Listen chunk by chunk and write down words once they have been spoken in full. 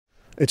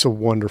It's a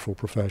wonderful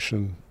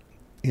profession.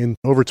 In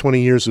over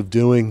 20 years of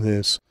doing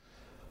this,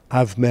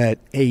 I've met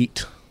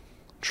 8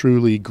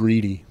 truly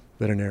greedy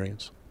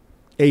veterinarians.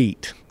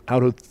 8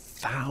 out of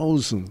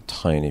 1,000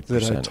 tiny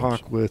percentage that I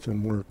talk with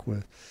and work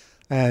with.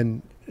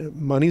 And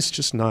money's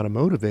just not a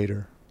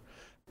motivator,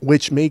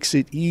 which makes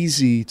it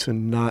easy to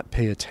not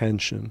pay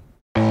attention.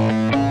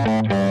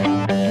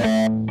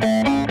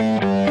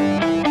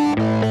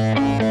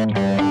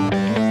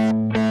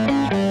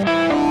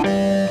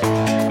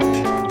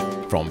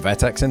 From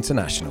VetX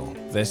International,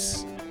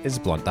 this is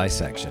Blunt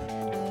Dissection.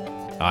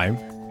 I'm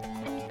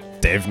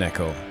Dave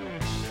Nichol.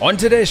 On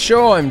today's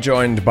show, I'm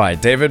joined by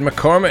David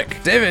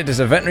McCormick. David is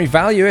a veterinary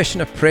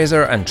valuation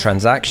appraiser and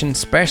transaction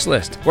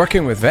specialist,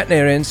 working with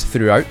veterinarians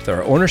throughout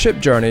their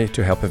ownership journey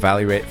to help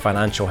evaluate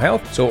financial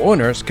health so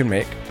owners can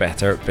make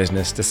better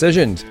business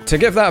decisions. To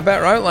give that a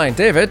better outline,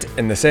 David,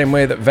 in the same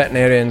way that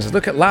veterinarians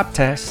look at lab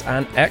tests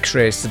and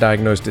x-rays to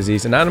diagnose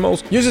disease in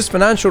animals, uses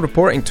financial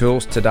reporting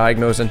tools to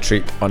diagnose and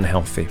treat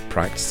unhealthy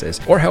practices,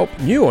 or help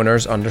new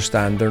owners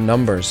understand their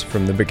numbers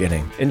from the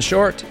beginning. In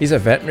short, he's a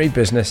veterinary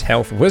business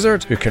health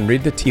wizard who can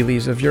read the tea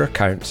leaves of your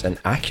accounts and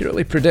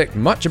accurately predict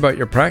much about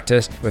your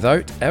practice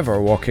without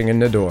ever walking in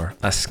the door,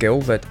 a skill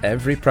that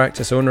every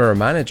practice owner or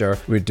manager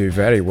would do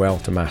very well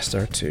to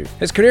master too.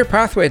 His career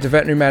pathway to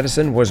veterinary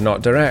medicine was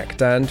not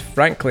direct and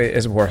frankly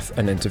is worth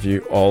an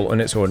interview all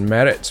on its own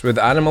merits, with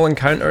animal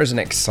encounters in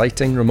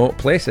exciting remote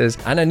places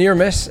and a near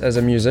miss as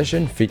a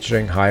musician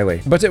featuring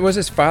highly. But it was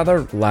his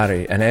father,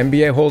 Larry, an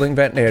MBA holding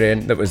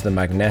veterinarian, that was the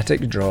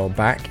magnetic draw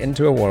back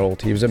into a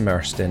world he was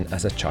immersed in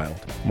as a child.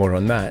 More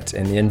on that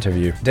in the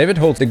interview. David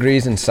holds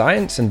degrees in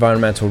science,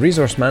 environmental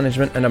resource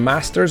management, and a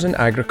master's in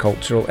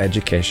agricultural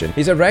education.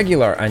 He's a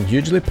regular and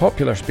hugely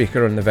popular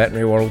speaker on the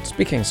veterinary world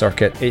speaking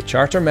circuit, a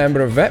charter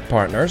member of Vet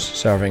Partners,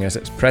 serving as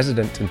its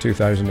president in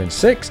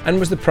 2006, and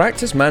was the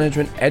practice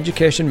management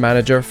education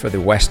manager for the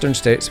Western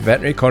States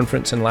Veterinary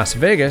Conference in Las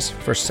Vegas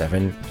for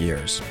 7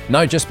 years.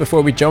 Now, just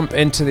before we jump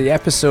into the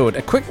episode,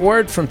 a quick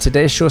word from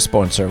today's show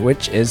sponsor,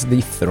 which is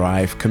the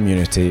Thrive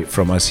community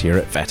from us here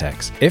at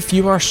VetX. If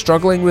you are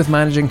struggling with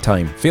managing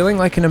time, feeling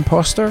like an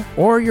imposter,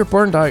 or you're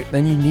burned out,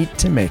 then you need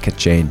to make a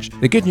change.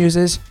 The good news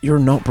is you're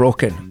not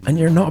broken and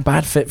you're not a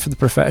bad fit for the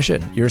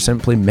profession. You're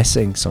simply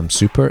missing some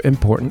super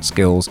important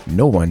skills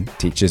no one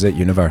teaches at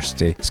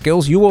university.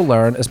 Skills you will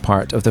learn as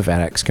part of the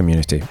VetX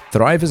community.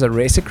 Thrive is a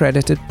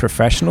race-accredited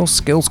professional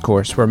skills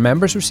course where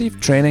members receive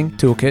training,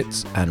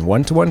 toolkits, and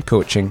one-to-one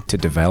coaching to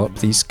develop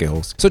these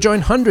skills. So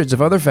join hundreds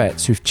of other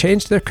vets who've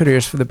changed their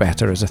careers for the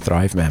better as a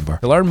Thrive member.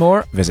 To learn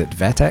more, visit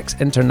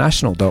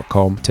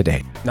vetxinternational.com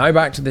today. Now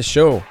back to the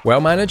show.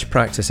 Well-managed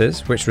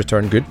practices, which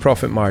return good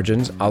profit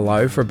margins,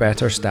 allow for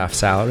better staff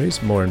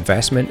salaries, more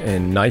investment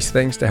in nice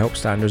things to help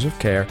standards of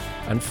care,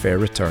 and fair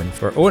return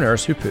for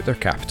owners who put their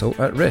capital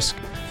at risk.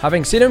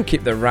 Having seen him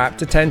keep the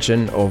rapt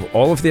attention of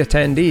all of the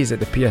attendees at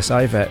the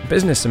PSI Vet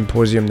Business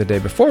Symposium the day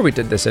before we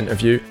did this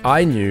interview,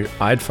 I knew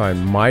I'd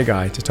found my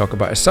guy to talk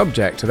about a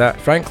subject that,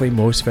 frankly,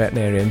 most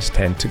veterinarians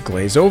tend to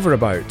glaze over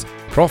about.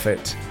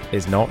 Profit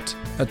is not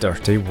a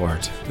dirty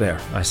word. There,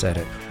 I said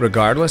it.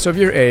 Regardless of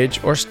your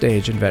age or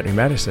stage in veterinary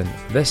medicine,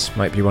 this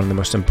might be one of the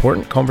most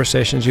important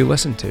conversations you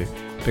listen to,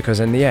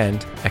 because in the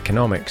end,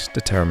 economics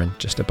determine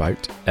just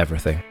about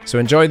everything. So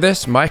enjoy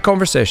this, my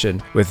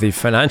conversation with the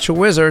financial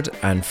wizard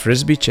and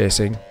frisbee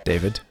chasing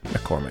David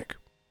McCormick.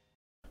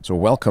 So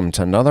welcome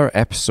to another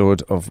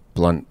episode of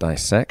Blunt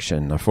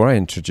Dissection. Now, before I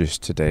introduce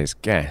today's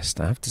guest,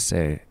 I have to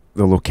say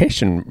the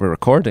location we're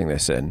recording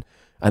this in,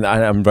 and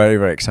I'm very,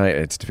 very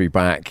excited to be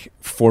back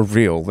for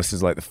real. This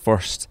is like the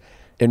first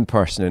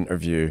in-person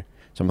interview,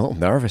 so I'm a little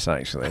nervous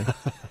actually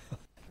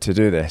to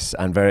do this,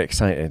 and very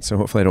excited, so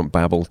hopefully I don't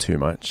babble too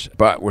much.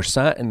 But we're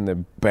sat in the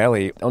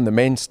belly on the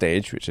main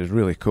stage, which is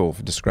really cool. If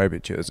I describe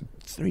it to you, there's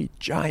 3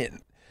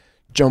 giant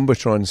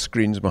Jumbotron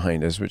screens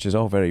behind us, which is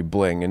all very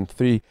bling, and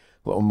 3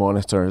 little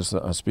monitors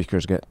that our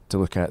speakers get to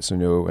look at, so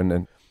no, and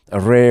an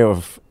array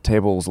of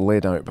tables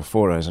laid out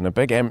before us, and a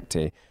big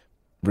empty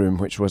room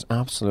which was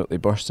absolutely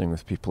bursting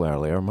with people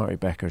earlier. Marty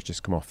Becker's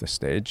just come off the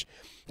stage,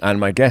 and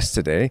my guest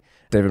today,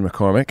 David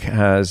McCormick,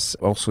 has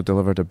also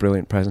delivered a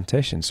brilliant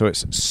presentation. So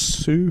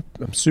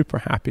I'm super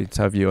happy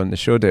to have you on the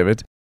show,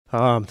 David.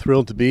 I'm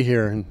thrilled to be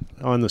here and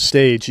on the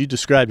stage. You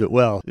described it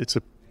well. It's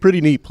a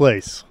pretty neat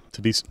place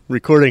to be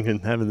recording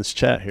and having this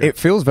chat here. It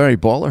feels very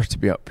baller to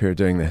be up here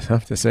doing this, I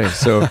have to say.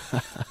 So,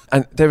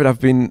 and David, I've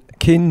been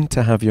keen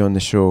to have you on the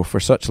show for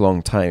such a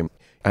long time.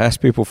 I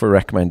asked people for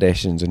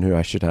recommendations on who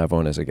I should have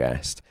on as a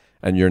guest,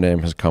 and your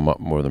name has come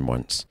up more than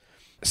once.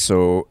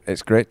 So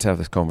it's great to have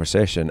this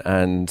conversation.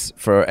 And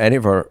for any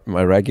of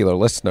my regular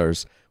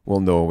listeners will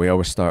know we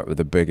always start with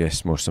the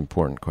biggest, most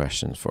important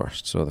questions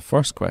first. So the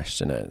first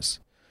question is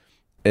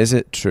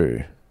it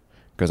true,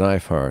 because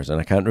I've heard,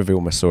 and I can't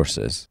reveal my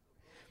sources,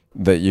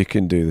 that you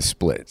can do the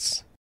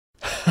splits?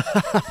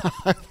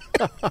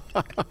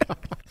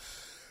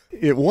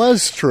 It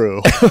was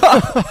true.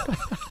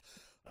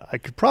 I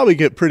could probably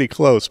get pretty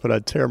close, but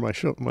I'd tear my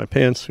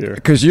pants here.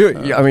 Because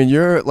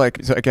you're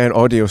like, so again,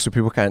 audio, so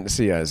people can't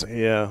see us.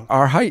 Yeah.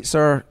 Our heights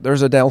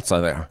there's a delta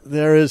there.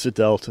 There is a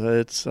delta.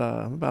 It's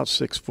about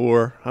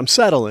 6'4". I'm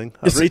settling.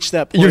 I've reached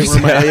that You're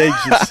point where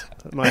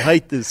my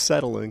height is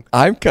settling.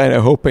 I'm kind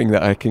of hoping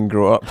that I can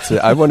grow up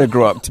I want to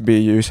grow up to be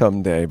you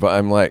someday, but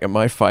I'm like, at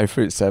my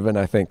 5'7",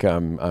 I think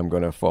I'm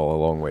going to fall a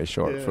long way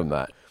short from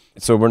that.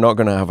 So we're not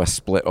going to have a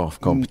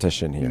split-off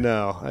competition here.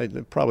 No,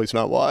 probably it's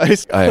not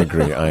wise. I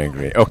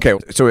agree. Okay,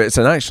 so it's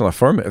an actual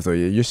affirmative, though.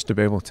 You used to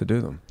be able to do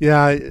them.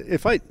 Yeah,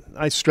 if I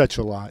stretch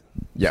a lot.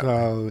 Yeah.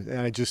 So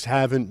I just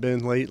haven't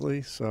been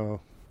lately,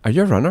 so. Are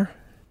you a runner?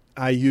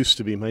 I used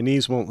to be. My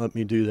knees won't let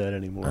me do that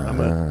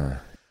anymore.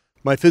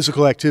 My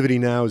physical activity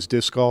now is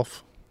disc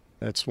golf.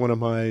 That's one of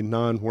my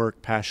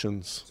non-work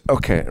passions.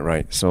 Okay,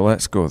 right. So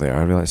let's go there.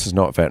 I realize it's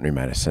not veterinary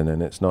medicine,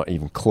 and it's not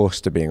even close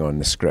to being on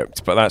the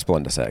script, but that's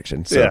Blunt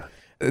Dissection. So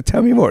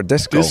tell me more.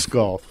 Disc golf. Disc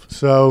golf.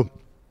 So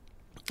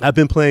I've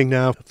been playing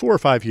now 4 or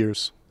 5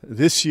 years.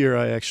 This year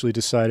I actually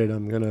decided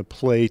I'm going to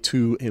play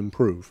to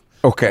improve.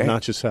 Okay.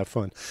 Not just have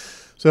fun.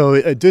 So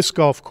a disc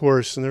golf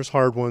course, and there's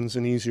hard ones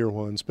and easier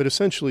ones, but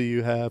essentially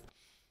you have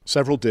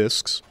several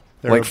discs.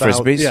 They're like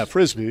frisbees? Yeah,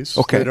 frisbees.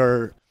 Okay. That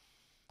are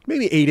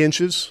maybe 8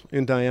 inches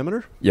in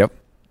diameter. Yep.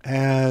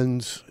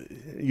 And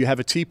you have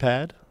a tee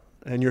pad,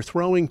 and you're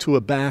throwing to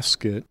a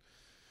basket,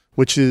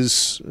 which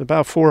is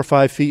about 4 or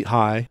 5 feet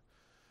high,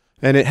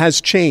 and it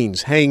has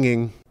chains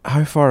hanging.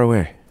 How far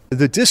away?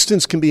 The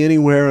distance can be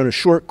anywhere on a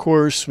short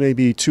course,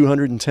 maybe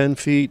 210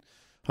 feet.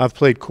 I've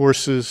played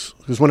courses,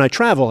 because when I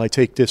travel, I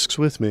take discs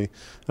with me,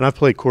 and I've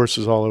played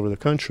courses all over the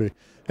country.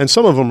 And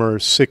some of them are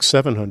 600,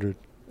 700.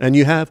 And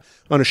you have,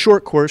 on a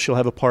short course, you'll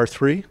have a par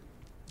 3.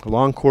 A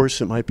long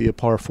course, it might be a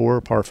par 4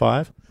 or par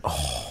 5.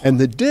 Oh. And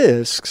the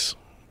discs,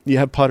 you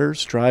have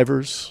putters,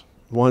 drivers,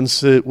 ones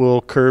that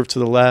will curve to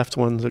the left,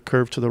 ones that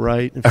curve to the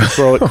right, if you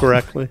throw it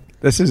correctly.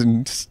 This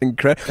is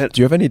incredible.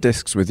 Do you have any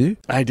discs with you?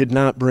 I did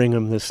not bring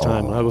them this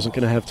time. I wasn't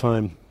going to have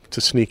time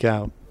to sneak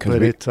out. But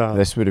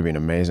this would have been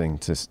amazing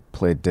to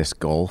play disc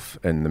golf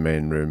in the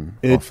main room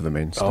off of the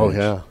main stage. Oh,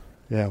 yeah.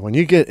 Yeah, when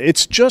you get,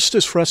 it's just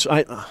as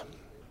frustrating.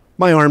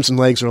 My arms and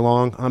legs are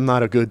long. I'm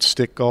not a good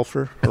stick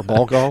golfer or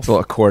ball golf. There's a lot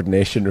of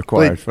coordination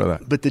required for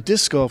that. But the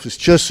disc golf is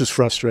just as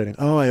frustrating.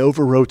 Oh, I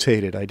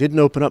over-rotated. I didn't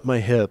open up my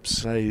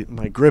hips.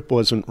 My grip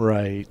wasn't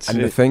right.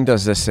 And the thing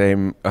does the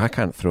same. I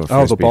can't throw a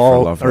frisbee the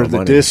ball for love or or the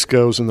money. disc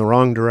goes in the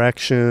wrong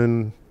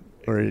direction,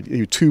 or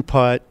you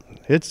two-putt.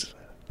 It's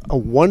a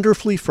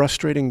wonderfully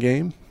frustrating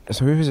game.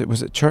 So who was it?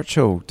 Was it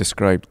Churchill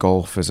described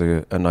golf as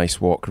a nice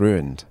walk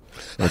ruined?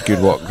 A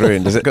good walk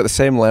ruined. Has it got the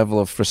same level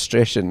of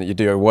frustration that you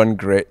do a one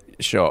great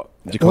shot?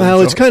 Well,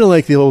 it's kind of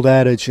like the old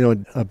adage,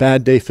 a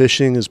bad day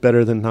fishing is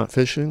better than not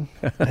fishing.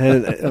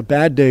 And a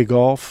bad day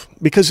golf,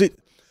 because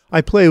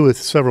I play with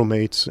several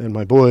mates and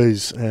my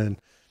boys, and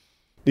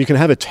you can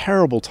have a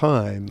terrible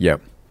time.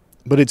 Yep.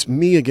 But it's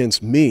me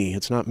against me.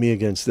 It's not me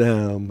against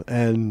them.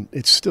 And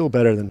it's still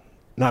better than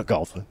not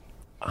golfing.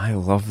 I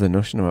love the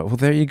notion of it. Well,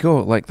 there you go.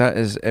 Like, that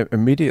is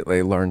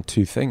immediately learned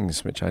 2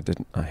 things, which I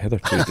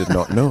hitherto did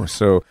not know.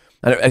 So,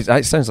 and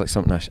it sounds like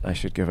something I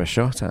should give a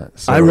shot at.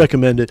 So. I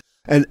recommend it.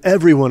 And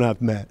everyone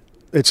I've met,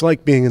 it's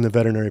like being in the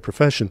veterinary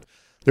profession.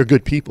 They're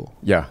good people.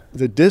 Yeah.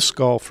 The disc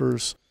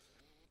golfers,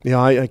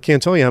 I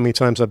can't tell you how many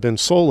times I've been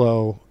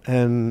solo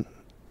and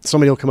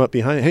somebody will come up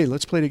behind, hey,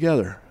 let's play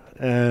together.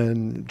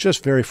 And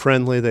just very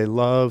friendly. They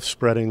love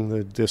spreading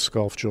the disc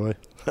golf joy.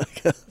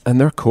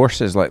 And their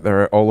courses, like,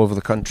 they're all over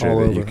the country. All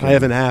over. I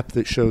have an app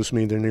that shows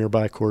me their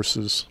nearby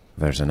courses.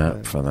 There's an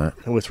app for that.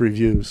 And with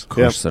reviews. Of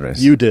course there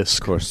is. UDisc.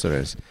 Of course there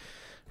is.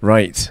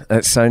 Right.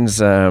 It sounds,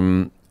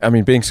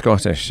 being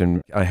Scottish,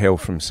 and I hail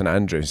from St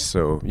Andrews,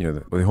 so,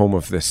 the home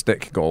of the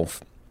stick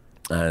golf.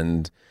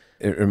 And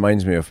it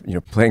reminds me of,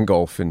 playing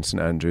golf in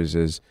St Andrews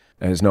is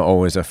not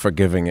always a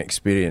forgiving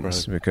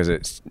experience, right, because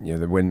it's,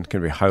 the wind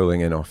can be howling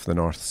in off the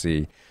North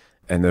Sea.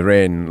 And the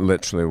rain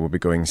literally will be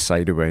going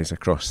sideways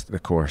across the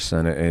course,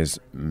 and it is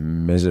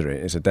misery.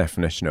 It's a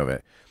definition of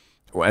it.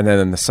 And then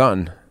in the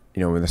sun,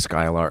 with the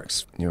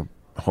skylarks,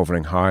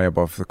 hovering high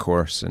above the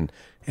course, and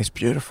it's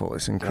beautiful.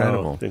 It's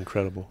incredible. Oh,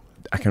 incredible.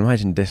 I can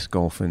imagine disc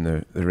golf in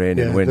the rain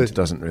and wind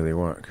doesn't really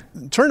work.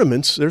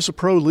 Tournaments, there's a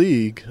pro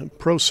league, a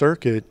pro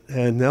circuit,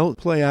 and they'll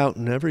play out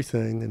and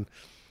everything.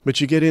 But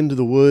you get into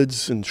the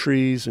woods and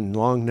trees and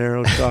long,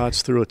 narrow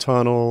shots through a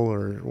tunnel,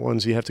 or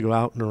ones you have to go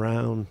out and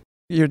around.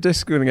 Your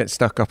disc's going to get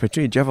stuck up a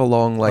tree. Do you have a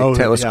long,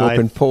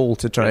 telescoping pole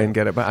to try and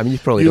get it back? I mean, you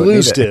probably don't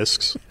lose need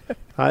discs.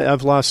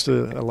 I've lost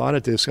a lot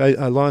of discs.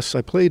 I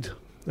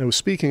was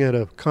speaking at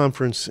a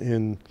conference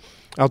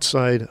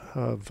outside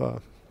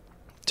of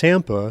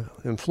Tampa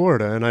in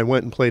Florida, and I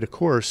went and played a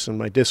course, and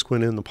my disc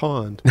went in the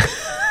pond.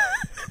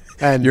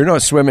 And you're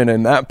not swimming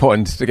in that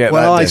pond to get that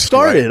disc. Well, I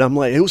started. Right? I'm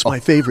like, it was my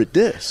favorite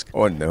disc.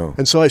 Oh, no.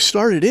 And so I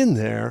started in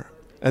there.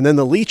 And then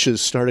the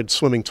leeches started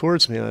swimming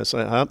towards me. I was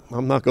like,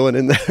 I'm not going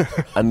in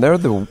there. And they're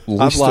the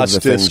least of the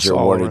things you're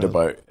worried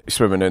about,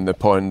 swimming in the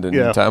pond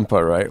in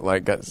Tampa, right?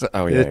 Like, that's,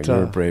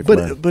 you're a brave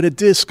man. But a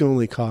disc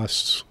only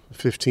costs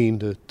 $15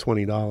 to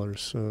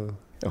 $20.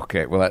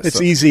 Okay, well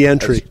it's easy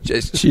entry.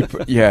 It's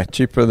cheaper. Yeah,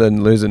 cheaper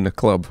than losing the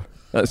club.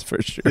 That's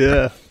for sure.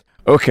 Yeah.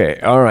 Okay,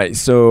 all right.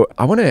 So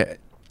I want to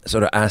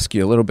sort of ask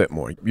you a little bit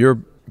more. Your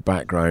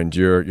background,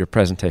 your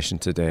presentation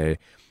today,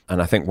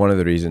 and I think one of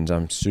the reasons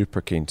I'm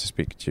super keen to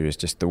speak to you is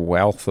just the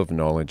wealth of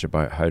knowledge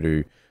about how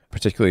to,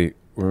 particularly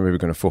when we were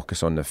going to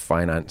focus on the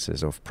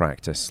finances of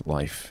practice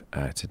life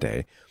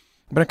today.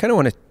 But I kind of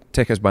want to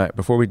take us back,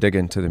 before we dig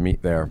into the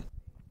meat there,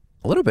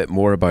 a little bit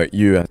more about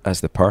you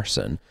as the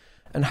person.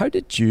 And how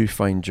did you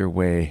find your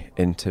way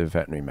into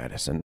veterinary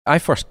medicine? I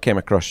first came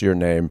across your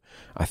name,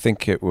 I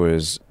think it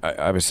was,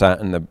 I was sat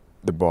in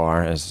the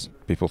bar, as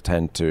people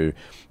tend to,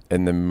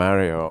 in the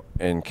Marriott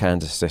in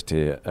Kansas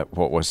City at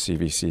what was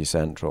CVC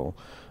Central,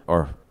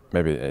 or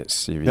maybe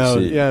it's CVC. No,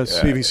 yeah, it's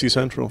CVC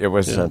Central. It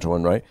was the Central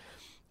one, right?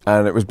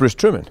 And it was Bruce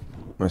Truman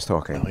who was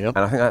talking. Oh, yep.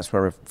 And I think that's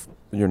where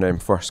your name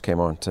first came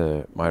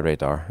onto my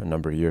radar a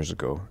number of years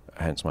ago,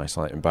 hence my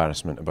slight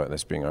embarrassment about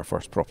this being our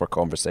first proper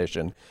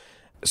conversation.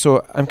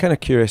 So I'm kind of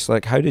curious,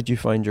 like, how did you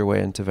find your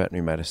way into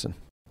veterinary medicine?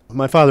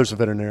 My father's a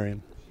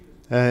veterinarian,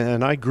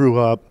 and I grew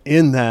up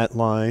in that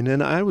line,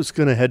 and I was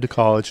going to head to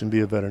college and be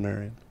a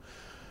veterinarian.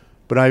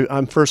 But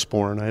I'm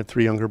firstborn. I had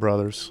 3 younger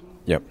brothers.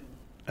 Yep.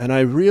 And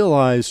I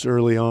realized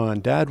early on,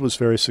 Dad was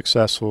very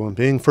successful, and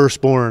being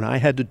firstborn, I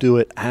had to do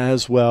it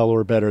as well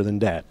or better than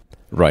Dad.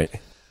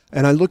 Right.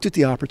 And I looked at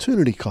the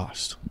opportunity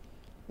cost.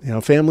 You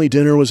know, family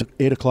dinner was at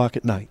 8 o'clock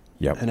at night.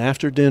 Yep. And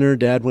after dinner,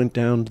 Dad went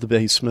down to the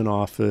basement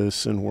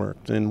office and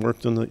worked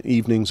on the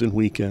evenings and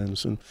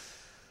weekends. And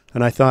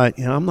I thought,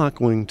 you know, I'm not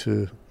going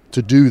to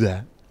do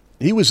that.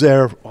 He was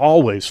there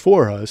always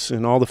for us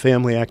in all the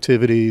family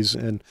activities,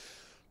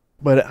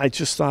 but I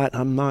just thought,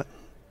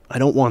 I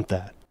don't want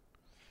that.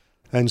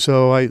 And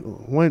so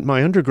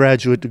my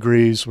undergraduate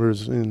degrees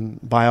was in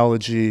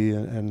biology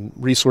and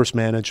resource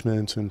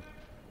management. And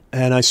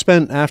I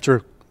spent,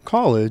 after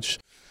college,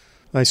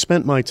 I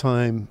spent my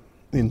time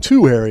in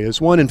 2 areas,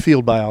 one in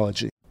field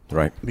biology.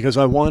 Right. Because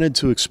I wanted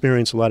to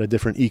experience a lot of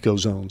different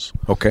ecozones.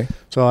 Okay.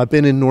 So I've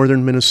been in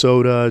northern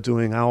Minnesota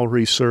doing owl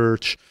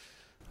research,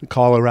 the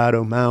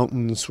Colorado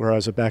mountains where I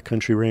was a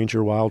backcountry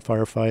ranger,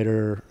 wildfire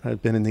fighter.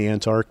 I've been in the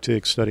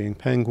Antarctic studying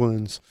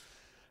penguins.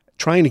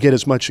 Trying to get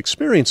as much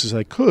experience as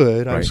I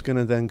could, I was going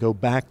to then go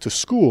back to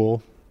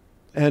school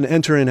and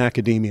enter in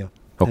academia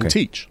and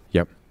teach.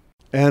 Yep.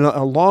 And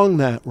along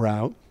that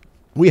route,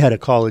 we had a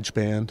college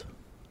band.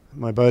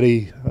 My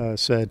buddy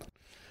said,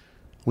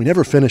 we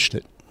never finished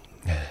it.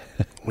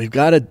 We've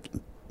got to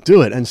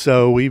do it. And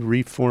so we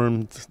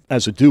reformed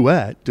as a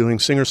duet, doing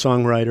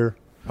singer-songwriter,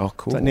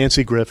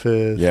 Nancy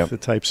Griffith, the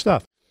type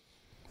stuff.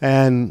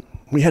 And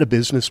we had a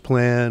business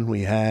plan.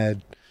 We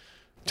had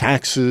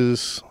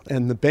taxes.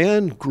 And the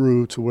band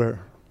grew to where,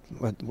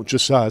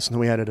 just us, and then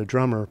we added a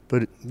drummer.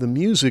 But the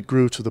music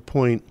grew to the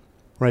point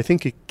where I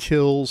think it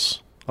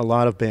kills a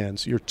lot of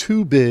bands. You're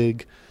too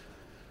big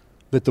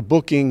that the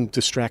booking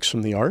distracts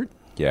from the art.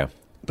 Yeah.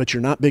 But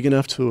you're not big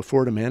enough to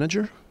afford a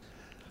manager.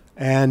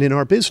 And in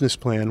our business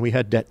plan, we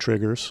had debt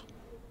triggers.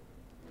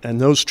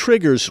 And those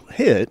triggers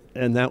hit,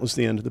 and that was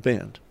the end of the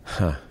band.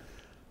 Huh.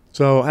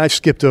 So I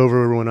skipped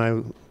over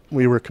when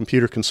we were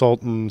computer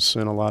consultants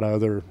and a lot of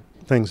other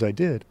things I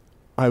did.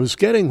 I was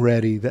getting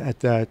ready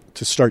to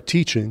start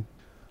teaching,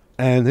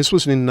 and this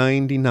was in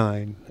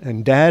 99,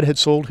 and Dad had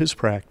sold his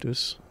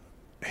practice.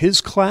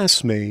 His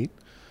classmate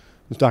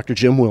was Dr.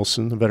 Jim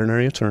Wilson, the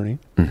veterinary attorney,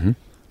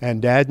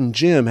 and Dad and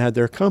Jim had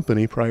their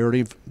company,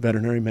 Priority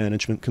Veterinary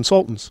Management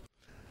Consultants.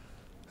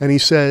 And he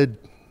said,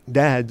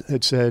 Dad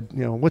had said,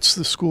 you know, what's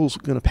the school's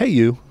going to pay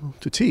you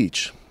to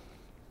teach?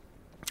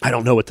 I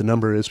don't know what the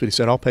number is, but he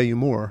said, I'll pay you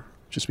more.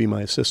 Just be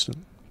my assistant.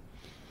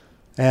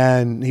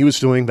 And he was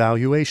doing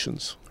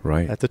valuations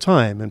at the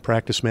time and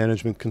practice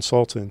management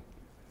consulting.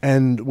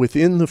 And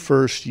within the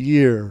first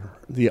year,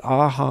 the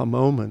aha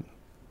moment,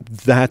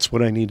 that's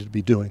what I needed to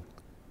be doing.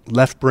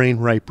 Left brain,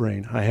 right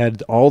brain. I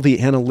had all the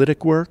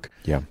analytic work,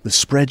 the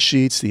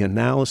spreadsheets, the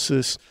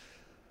analysis,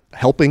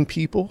 helping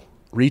people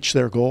reach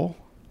their goal.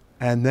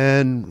 And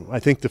then I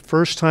think the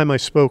first time I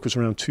spoke was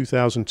around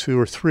 2002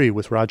 or 3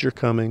 with Roger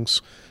Cummings,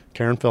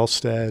 Karen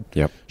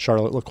Felstead,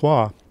 Charlotte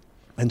Lacroix.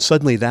 And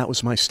suddenly that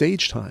was my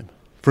stage time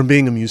from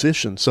being a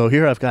musician. So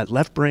here I've got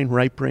left brain,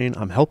 right brain.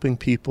 I'm helping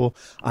people.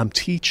 I'm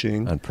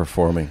teaching. And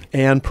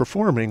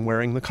performing,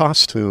 wearing the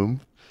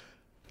costume.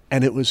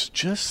 And it was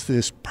just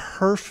this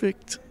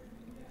perfect,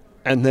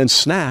 and then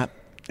snap,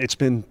 it's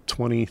been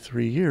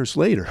 23 years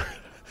later.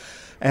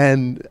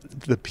 And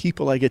the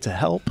people I get to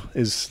help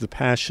is the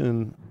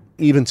passion.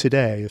 Even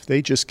today, if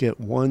they just get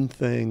one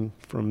thing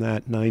from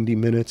that 90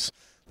 minutes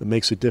that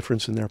makes a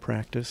difference in their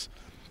practice,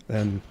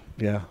 then,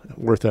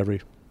 worth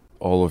every.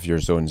 All of your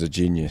zones of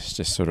genius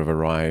just sort of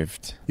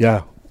arrived.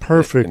 Yeah,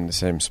 perfect. In the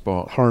same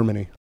spot.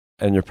 Harmony.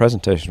 And your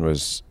presentation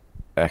was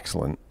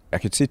excellent. I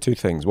could see 2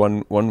 things.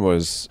 One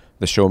was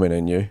the showman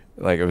in you.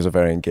 Like, it was a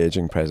very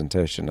engaging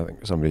presentation. I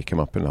think somebody came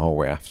up in the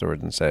hallway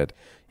afterward and said,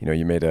 you know,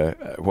 you made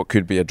what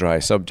could be a dry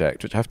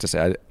subject, which I have to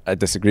say I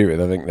disagree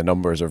with. I think the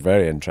numbers are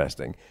very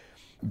interesting.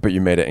 But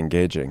you made it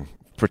engaging,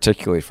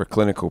 particularly for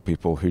clinical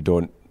people who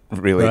don't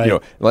really,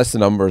 Right. unless the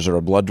numbers are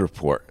a blood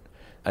report.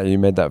 And you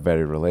made that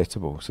very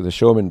relatable. So the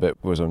showman bit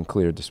was on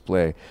clear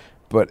display,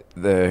 but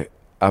the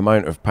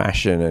amount of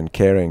passion and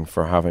caring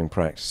for having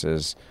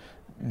practices,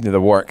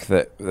 the work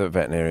that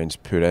veterinarians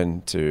put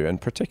into, and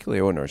particularly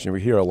owners.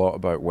 We hear a lot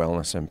about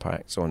wellness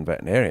impacts on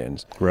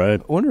veterinarians.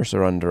 Right. Owners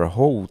are under a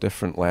whole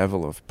different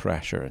level of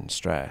pressure and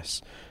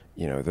stress.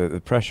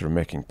 The pressure of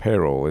making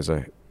payroll is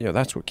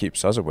that's what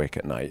keeps us awake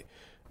at night,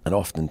 and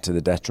often to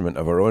the detriment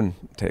of our own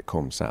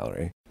take-home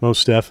salary.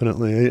 Most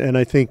definitely. And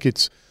I think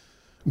it's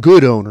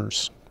good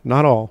owners,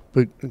 not all,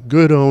 but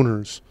good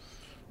owners.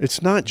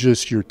 It's not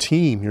just your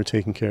team you're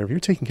taking care of. You're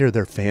taking care of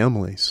their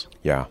families.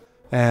 Yeah.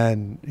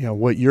 And,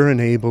 what you're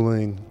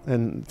enabling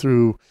and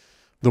through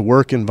the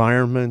work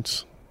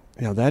environment,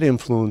 that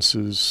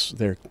influences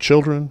their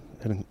children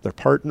and their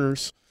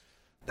partners.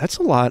 That's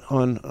a lot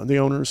on the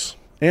owners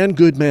and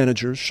good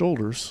managers'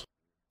 shoulders.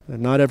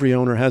 And not every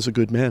owner has a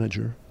good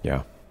manager.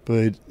 Yeah.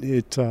 But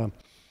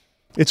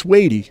it's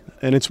weighty.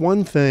 And it's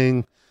one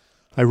thing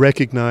I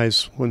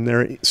recognize when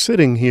they're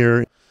sitting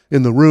here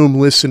in the room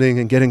listening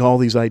and getting all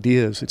these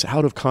ideas. It's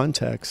out of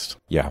context.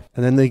 Yeah.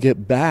 And then they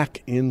get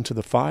back into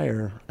the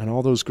fire and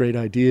all those great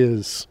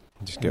ideas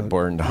Just get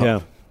burned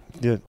up.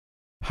 Yeah.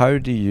 How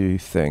do you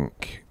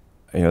think,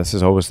 this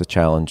is always the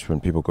challenge when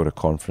people go to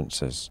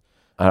conferences.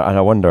 And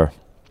I wonder,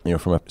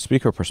 from a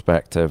speaker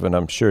perspective, and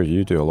I'm sure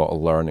you do a lot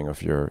of learning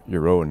of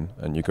your own,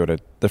 and you go to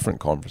different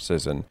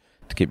conferences and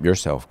to keep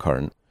yourself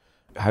current.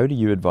 How do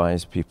you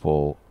advise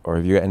people, or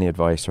have you got any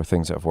advice or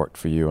things that have worked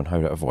for you on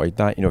how to avoid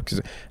that? Because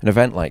an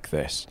event like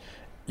this,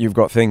 you've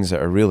got things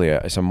that are really,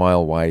 it's a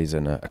mile wide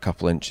and a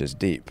couple inches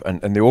deep.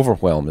 And the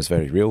overwhelm is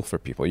very real for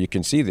people. You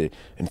can see the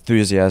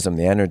enthusiasm,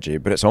 the energy,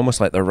 but it's almost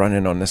like they're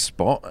running on this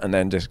spot and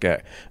then just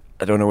get,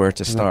 I don't know where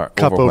to start,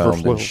 cup overwhelmed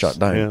overflows. and shut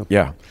down.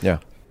 Yeah. Yeah.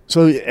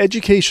 So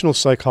educational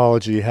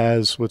psychology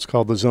has what's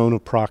called the zone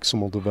of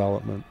proximal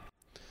development,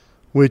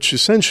 which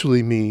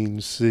essentially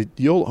means that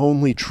you'll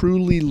only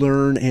truly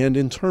learn and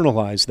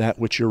internalize that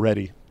which you're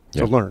ready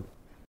to learn.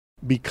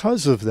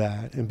 Because of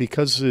that, and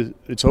because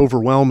it's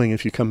overwhelming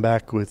if you come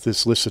back with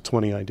this list of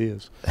 20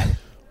 ideas,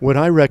 what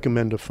I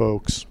recommend to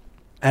folks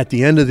at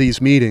the end of these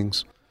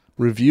meetings,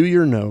 review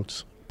your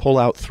notes, pull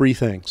out 3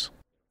 things,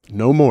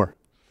 no more,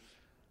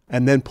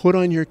 and then put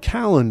on your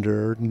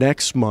calendar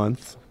next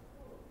month,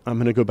 I'm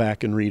going to go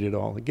back and read it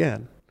all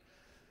again.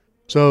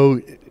 So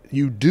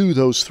you do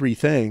those 3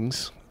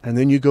 things, and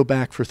then you go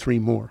back for 3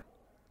 more.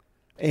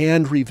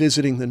 And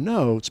revisiting the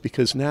notes,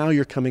 because now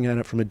you're coming at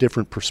it from a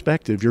different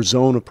perspective. Your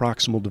zone of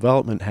proximal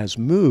development has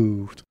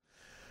moved.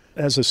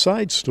 As a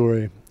side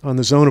story, on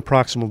the zone of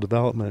proximal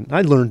development,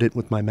 I learned it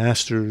with my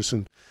master's,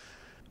 and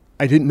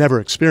I never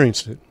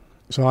experienced it.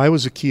 So I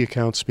was a key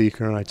account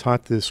speaker, and I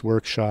taught this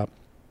workshop,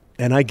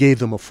 and I gave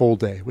them a full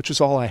day, which is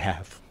all I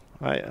have.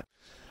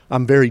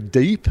 I'm very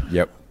deep,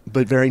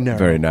 but very narrow.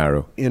 Very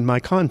narrow. In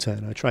my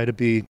content, I try to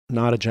be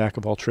not a jack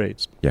of all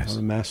trades. Yes. I'm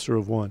a master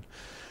of one.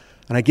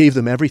 And I gave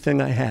them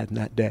everything I had in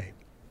that day.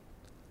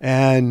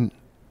 And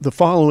the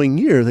following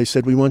year, they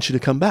said, we want you to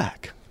come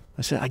back.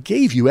 I said, I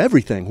gave you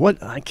everything.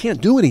 What? I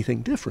can't do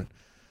anything different.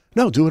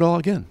 No, do it all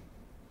again.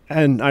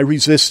 And I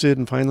resisted,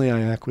 and finally I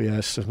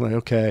acquiesced. I'm like,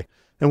 okay.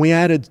 And we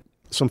added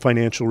some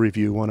financial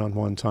review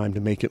one-on-one time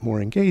to make it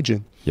more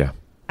engaging. Yeah.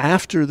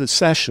 After the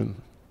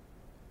session,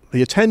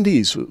 the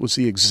attendees, it was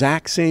the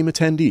exact same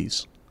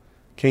attendees,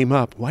 came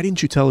up. Why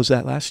didn't you tell us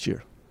that last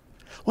year?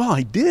 Well,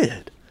 I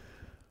did.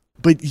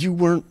 But you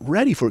weren't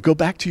ready for it. Go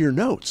back to your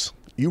notes.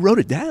 You wrote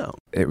it down.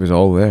 It was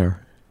all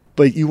there.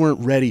 But you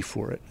weren't ready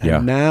for it. And Yeah.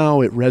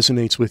 now it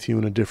resonates with you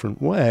in a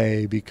different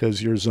way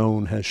because your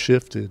zone has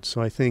shifted.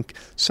 So I think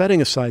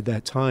setting aside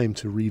that time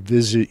to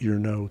revisit your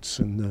notes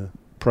and the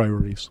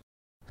priorities.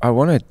 I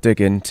want to dig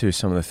into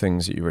some of the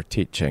things that you were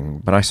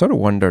teaching, but I sort of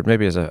wondered,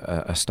 maybe as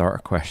a starter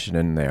question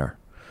in there,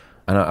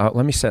 and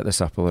let me set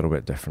this up a little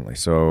bit differently.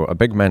 So a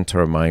big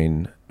mentor of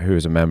mine who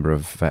is a member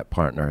of Vet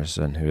Partners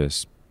and who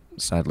has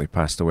sadly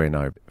passed away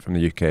now from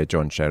the UK,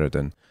 John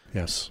Sheridan.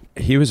 Yes.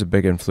 He was a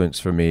big influence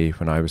for me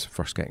when I was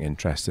first getting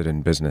interested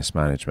in business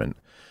management.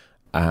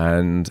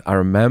 And I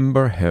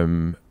remember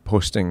him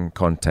posting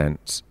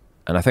content,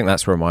 and I think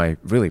that's where why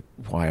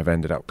I've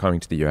ended up coming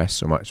to the US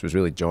so much was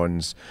really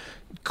John's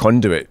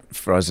conduit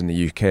for us in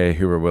the UK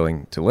who were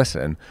willing to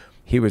listen.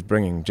 He was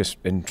bringing just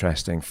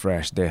interesting,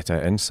 fresh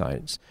data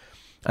insights.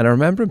 And I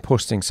remember him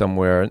posting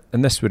somewhere,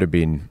 and this would have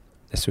been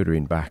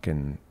back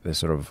in the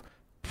sort of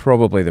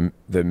probably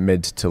the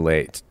mid to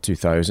late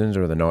 2000s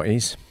or the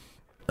noughties.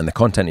 And the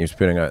content he was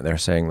putting out there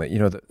saying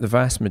that, the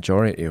vast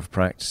majority of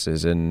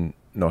practices in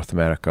North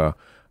America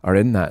are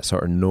in that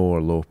sort of no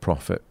or low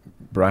profit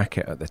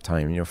bracket at the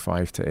time,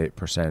 5 to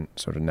 8%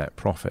 sort of net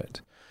profit.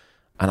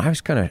 And I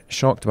was kind of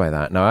shocked by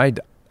that. Now,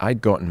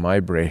 I'd gotten my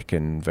break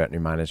in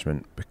veterinary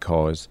management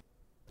because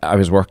I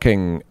was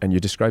working, and you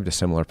described a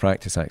similar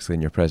practice actually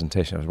in your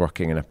presentation. I was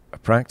working in a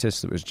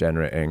practice that was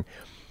generating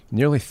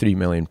nearly £3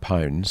 million,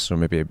 so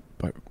maybe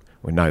about,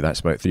 well, now that's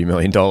about $3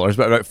 million, but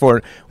about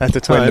 $4 At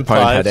the time, when the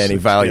pound had any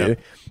 6, value.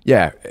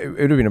 Yeah, it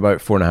would have been about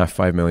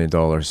 $4.5–5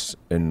 million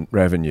in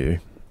revenue,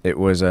 It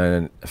was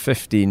a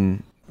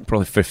 15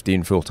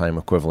 full-time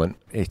equivalent,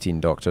 18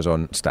 doctors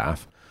on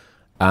staff.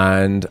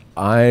 And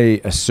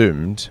I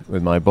assumed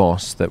with my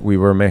boss that we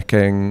were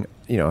making,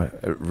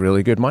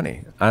 really good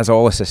money, as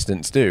all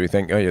assistants do. We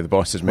think, oh yeah, the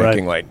boss is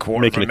making like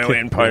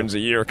 £250,000 a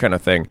year kind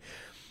of thing.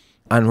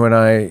 And when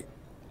I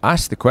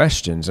asked the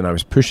questions and I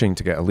was pushing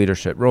to get a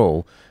leadership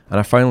role, and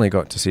I finally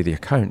got to see the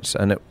accounts,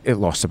 and it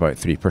lost about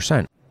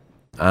 3%.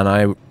 And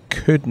I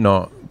could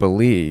not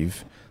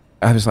believe,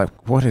 I was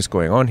like, what is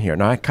going on here?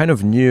 Now, I kind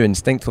of knew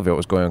instinctively what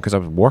was going on because I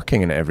was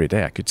working in it every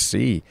day. I could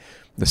see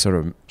the sort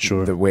of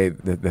the way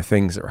the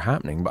things that were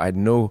happening, but I had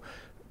no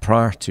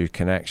prior to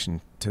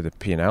connection to the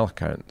P&L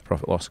account, the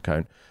profit loss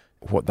account,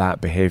 what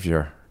that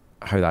behavior,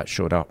 how that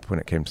showed up when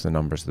it came to the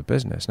numbers of the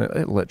business. And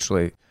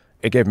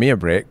it gave me a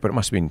break, but it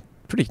must have been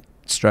pretty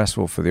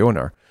stressful for the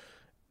owner.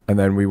 And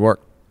then we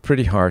worked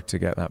pretty hard to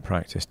get that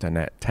practice to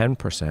net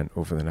 10%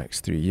 over the next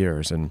 3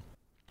 years, and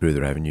grew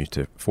the revenue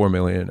to 4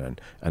 million, and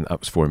that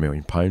was £4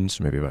 million,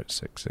 so maybe about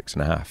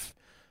 6.5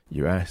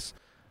 US,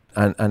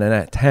 and a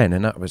net 10,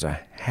 and that was a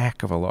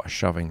heck of a lot of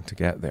shoving to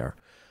get there.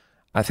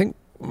 I think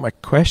my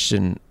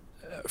question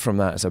from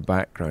that as a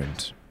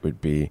background would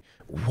be,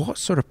 what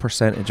sort of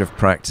percentage of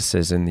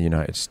practices in the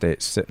United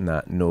States sit in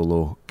that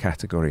no-low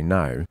category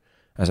now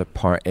as a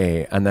part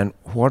A, and then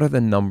what are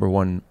the number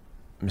one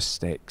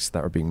mistakes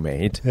that are being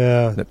made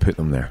that put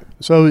them there?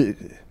 So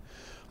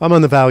I'm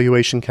on the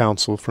Valuation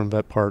Council from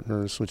Vet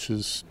Partners, which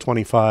is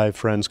 25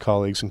 friends,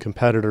 colleagues, and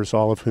competitors,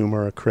 all of whom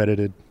are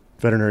accredited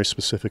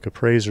veterinary-specific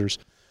appraisers.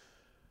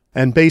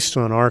 And based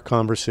on our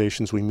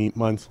conversations, we meet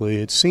monthly,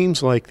 it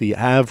seems like the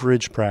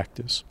average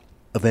practice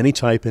of any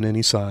type and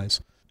any size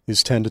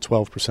is 10 to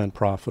 12%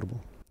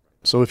 profitable.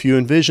 So if you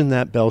envision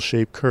that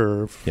bell-shaped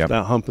curve,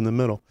 that hump in the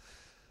middle,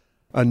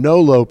 a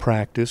no-low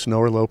practice, no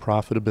or low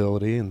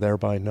profitability, and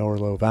thereby no or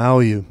low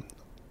value,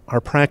 our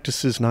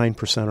practice is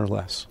 9% or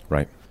less.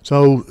 Right.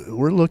 So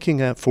we're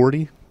looking at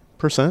 40%.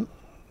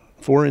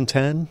 4 in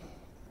 10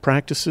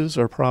 practices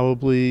are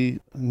probably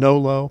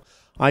no-low.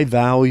 I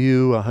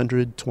value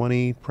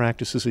 120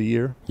 practices a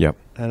year. Yep.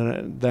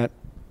 And that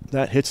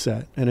hits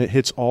that, and it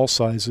hits all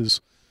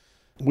sizes.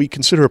 We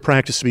consider a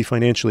practice to be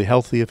financially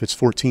healthy if it's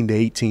 14 to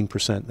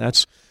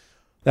 18%.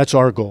 That's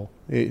our goal.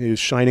 It is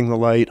shining the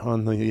light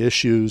on the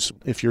issues.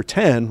 If you're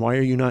 10, why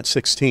are you not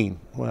 16?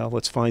 Well,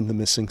 let's find the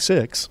missing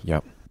 6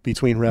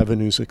 between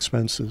revenues,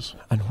 expenses.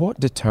 And what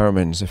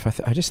determines, if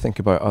I just think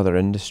about other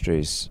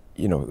industries,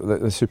 the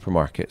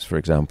supermarkets, for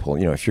example,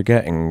 if you're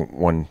getting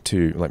 1,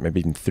 2, like maybe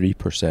even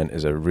 3%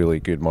 is a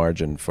really good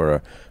margin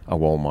for a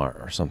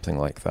Walmart or something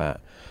like that.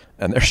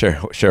 And their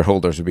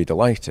shareholders would be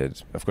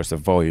delighted. Of course, the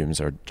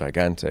volumes are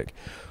gigantic.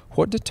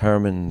 What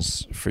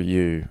determines for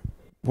you,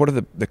 what are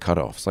the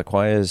cutoffs? Like,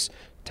 why is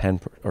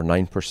 10 or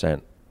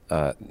 9%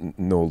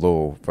 no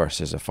low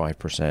versus a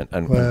 5%?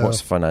 And what's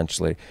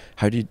financially,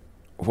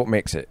 what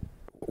makes it,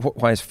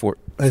 why is 14%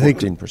 a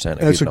good number?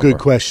 That's a good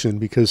question,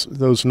 because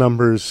those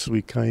numbers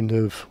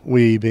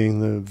we being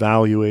the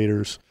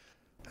valuators,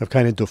 have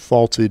kind of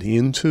defaulted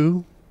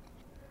into.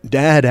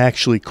 Dad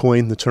actually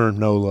coined the term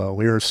no-low.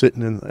 We were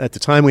sitting at the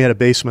time we had a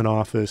basement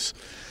office,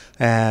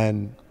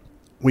 and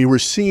we were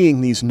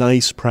seeing these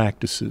nice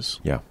practices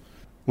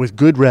with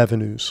good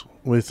revenues,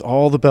 with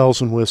all the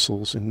bells and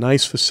whistles and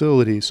nice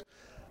facilities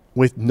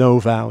with no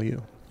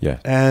value. Yeah.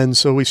 And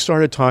so we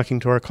started talking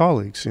to our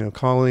colleagues,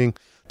 calling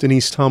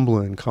Denise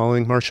Tumblin,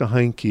 calling Marcia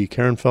Heinke,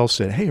 Karen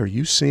Felstead. Hey, are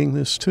you seeing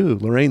this too?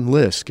 Lorraine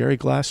List, Gary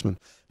Glassman.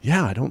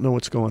 Yeah, I don't know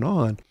what's going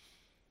on.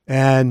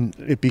 And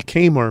it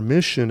became our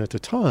mission at the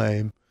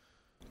time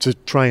to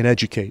try and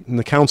educate. And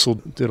the council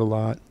did a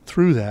lot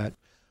through that.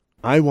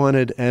 I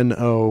wanted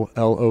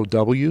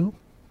NOLOW.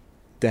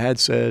 Dad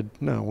said,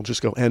 no, we'll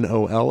just go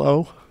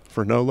NOLO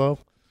for no-low.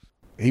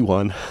 He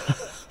won.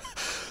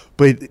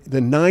 But the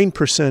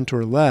 9%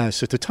 or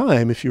less at the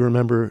time, if you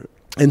remember,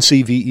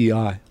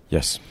 NCVEI.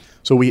 Yes.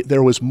 So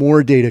there was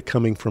more data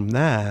coming from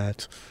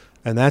that,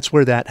 and that's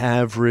where that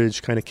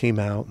average kind of came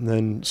out, and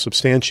then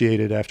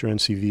substantiated after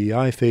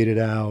NCVEI faded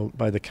out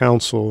by the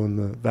council and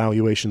the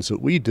valuations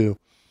that we do.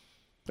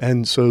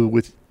 And so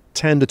with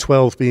 10 to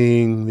 12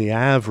 being the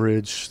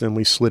average, then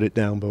we slid it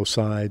down both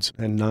sides,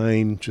 and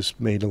 9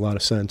 just made a lot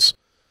of sense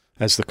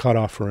as the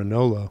cutoff for a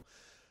no-low.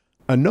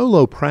 A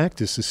no-low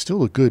practice is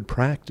still a good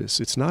practice.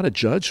 It's not a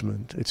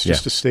judgment. It's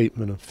just a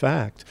statement of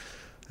fact.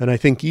 And I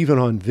think even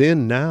on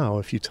VIN now,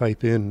 if you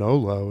type in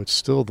no-low, it's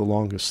still the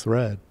longest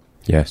thread.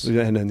 Yes.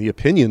 And then the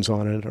opinions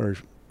on it are,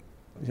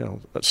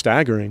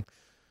 staggering.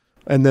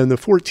 And then the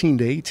 14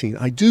 to 18,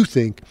 I do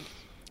think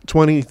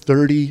 20,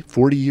 30,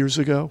 40 years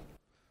ago,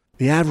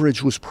 the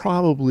average was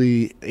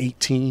probably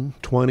 18,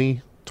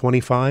 20,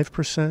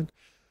 25%.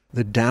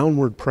 The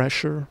downward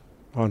pressure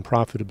on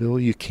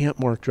profitability, you can't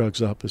mark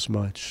drugs up as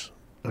much.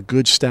 A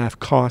good staff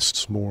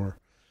costs more.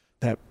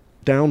 That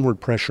downward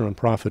pressure on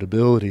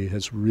profitability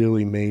has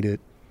really made it,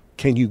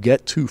 can you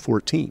get to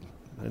 14?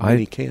 And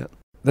many can't.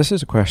 This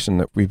is a question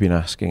that we've been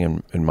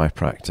asking in my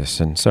practice,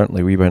 and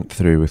certainly we went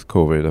through with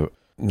COVID.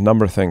 A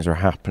number of things are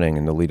happening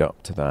in the lead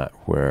up to that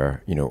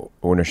where,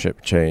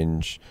 ownership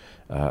change,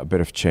 a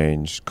bit of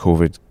change.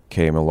 COVID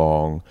came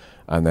along,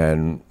 and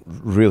then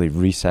really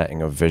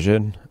resetting of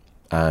vision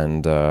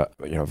and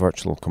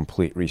virtual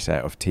complete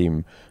reset of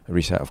team, a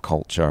reset of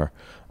culture,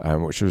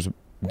 which was a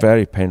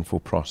very painful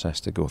process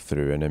to go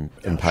through and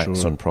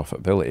impacts on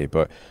profitability,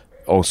 but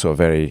also a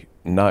very,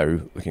 now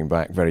looking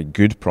back, very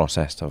good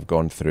process to have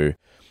gone through.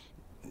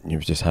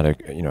 You've just had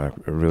a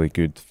really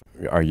good,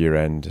 our year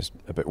end is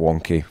a bit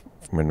wonky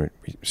from when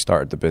we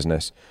started the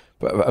business,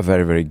 but a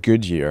very, very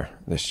good year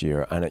this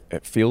year, and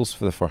it feels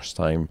for the first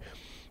time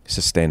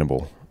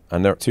sustainable.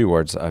 And there are two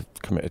words that I've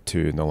committed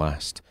to in the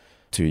last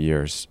 2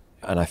 years,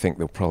 and I think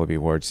they'll probably be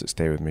words that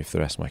stay with me for the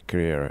rest of my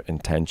career: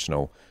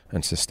 intentional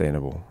and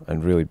sustainable.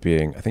 And really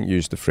being, I think you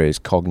used the phrase,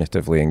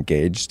 cognitively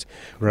engaged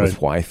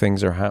with why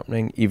things are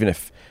happening, even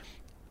if,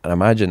 and I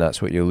imagine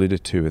that's what you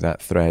alluded to with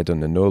that thread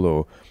on the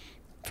Nolo.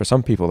 For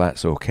some people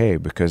that's okay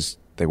because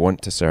they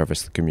want to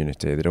service the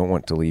community, they don't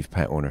want to leave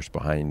pet owners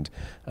behind,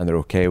 and they're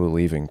okay with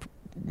leaving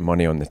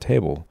money on the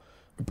table.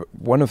 But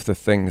one of the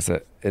things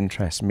that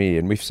interests me,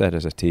 and we've said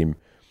as a team,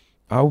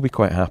 I'll be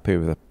quite happy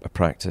with a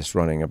practice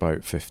running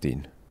about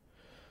 15.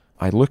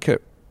 I look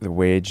at the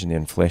wage and the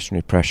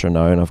inflationary pressure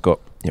now, and I've got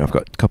a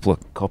couple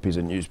of copies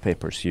of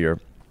newspapers here,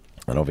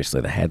 and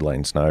obviously the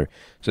headlines now.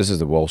 So this is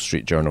the Wall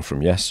Street Journal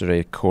from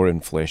yesterday. Core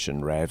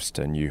inflation revs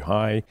to a new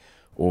high.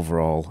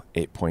 Overall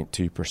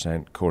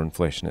 8.2%, core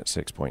inflation at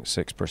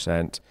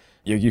 6.6%.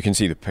 You can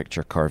see the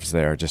picture curves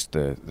there, just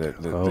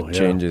the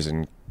changes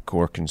in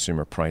core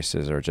consumer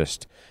prices are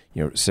just,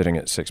 sitting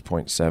at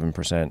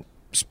 6.7%,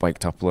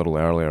 spiked up a little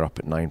earlier, up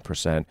at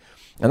 9%.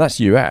 And that's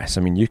US.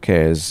 I mean, UK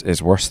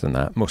is worse than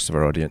that. Most of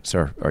our audience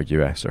are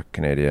US or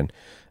Canadian.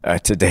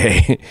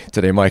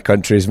 Today my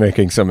country is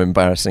making some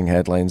embarrassing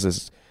headlines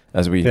as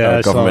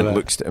our government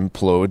looks to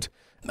implode,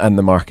 and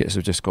the markets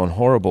have just gone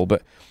horrible.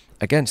 But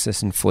against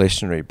this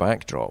inflationary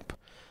backdrop,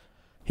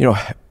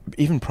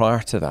 even prior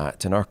to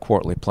that, in our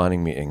quarterly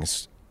planning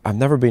meetings, I've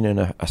never been in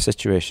a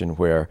situation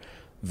where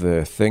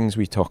the things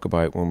we talk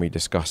about when we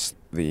discuss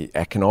the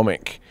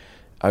economic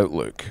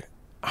outlook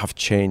have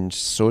changed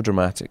so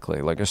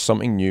dramatically. Like, there's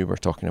something new we're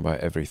talking about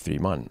every 3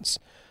 months.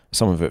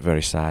 Some of it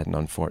very sad and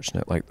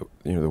unfortunate, like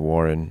the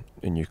war in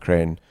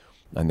Ukraine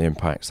and the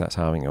impacts that's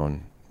having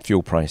on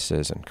fuel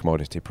prices and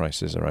commodity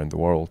prices around the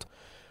world.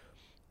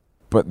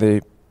 But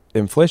the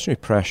inflationary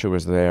pressure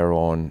was there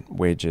on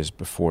wages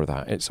before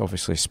that. It's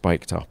obviously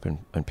spiked up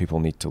and people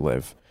need to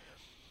live.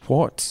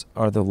 What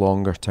are the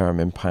longer term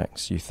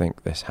impacts you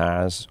think this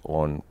has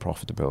on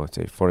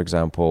profitability? For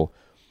example,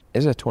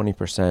 is a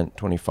 20%,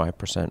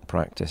 25%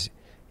 practice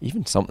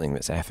even something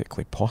that's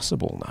ethically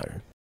possible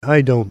now?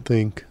 I don't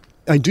think.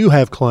 I do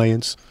have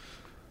clients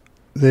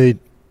that,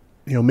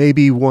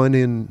 maybe one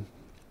in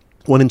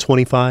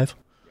 25,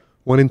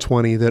 1 in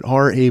 20 that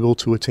are able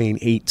to attain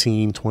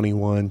 18,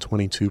 21,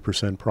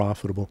 22%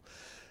 profitable.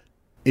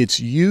 It's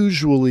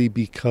usually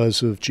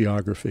because of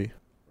geography,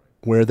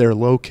 where they're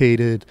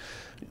located.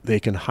 They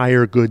can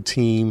hire a good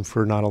team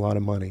for not a lot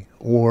of money,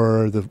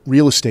 or the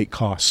real estate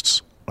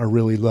costs are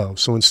really low.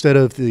 So instead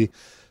of the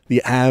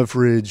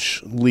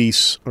average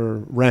lease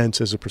or rent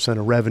as a percent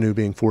of revenue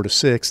being 4 to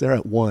 6, they're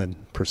at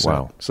 1%.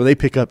 Wow. So they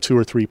pick up 2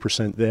 or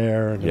 3%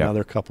 there and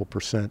another couple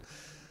percent.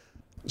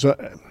 So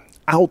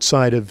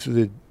outside of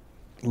the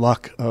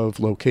luck of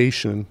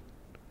location,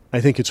 I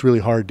think it's really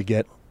hard to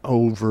get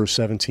over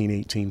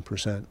 17,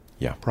 18%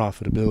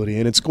 profitability.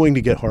 And it's going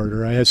to get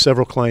harder. I have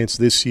several clients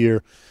this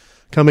year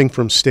coming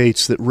from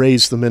states that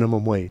raised the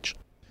minimum wage.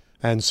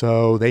 And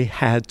so they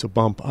had to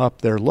bump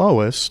up their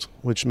lowest,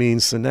 which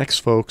means the next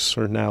folks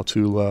are now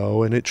too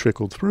low, and it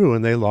trickled through,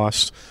 and they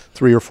lost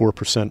 3 or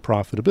 4%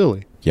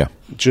 profitability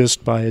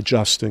just by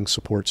adjusting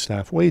support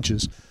staff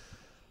wages.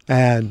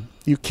 And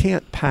you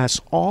can't pass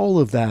all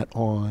of that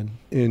on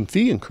in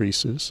fee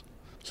increases.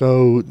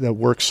 So that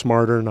work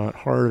smarter, not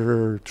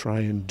harder, try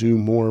and do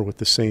more with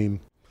the same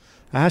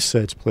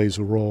assets plays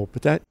a role.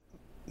 But that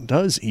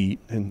does eat,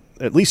 and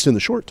at least in the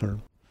short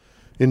term,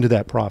 into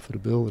that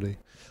profitability.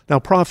 Now,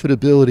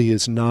 profitability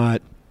is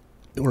not,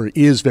 or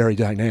is very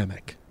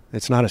dynamic.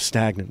 It's not a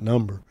stagnant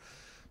number.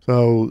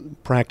 So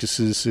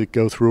practices that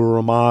go through a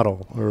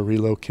remodel or a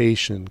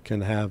relocation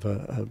can have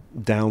a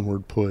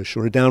downward push,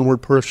 or a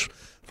downward push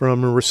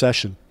from a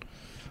recession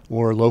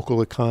or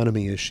local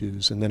economy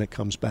issues, and then it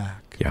comes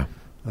back.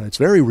 It's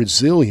very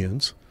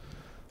resilient,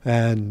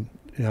 and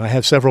I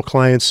have several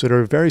clients that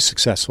are very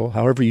successful,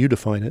 however you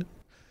define it.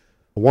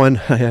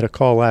 One, I had a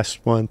call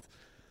last month.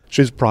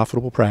 She's a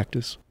profitable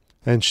practice,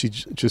 and she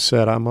just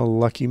said, I'm a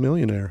lucky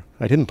millionaire.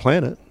 I didn't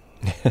plan it.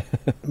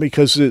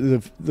 Because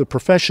the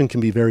profession can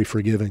be very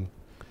forgiving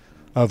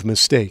of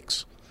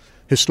mistakes.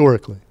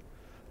 Historically,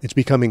 it's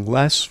becoming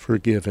less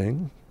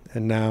forgiving,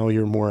 and now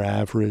you're more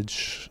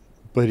average,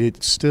 but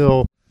it's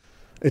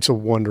a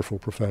wonderful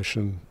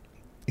profession.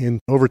 In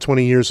over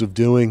 20 years of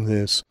doing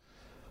this,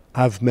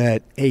 I've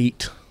met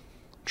 8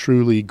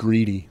 truly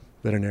greedy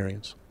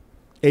veterinarians.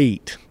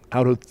 8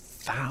 out of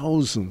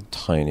thousands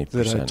tiny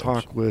percentage that I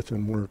talk with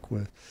and work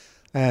with.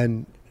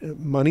 And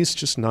money's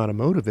just not a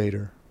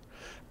motivator,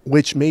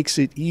 which makes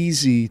it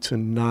easy to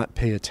not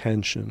pay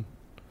attention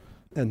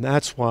And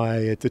that's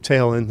why at the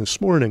tail end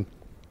this morning,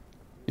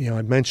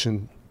 I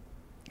mentioned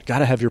you got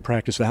to have your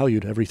practice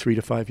valued every 3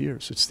 to 5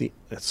 years. It's the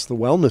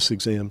wellness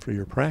exam for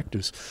your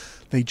practice.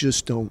 They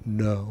just don't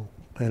know.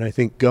 And I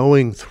think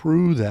going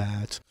through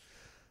that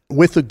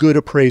with a good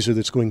appraiser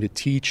that's going to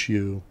teach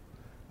you,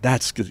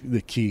 that's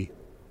the key.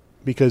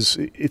 Because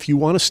if you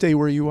want to stay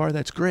where you are,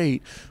 that's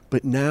great.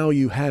 But now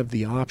you have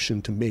the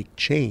option to make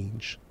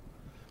change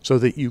so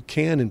that you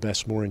can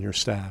invest more in your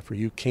staff, or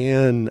you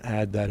can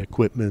add that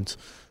equipment,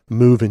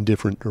 move in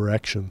different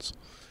directions.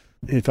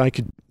 If I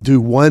could do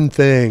one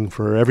thing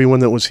for everyone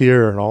that was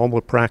here and all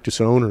the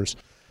practice owners,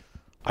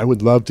 I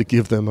would love to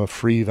give them a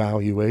free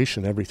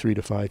valuation every 3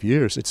 to 5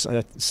 years. It's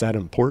that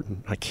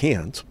important. I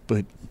can't,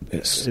 but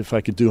if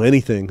I could do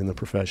anything in the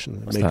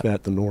profession, make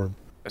that the norm.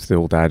 It's the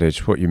old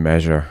adage, what you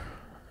measure,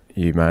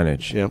 you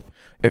manage. Yeah.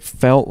 It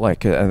felt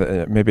like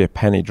maybe a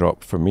penny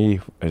drop for me,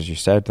 as you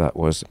said that,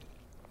 was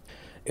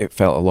it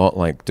felt a lot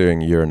like doing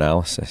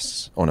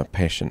urinalysis on a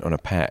patient, on a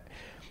pet.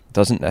 It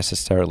doesn't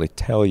necessarily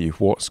tell you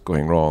what's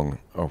going wrong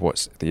or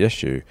what's the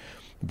issue,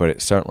 but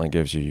it certainly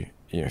gives you,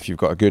 if you've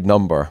got a good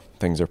number,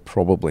 things are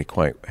probably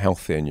quite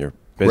healthy in your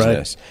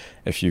business. Right.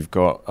 If you've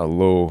got a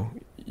low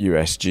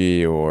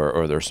USG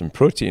or there's some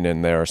protein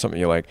in there or something,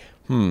 you're like,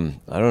 I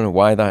don't know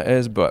why that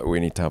is, but we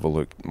need to have a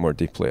look more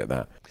deeply at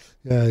that.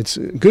 Yeah, it's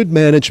good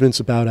management's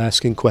about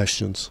asking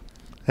questions,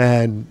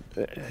 and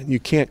you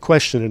can't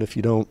question it if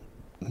you don't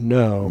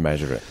know.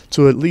 Measure it.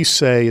 So at least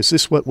say, is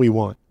this what we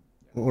want?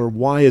 Or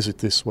why is it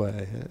this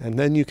way? And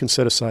then you can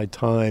set aside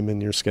time in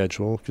your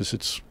schedule, because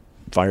it's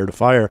fire to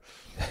fire,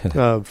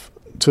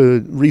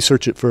 to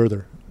research it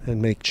further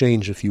and make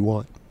change if you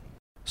want.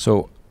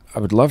 So I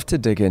would love to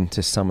dig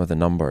into some of the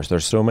numbers.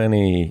 There's so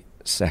many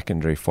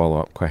secondary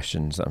follow-up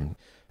questions. I'm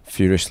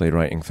furiously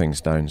writing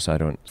things down so I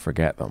don't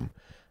forget them.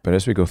 But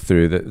as we go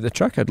through, the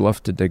track I'd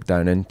love to dig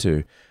down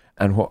into,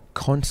 and what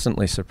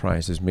constantly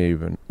surprises me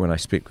when I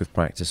speak with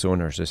practice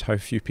owners, is how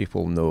few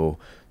people know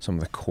some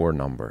of the core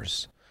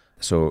numbers.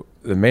 So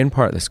the main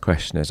part of this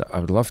question is, I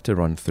would love to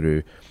run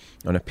through,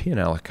 on a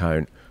P&L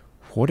account,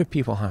 what do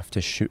people have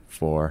to shoot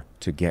for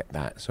to get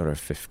that sort of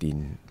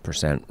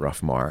 15%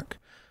 rough mark?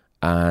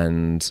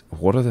 And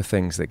what are the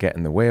things that get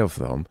in the way of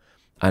them?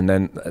 And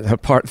then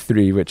part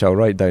 3, which I'll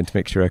write down to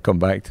make sure I come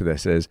back to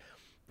this,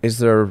 is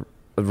there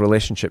a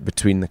relationship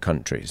between the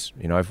countries?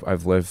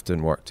 I've lived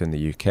and worked in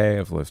the UK,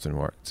 I've lived and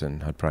worked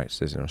and had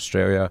practices in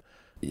Australia.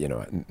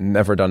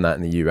 Never done that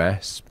in the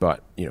US,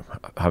 but,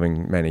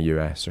 having many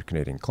US or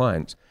Canadian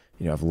clients,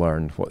 I've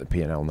learned what the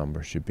P&L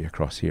numbers should be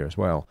across here as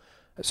well.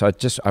 So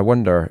I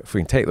wonder if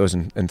we can take those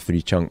in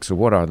 3 chunks. So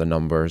what are the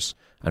numbers,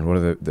 and what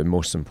are the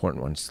most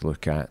important ones to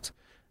look at?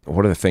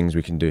 What are the things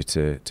we can do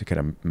to kind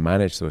of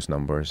manage those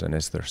numbers, and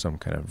is there some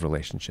kind of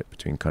relationship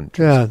between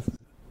countries? Yeah,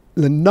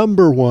 the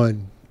number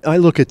one, I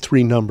look at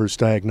 3 numbers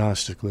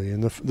diagnostically,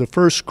 and the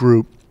first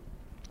group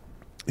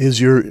is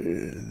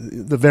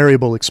the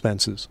variable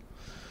expenses,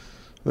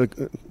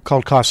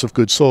 called cost of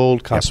goods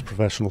sold, cost of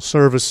professional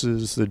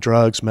services, the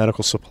drugs,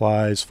 medical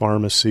supplies,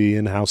 pharmacy,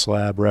 in-house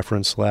lab,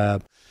 reference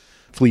lab,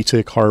 flea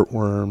tick,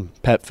 heartworm,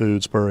 pet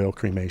foods, burial,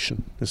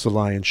 cremation is the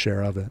lion's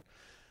share of it.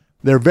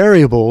 They're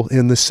variable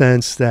in the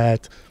sense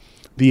that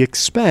the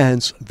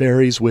expense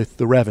varies with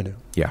the revenue.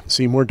 Yeah.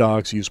 See more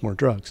dogs, use more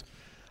drugs.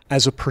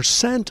 As a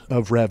percent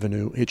of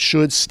revenue, it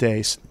should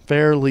stay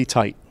fairly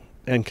tight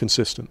and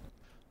consistent.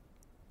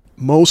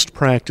 Most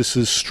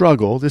practices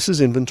struggle. This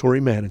is inventory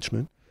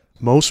management.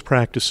 Most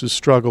practices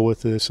struggle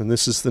with this, and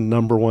this is the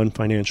number one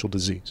financial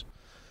disease.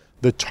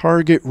 The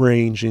target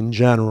range in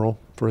general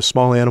for a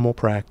small animal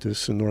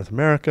practice in North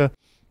America,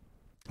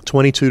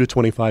 22 to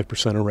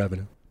 25% of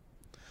revenue.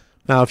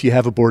 Now, if you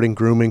have a boarding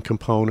grooming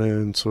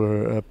component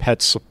or a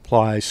pet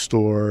supply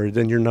store,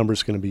 then your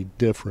number's going to be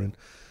different.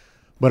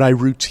 But I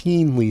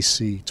routinely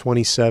see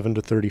 27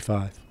 to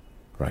 35.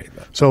 Right.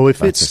 So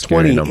if it's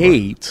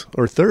 28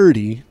 or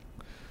 30,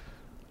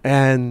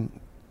 and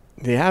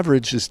the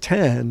average is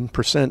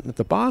 10% at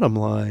the bottom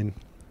line,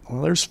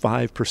 well, there's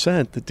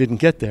 5% that didn't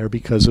get there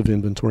because of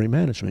inventory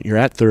management. You're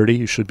at 30,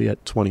 you should be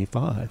at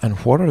 25. And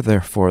what are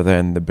therefore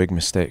then the big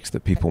mistakes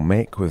that people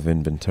make with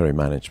inventory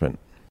management?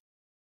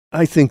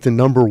 I think the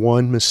number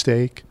one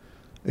mistake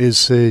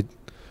is they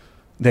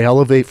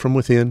elevate from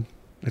within.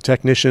 A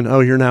technician,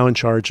 you're now in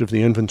charge of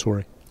the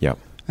inventory. Yeah.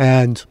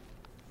 And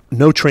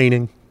no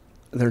training.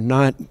 They're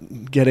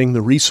not getting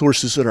the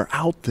resources that are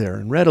out there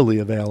and readily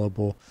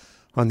available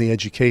on the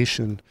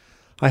education.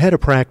 I had a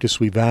practice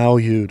we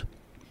valued,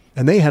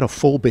 and they had a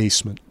full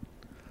basement.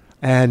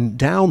 And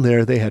down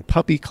there they had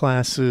puppy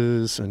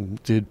classes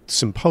and did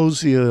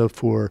symposia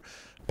for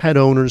pet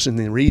owners in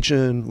the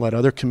region, let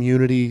other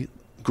community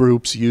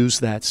groups use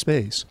that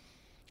space.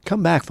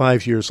 Come back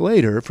 5 years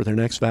later for their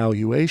next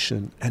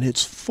valuation, and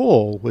it's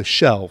full with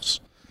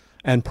shelves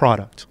and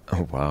product.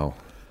 Oh, wow.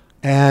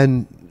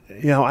 And,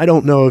 I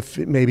don't know if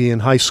maybe in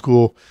high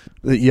school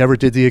that you ever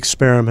did the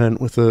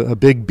experiment with a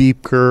big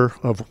beaker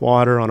of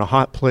water on a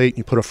hot plate, and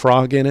you put a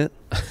frog in it.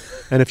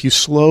 And if you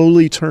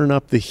slowly turn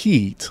up the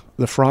heat,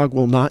 the frog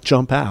will not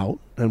jump out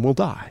and will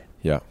die.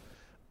 Yeah.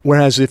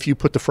 Whereas if you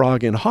put the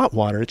frog in hot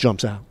water, it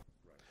jumps out.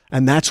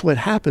 And that's what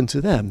happened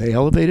to them. They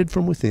elevated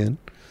from within.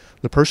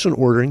 The person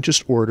ordering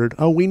just ordered,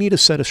 oh, we need a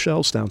set of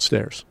shelves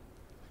downstairs.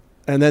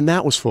 And then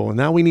that was full. And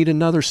now we need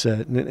another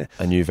set.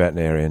 A new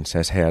veterinarian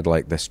says, hey, I'd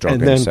like this drug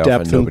and then himself,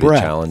 depth and nobody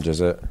breadth.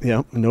 challenges it.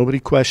 Yeah, nobody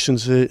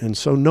questions it. And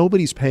so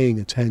nobody's paying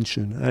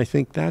attention. And I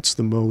think that's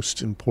the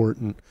most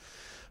important.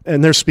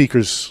 And their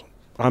speakers,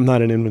 I'm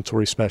not an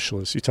inventory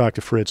specialist. You talk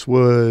to Fritz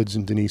Woods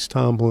and Denise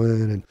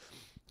Tomlin and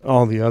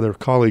all the other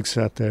colleagues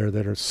out there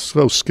that are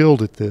so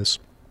skilled at this.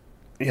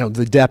 You know,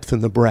 the depth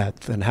and the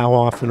breadth, and how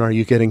often are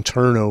you getting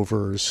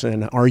turnovers,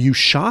 and are you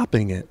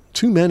shopping it?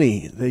 Too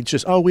many, they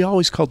just, oh, we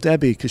always call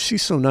Debbie because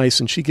she's so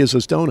nice and she gives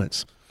us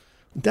donuts.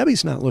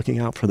 Debbie's not looking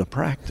out for the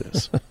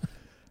practice.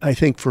 I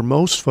think for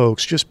most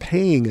folks, just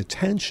paying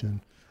attention,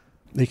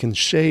 they can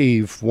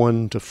shave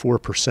 1% to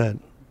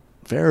 4%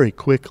 very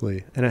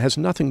quickly, and it has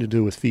nothing to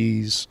do with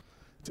fees.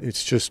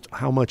 It's just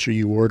how much are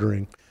you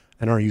ordering,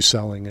 and are you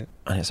selling it?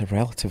 And it's a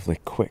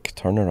relatively quick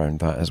turnaround,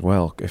 that as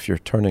well. If you're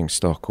turning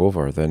stock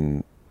over,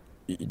 then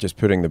just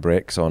putting the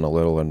brakes on a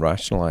little and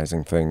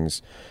rationalizing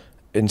things,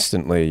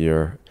 instantly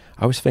I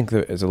always think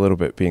that it's a little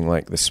bit being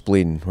like the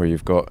spleen, where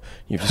you've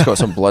just got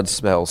some blood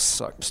cells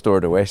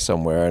stored away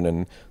somewhere, and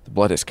then the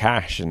blood is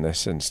cash in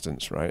this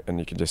instance, right? And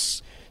you can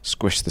just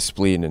squish the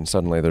spleen and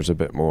suddenly there's a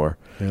bit more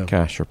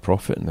cash or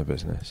profit in the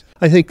business.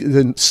 I think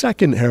the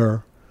second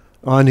error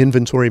on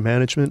inventory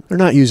management, they're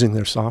not using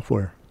their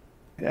software.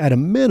 At a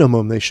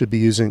minimum, they should be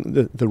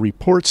using the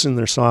reports in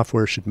their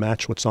software should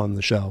match what's on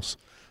the shelves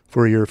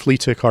for your flea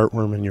tick,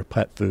 heartworm, and your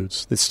pet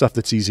foods. It's stuff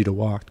that's easy to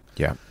walk.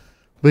 Yeah.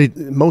 But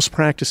most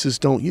practices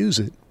don't use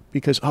it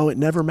because, it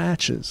never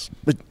matches.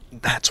 But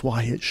that's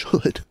why it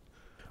should.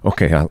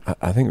 Okay,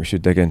 I think we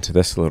should dig into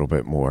this a little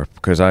bit more,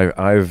 because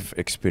I've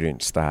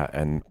experienced that,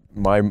 and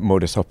my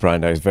modus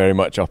operandi is very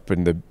much up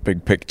in the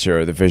big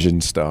picture, the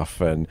vision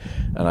stuff, and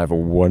I have a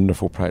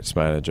wonderful practice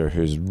manager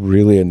who's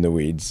really in the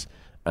weeds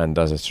and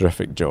does a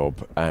terrific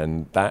job.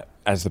 And that,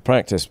 as the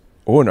practice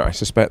owner, I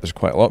suspect there's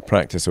quite a lot of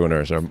practice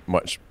owners are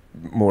much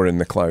more in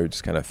the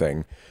clouds kind of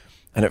thing.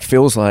 And it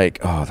feels like,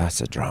 oh,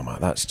 that's a drama.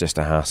 That's just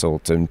a hassle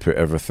to input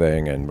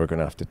everything, and we're going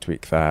to have to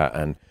tweak that.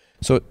 And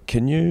so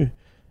can you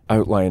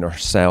outline or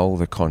sell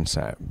the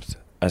concept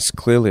as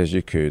clearly as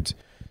you could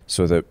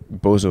so that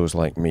bozos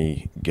like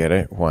me get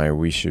it, why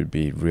we should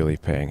be really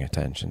paying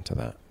attention to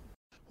that?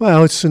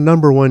 Well, it's the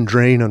number one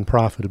drain on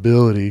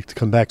profitability, to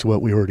come back to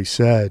what we already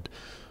said.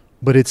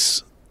 But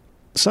it's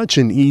such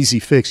an easy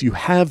fix. You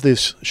have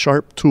this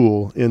sharp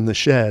tool in the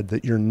shed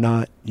that you're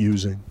not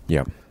using.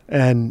 Yeah.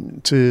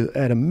 And to,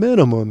 at a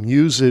minimum,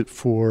 use it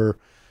for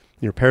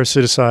your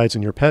parasiticides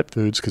and your pet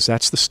foods, because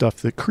that's the stuff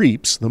that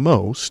creeps the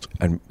most.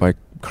 And by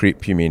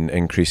creep, you mean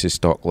increases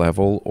stock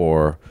level,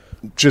 or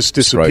just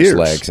disappears?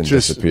 Sprouts legs and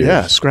disappears?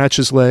 Yeah,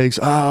 scratches legs.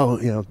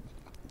 Oh,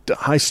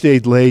 I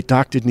stayed late.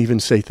 Doc didn't even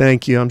say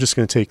thank you. I'm just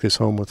going to take this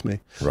home with me.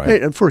 Right.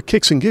 Hey, and for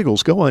kicks and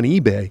giggles, go on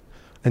eBay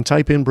and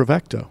type in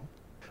Bravecto.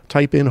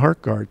 Type in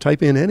HeartGuard,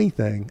 type in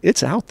anything.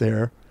 It's out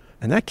there,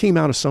 and that came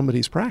out of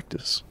somebody's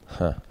practice.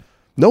 Huh.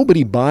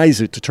 Nobody buys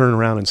it to turn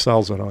around and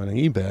sells it on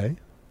eBay.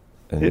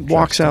 It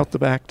walks out the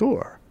back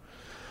door.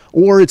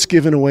 Or it's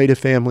given away to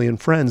family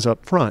and friends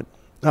up front.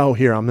 Oh,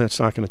 here, that's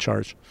not going to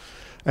charge.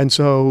 And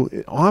so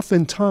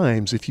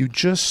oftentimes, if you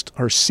just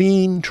are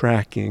scene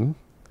tracking,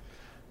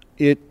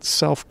 it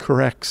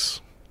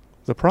self-corrects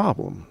the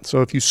problem.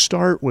 So if you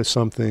start with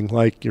something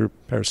like your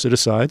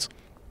parasiticides,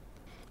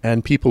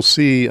 and people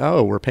see,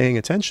 oh, we're paying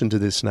attention to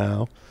this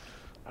now,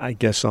 I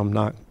guess I'm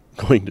not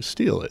going to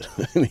steal it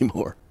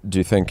anymore. Do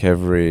you think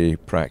every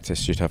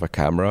practice should have a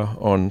camera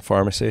on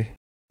pharmacy?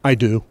 I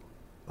do.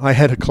 I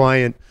had a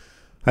client,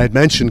 I had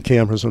mentioned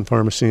cameras on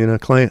pharmacy, and an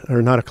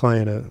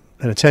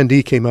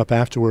attendee came up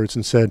afterwards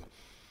and said,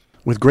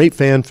 with great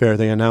fanfare,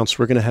 they announced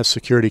we're going to have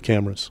security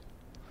cameras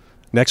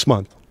next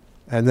month.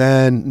 And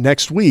then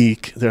next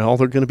week, they're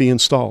going to be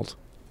installed.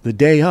 The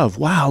day of,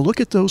 wow,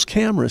 look at those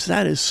cameras.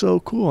 That is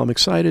so cool. I'm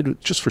excited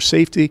just for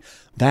safety.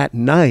 That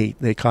night,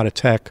 they caught a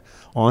tech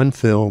on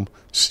film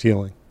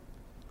stealing.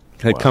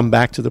 Had come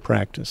back to the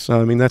practice.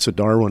 So, that's a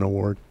Darwin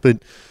Award.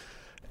 But,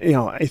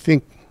 I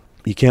think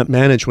you can't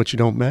manage what you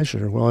don't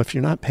measure. Well, if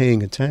you're not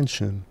paying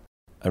attention.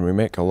 And we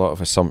make a lot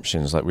of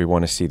assumptions, like we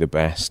want to see the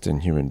best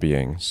in human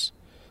beings.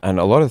 And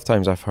a lot of the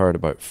times I've heard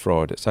about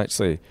fraud, it's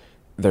actually,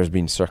 there's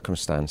been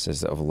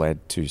circumstances that have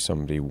led to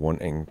somebody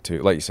wanting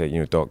to, like you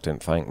say, doc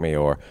didn't thank me,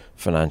 or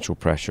financial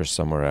pressure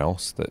somewhere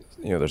else, that,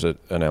 there's an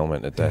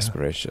element of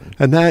desperation.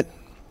 And that,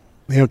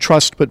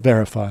 trust but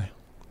verify,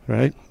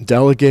 right?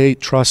 Delegate,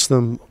 trust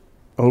them,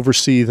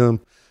 oversee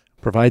them,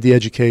 provide the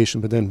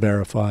education, but then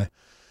verify.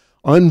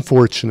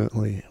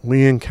 Unfortunately,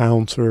 we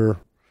encounter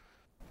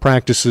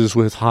practices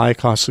with high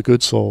cost of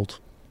goods sold,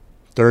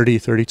 30,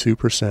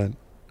 32%,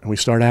 and we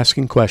start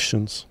asking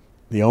questions.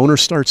 The owner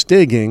starts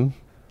digging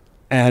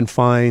and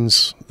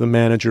finds the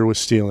manager was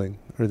stealing,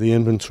 or the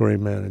inventory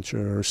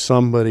manager, or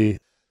somebody.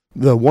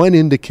 The one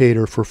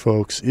indicator for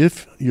folks,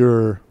 if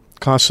your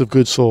cost of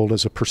goods sold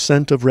as a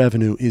percent of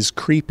revenue is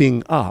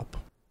creeping up,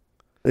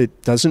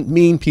 It doesn't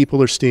mean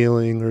people are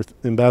stealing or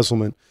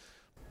embezzlement,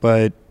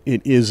 but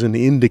it is an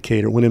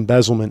indicator. When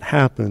embezzlement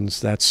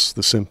happens, that's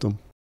the symptom.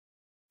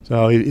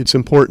 So it's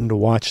important to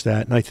watch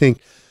that. And I think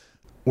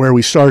where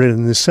we started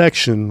in this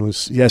section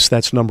was, yes,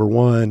 that's number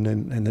one,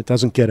 and it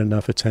doesn't get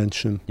enough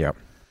attention. Yep.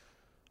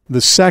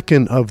 The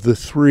second of the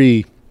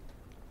three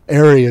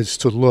areas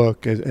to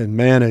look and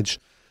manage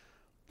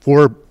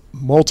for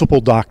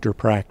multiple doctor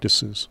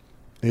practices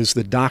is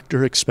the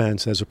doctor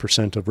expense as a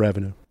percent of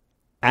revenue.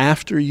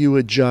 After you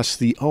adjust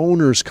the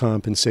owner's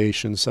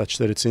compensation such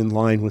that it's in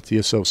line with the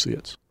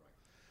associates.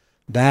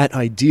 That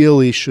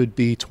ideally should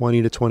be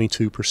 20 to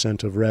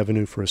 22% of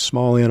revenue for a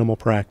small animal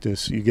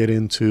practice. You get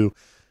into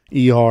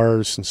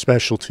ERs and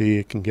specialty,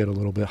 it can get a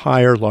little bit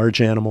higher.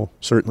 Large animal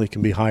certainly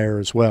can be higher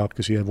as well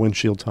because you have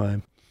windshield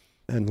time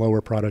and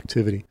lower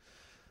productivity.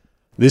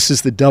 This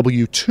is the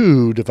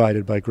W-2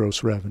 divided by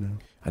gross revenue.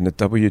 And the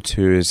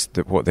W-2 is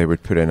what they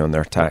would put in on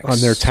their tax on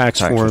their tax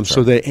form, return.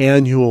 So the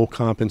annual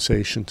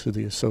compensation to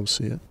the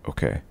associate.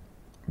 Okay.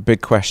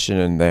 Big question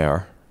in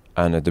there,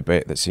 and a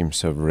debate that seems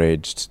to have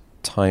raged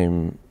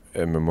time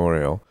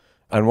immemorial,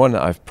 and one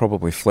that I've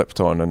probably flipped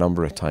on a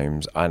number of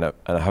times, and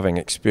having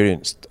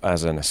experienced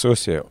as an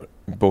associate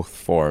both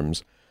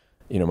forms,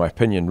 my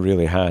opinion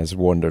really has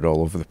wandered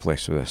all over the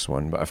place with this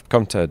one, but I've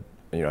come to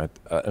an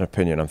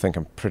opinion I think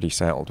I'm pretty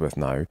settled with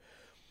now.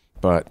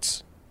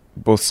 But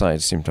both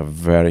sides seem to have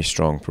very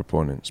strong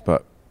proponents.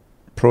 But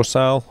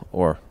pro-sal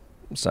or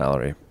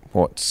salary?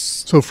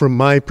 So from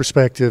my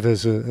perspective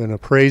as an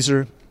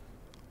appraiser,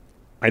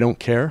 I don't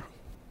care.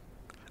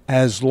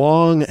 As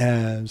long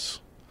as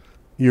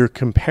you're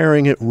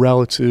comparing it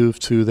relative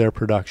to their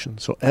production.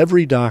 So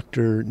every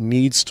doctor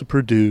needs to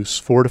produce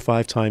 4 to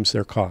 5 times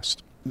their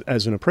cost.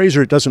 As an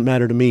appraiser, it doesn't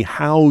matter to me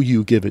how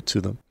you give it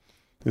to them.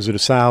 Is it a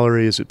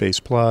salary? Is it base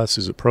plus?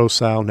 Is it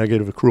pro-sal,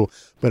 negative accrual?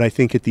 But I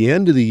think at the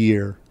end of the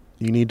year,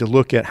 you need to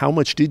look at how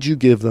much did you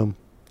give them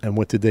and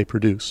what did they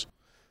produce.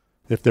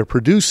 If they're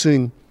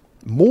producing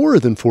more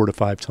than 4 to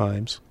 5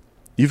 times,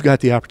 you've got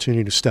the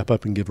opportunity to step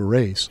up and give a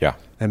raise. Yeah.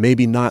 And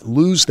maybe not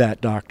lose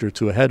that doctor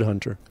to a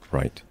headhunter.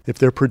 Right. If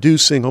they're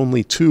producing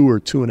only 2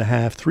 or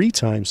 2.5, 3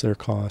 times their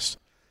cost,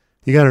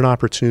 you got an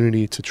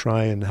opportunity to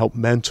try and help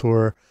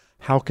mentor.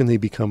 How can they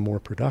become more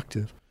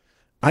productive?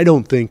 I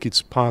don't think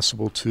it's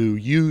possible to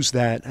use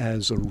that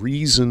as a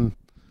reason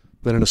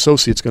that an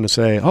associate's going to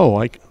say,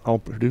 I'll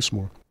produce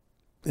more.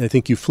 I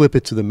think you flip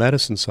it to the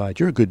medicine side.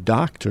 You're a good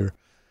doctor.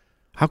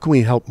 How can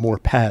we help more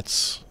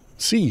pets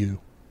see you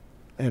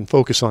and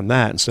focus on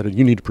that instead of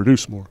you need to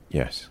produce more?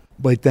 Yes.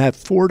 But that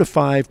 4 to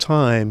 5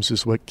 times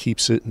is what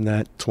keeps it in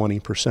that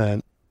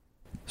 20%.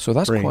 So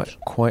that's range.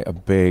 quite a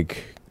big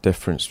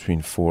difference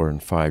between 4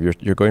 and 5.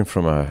 You're going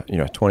from a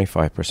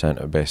 25%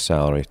 of base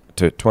salary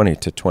to 20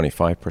 to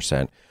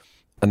 25%,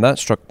 and that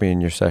struck me in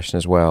your session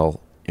as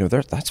well.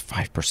 That's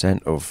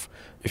 5% of,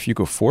 if you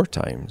go 4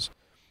 times,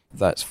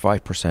 that's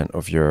 5%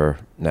 of your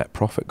net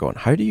profit gone.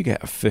 How do you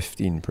get a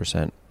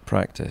 15%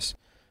 practice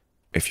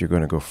if you're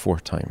going to go 4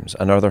 times?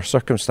 And are there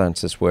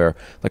circumstances where,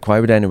 why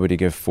would anybody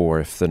give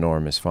 4 if the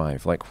norm is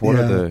 5? What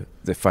are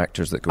the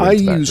factors that go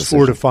into that? I use decision?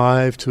 4 to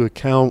 5 to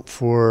account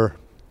for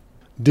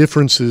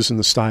differences in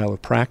the style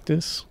of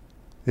practice.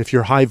 If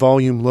you're high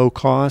volume, low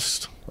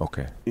cost,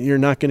 okay, you're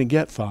not going to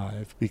get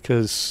 5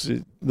 because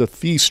the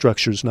fee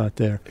structure is not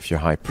there. If you're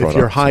high product, if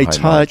you're high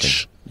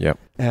touch, yep,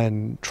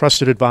 and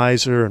trusted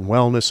advisor and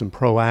wellness and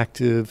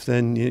proactive,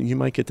 then you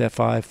might get that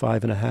 5,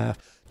 5.5.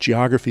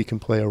 Geography can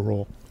play a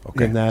role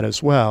in that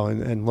as well,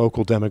 and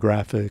local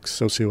demographics,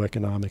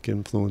 socioeconomic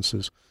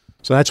influences.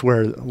 So that's why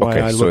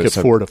I look at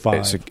 4 to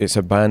 5. It's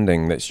a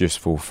banding that's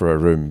useful for a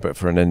room, but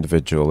for an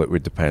individual, it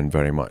would depend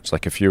very much.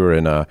 Like if you were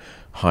in a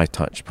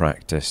high-touch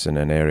practice in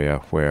an area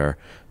where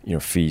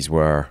fees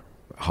were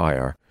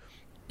higher,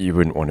 you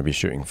wouldn't want to be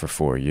shooting for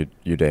 4.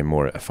 You'd aim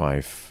more at a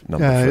 5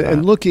 number for that.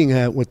 And looking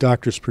at what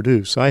doctors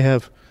produce,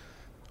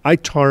 I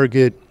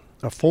target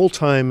a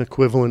full-time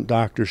equivalent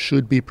doctor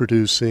should be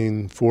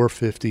producing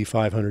 $450,000,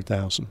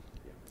 $500,000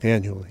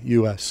 annually,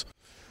 U.S.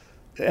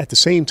 At the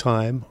same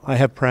time, I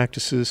have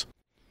practices,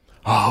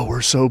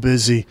 we're so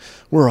busy.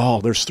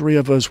 There's 3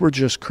 of us, we're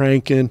just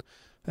cranking,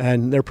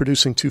 and they're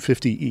producing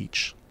 $250,000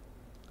 each.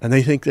 And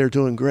they think they're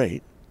doing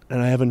great.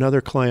 And I have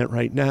another client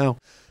right now,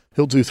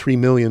 he'll do $3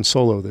 million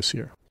solo this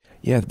year.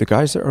 Yeah, the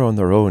guys that are on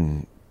their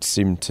own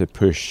seem to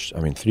push.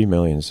 $3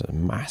 million is a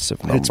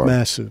massive number. It's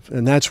massive.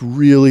 And that's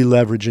really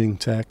leveraging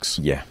techs.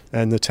 Yeah.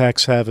 And the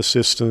techs have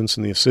assistants,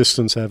 and the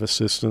assistants have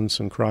assistants,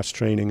 and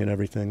cross-training and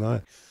everything.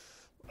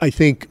 I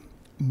think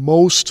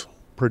most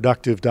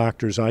productive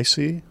doctors I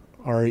see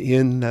are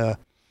in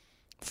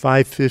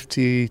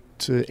 $550,000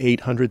 to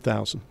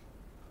 $800,000.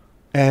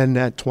 And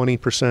at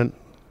 20%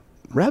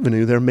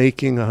 revenue, they're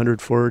making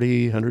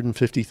 $140,000,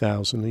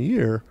 $150,000 a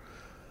year,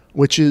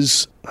 which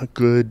is a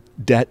good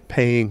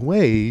debt-paying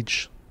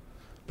wage,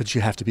 but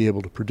you have to be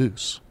able to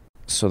produce.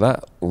 So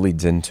that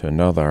leads into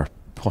another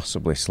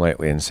possibly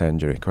slightly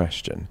incendiary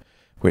question,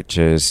 which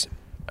is,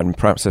 and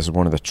perhaps this is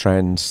one of the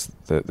trends,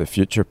 the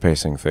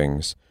future-pacing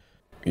things,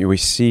 we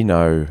see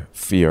now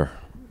fear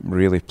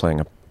really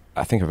playing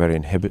I think, a very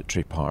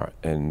inhibitory part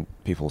in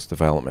people's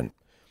development.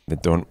 They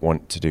don't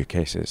want to do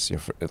cases.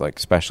 Like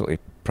specialty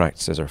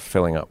practices are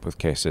filling up with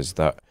cases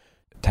that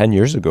 10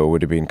 years ago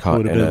would have been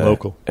cut in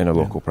a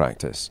local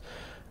practice.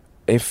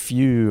 If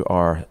you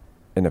are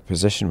in a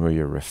position where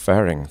you're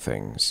referring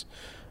things,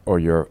 or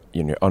you're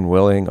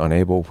unwilling,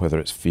 unable, whether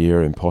it's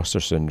fear, imposter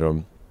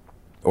syndrome,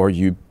 or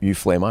you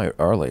flame out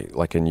early,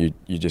 and you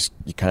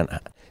can't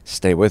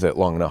stay with it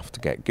long enough to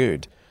get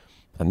good.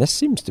 And this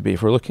seems to be,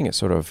 if we're looking at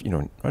sort of,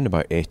 around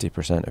about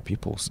 80% of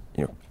people,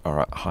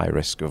 are at high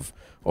risk of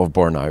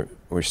burnout.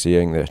 We're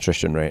seeing the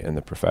attrition rate in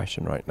the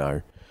profession right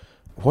now.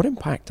 What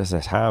impact does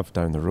this have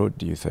down the road,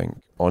 do you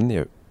think, on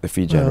the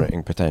fee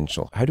generating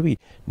potential? How do we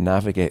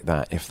navigate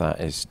that if that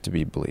is to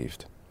be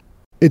believed?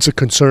 It's a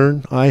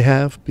concern I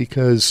have,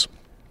 because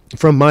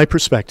from my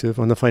perspective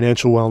on the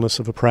financial wellness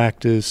of a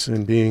practice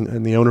and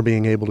the owner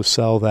being able to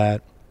sell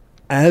that,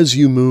 as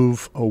you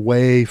move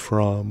away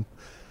from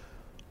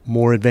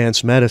more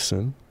advanced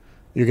medicine,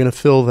 you're going to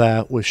fill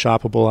that with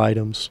shoppable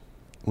items,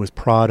 with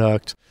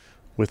product,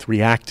 with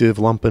reactive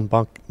lump and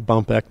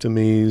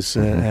bumpectomies,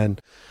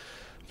 and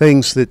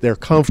things that they're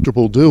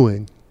comfortable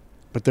doing.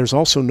 But there's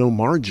also no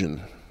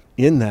margin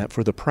in that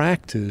for the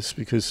practice,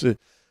 because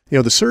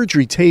the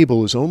surgery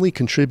table is only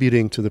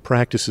contributing to the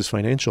practice's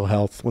financial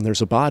health when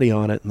there's a body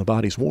on it and the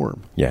body's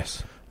warm.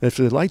 Yes. If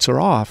the lights are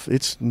off,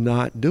 it's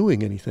not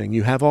doing anything.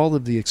 You have all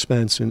of the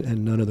expense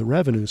and none of the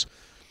revenues.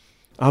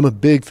 I'm a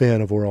big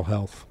fan of oral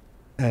health,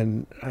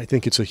 and I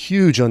think it's a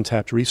huge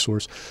untapped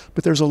resource.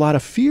 But there's a lot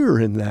of fear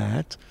in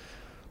that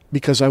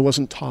because I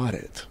wasn't taught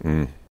it,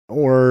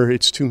 or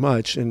it's too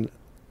much. And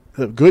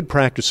the good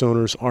practice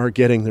owners are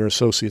getting their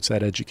associates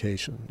that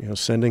education,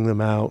 sending them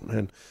out,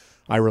 and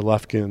Ira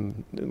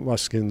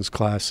Luskin's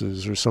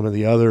classes, or some of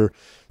the other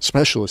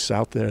specialists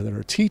out there that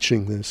are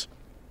teaching this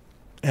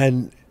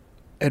and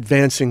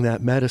advancing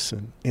that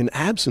medicine. In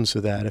absence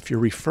of that, if you're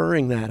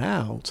referring that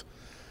out,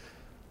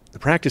 the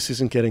practice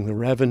isn't getting the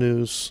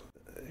revenues.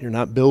 You're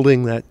not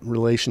building that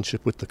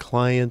relationship with the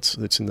clients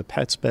that's in the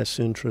pet's best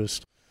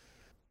interest.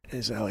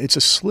 It's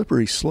a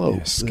slippery slope.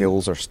 Yeah,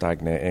 skills are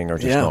stagnating or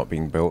just not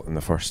being built in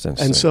the first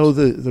instance. And so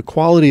the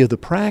quality of the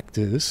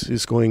practice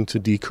is going to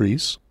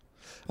decrease.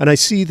 And I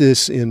see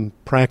this in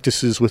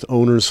practices with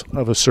owners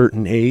of a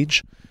certain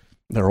age.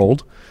 They're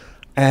old.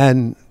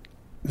 And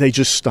they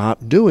just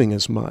stop doing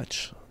as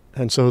much.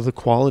 And so the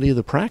quality of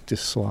the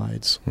practice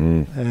slides.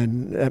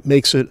 And that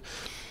makes it,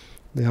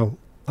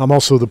 I'm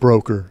also the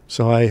broker.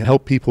 So I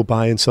help people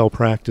buy and sell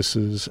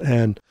practices.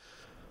 And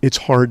it's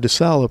hard to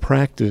sell a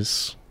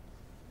practice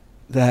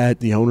that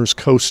the owner's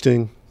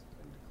coasting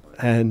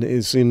and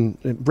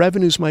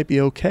revenues might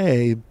be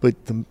okay,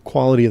 but the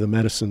quality of the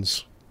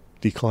medicine's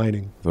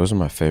declining. Those are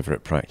my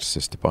favorite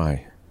practices to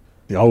buy.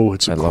 Oh,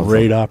 it's a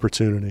great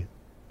opportunity.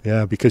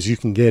 Yeah, because you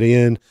can get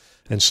in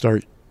and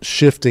start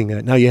shifting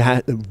it.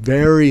 Now,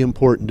 very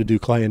important to do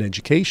client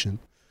education,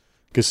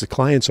 because the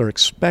clients are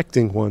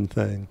expecting one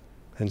thing.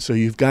 And so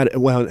you've got,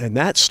 and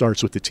that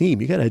starts with the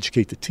team. You got to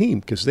educate the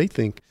team, because they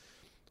think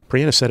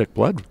pre-anesthetic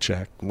blood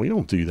check, we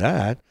don't do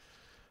that.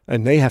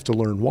 And they have to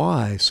learn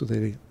why, so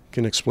they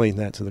can explain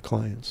that to the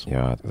clients.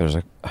 Yeah, there's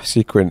a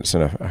sequence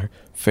and a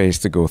phase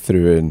to go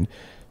through, and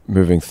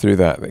moving through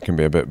that can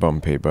be a bit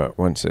bumpy, but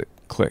once it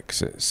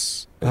clicks,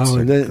 it's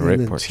a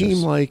great purchase.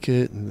 Team like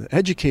it, and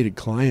educated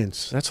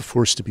clients, that's a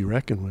force to be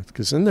reckoned with,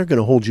 because then they're going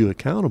to hold you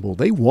accountable.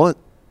 They want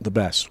the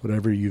best,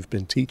 whatever you've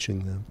been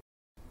teaching them.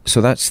 So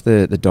that's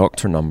the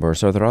doctor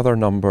numbers. Are there other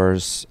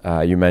numbers?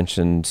 You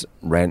mentioned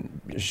rent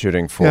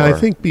shooting for. Yeah, I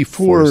think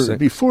before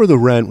the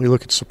rent, we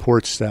look at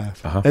support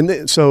staff.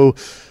 And so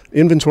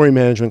inventory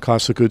management,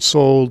 cost of goods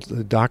sold,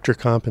 the doctor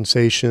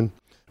compensation,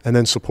 and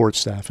then support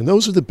staff. And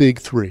those are the big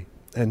three.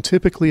 And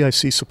typically I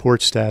see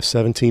support staff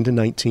 17 to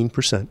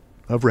 19%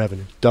 of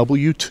revenue.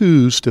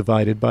 W-2s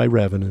divided by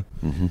revenue.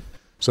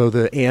 So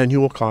the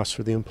annual cost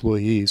for the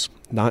employees,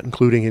 not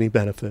including any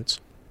benefits.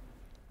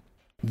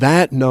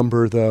 That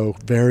number, though,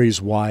 varies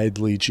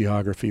widely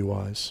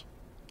geography-wise.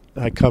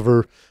 I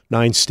cover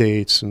 9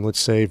 states, and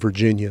let's say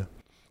Virginia.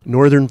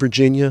 Northern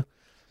Virginia,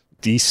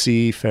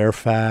 D.C.,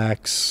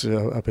 Fairfax,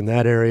 up in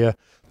that area,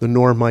 the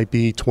norm might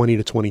be 20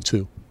 to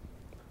 22.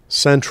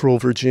 Central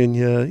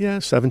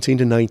Virginia, 17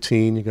 to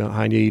 19. You got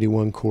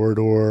I-81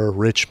 corridor,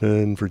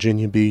 Richmond,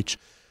 Virginia Beach.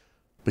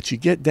 But you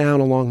get down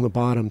along the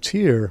bottom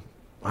tier,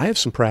 I have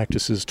some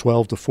practices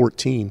 12 to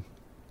 14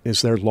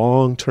 is their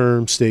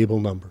long-term stable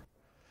number.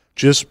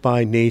 Just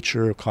by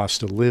nature of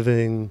cost of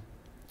living,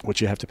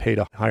 what you have to pay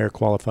to hire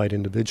qualified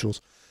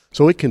individuals.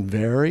 So it can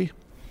vary.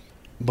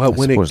 But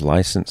I suppose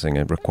licensing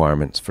and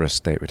requirements for a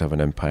state would have an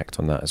impact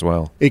on that as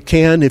well. It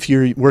can, if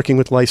you're working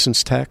with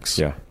licensed techs.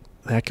 Yeah.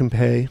 That can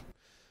pay.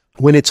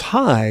 When it's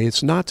high,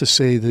 it's not to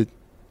say that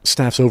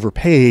staff's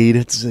overpaid.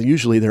 It's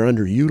usually they're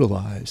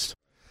underutilized.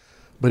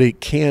 But it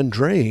can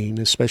drain,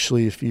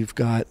 especially if you've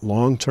got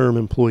long-term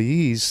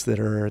employees that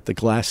are at the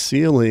glass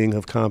ceiling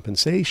of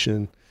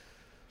compensation.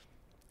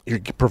 You're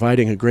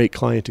providing a great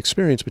client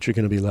experience, but you're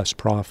going to be less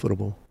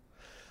profitable.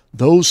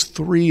 Those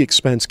three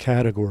expense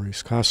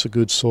categories, cost of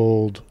goods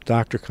sold,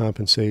 doctor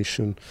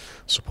compensation,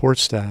 support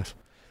staff,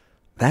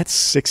 that's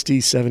 60,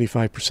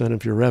 75%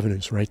 of your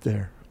revenues right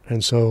there.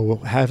 And so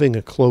having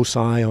a close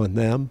eye on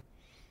them,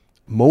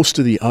 most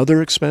of the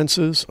other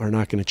expenses are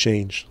not going to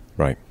change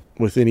Right.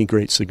 with any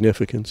great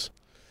significance.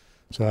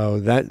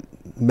 So that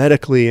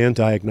medically and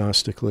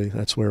diagnostically,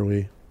 that's where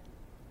we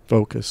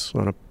focus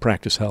on a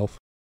practice health.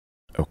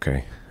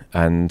 Okay.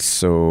 And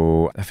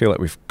so I feel like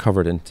we've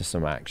covered into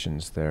some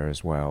actions there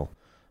as well.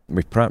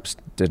 We perhaps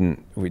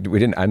didn't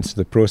answer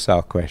the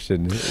ProSal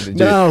question. We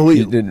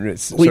didn't didn't.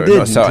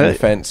 sat on the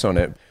fence on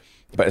it.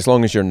 But as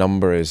long as your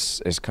number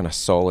is kind of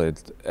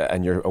solid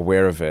and you're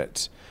aware of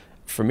it,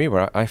 for me,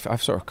 where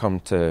I've sort of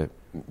come to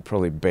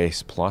probably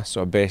base plus,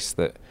 so a base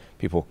that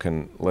people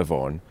can live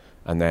on,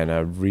 and then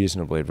a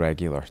reasonably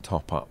regular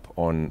top up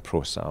on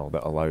ProSal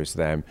that allows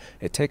them.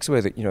 It takes away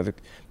the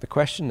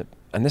question,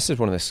 and this is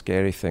one of the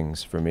scary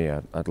things for me.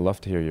 I'd love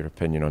to hear your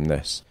opinion on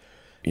this.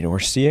 We're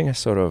seeing a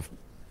sort of,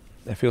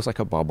 it feels like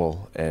a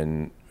bubble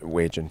in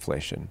wage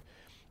inflation,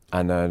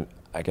 and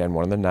again,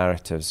 one of the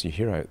narratives you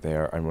hear out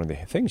there, and one of the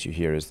things you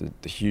hear is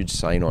the huge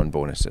sign-on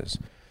bonuses.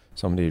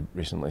 Somebody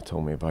recently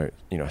told me about,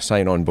 a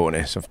sign-on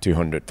bonus of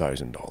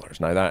 $200,000.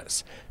 Now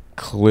that's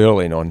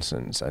clearly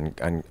nonsense,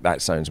 and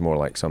that sounds more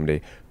like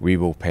we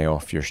will pay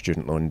off your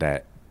student loan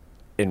debt,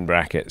 in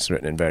brackets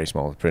written in very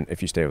small print,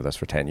 if you stay with us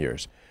for 10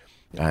 years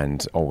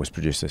and always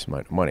produce this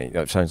amount of money.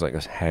 That sounds like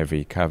this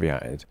heavy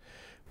caveated.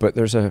 But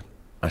there's a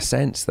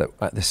sense that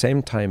at the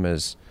same time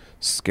as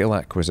skill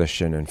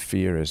acquisition and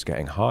fear is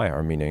getting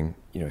higher, meaning,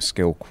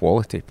 skill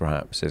quality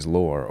perhaps is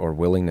lower, or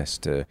willingness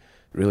to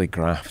really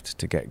graft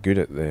to get good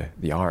at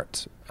the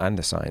art and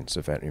the science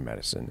of veterinary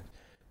medicine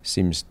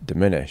seems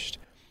diminished.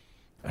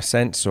 A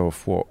sense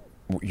of what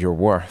you're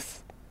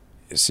worth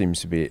seems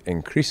to be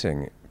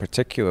increasing,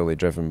 particularly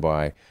driven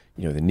by,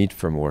 the need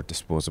for more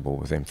disposable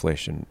with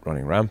inflation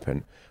running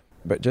rampant.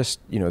 But just,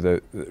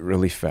 the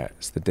relief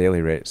vets, the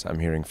daily rates I'm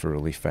hearing for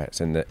relief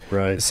vets, and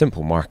the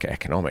simple market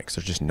economics,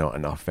 there's just not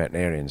enough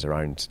veterinarians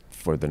around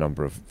for the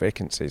number of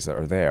vacancies that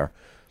are there,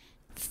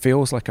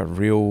 feels like a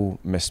real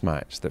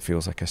mismatch that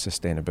feels like a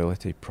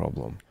sustainability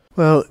problem.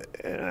 Well,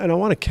 and I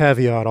want to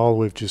caveat all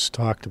we've just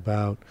talked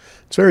about.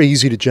 It's very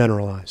easy to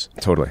generalize.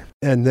 Totally.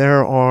 And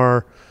there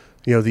are,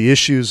 the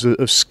issues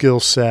of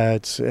skill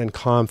sets and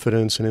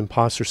confidence and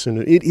imposter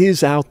syndrome. It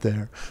is out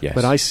there. Yes.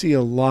 But I see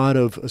a lot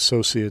of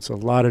associates, a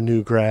lot of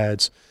new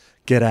grads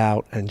get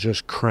out and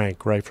just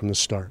crank right from the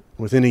start.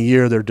 Within a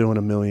year, they're doing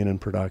 $1 million in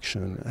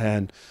production.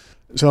 And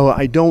so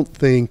I don't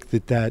think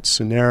that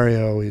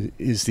scenario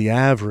is the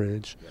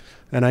average.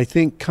 And I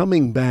think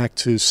coming back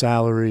to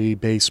salary,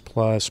 base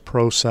plus,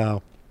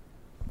 ProSal,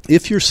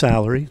 if your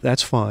salary,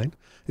 that's fine.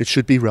 It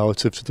should be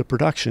relative to the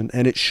production,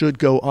 and it should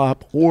go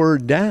up or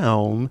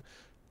down,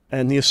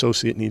 and the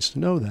associate needs to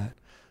know that.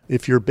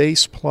 If you're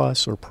base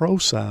plus or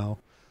ProSal,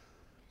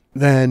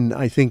 then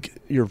I think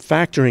you're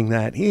factoring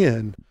that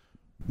in.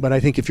 But I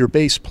think if you're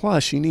base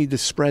plus, you need to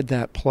spread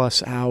that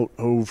plus out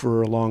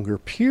over a longer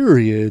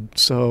period,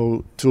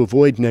 so to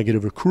avoid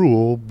negative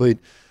accrual, but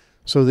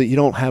so that you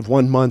don't have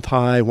 1 month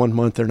high, 1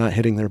 month they're not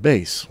hitting their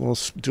base. Well,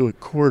 do it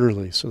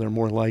quarterly, so they're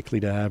more likely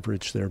to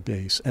average their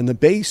base. And the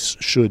base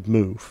should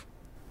move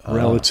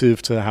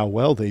relative to how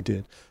well they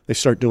did. They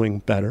start doing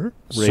better,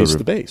 raise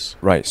the base.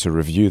 Right, so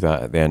review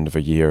that at the end of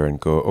a year and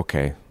go,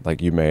 okay,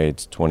 like you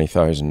made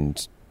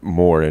 20,000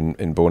 more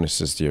in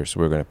bonuses this year,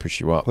 so we're going to push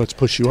you up. Let's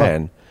push you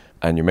 10, up.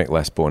 And you make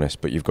less bonus,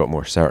 but you've got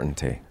more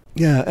certainty.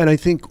 Yeah, and I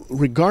think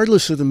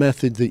regardless of the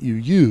method that you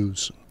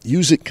use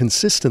it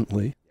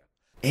consistently.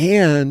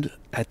 And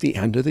at the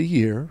end of the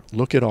year,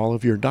 look at all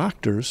of your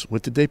doctors.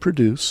 What did they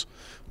produce?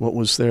 What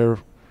was their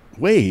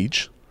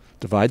wage?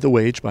 Divide the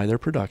wage by their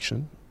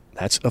production.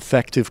 That's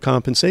effective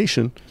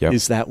compensation. Yep.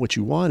 Is that what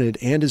you wanted?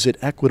 And is it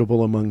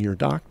equitable among your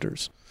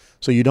doctors?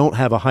 So you don't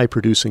have a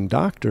high-producing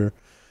doctor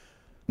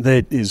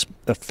that is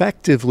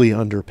effectively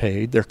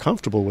underpaid. They're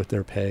comfortable with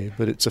their pay,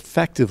 but it's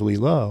effectively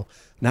low.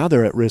 Now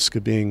they're at risk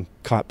of being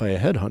caught by a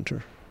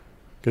headhunter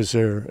because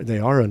they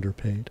are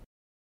underpaid.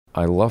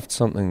 I loved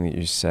something that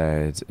you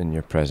said in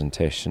your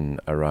presentation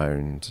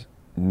around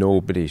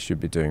nobody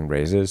should be doing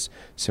raises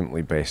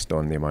simply based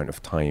on the amount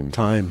of time.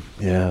 Time,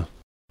 yeah.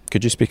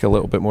 Could you speak a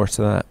little bit more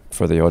to that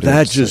for the audience?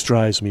 That just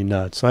drives me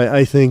nuts.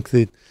 I think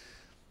that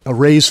a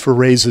raise for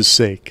raise's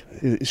sake,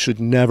 it should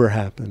never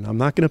happen. I'm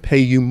not going to pay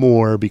you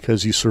more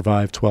because you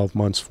survived 12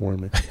 months for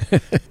me.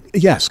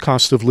 Yes,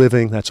 cost of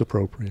living, that's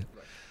appropriate.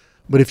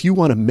 But if you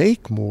want to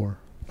make more,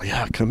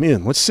 yeah, come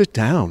in. Let's sit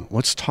down.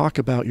 Let's talk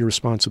about your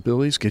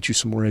responsibilities, get you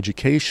some more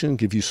education,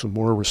 give you some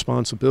more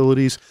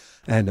responsibilities,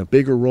 and a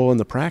bigger role in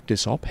the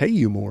practice. I'll pay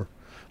you more.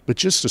 But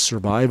just a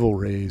survival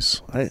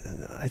raise,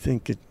 I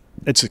think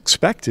it's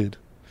expected,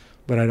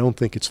 but I don't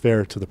think it's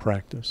fair to the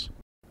practice.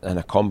 And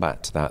a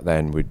combat to that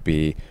then would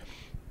be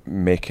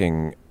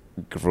making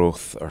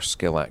growth or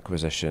skill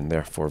acquisition,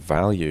 therefore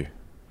value.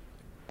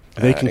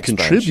 They can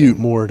contribute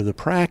more to the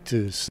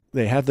practice.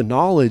 They have the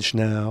knowledge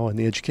now and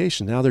the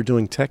education. Now they're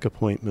doing tech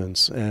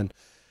appointments, and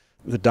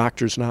the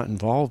doctor's not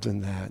involved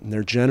in that, and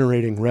they're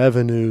generating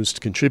revenues,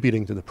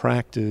 contributing to the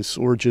practice,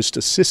 or just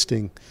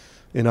assisting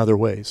in other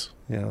ways.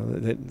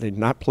 They're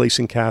not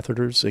placing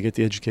catheters. They get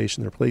the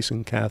education. They're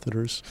placing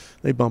catheters.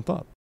 They bump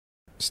up.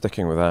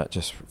 Sticking with that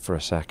just for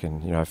a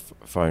second, I've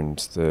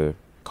found the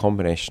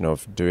combination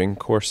of doing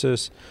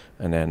courses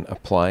and then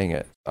applying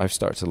it. I've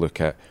started to look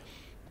at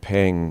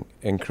paying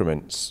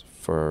increments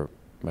for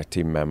my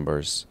team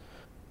members,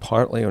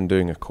 partly on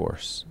doing a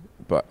course,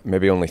 but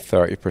maybe only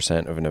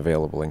 30% of an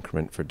available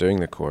increment for doing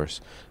the course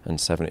and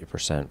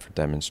 70% for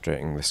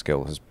demonstrating the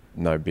skill has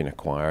now been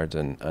acquired.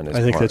 And is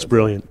I think that's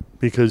brilliant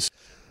because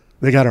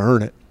they got to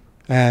earn it.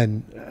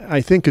 And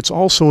I think it's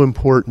also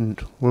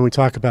important when we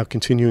talk about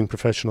continuing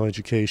professional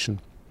education,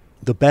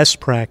 the best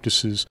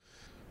practices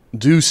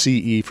do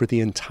CE for the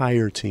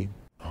entire team.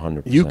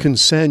 100%. You can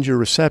send your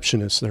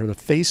receptionists, they're the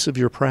face of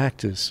your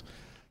practice,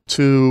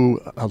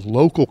 to a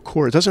local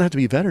course. It doesn't have to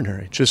be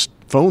veterinary, just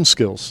phone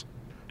skills,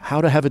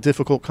 how to have a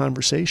difficult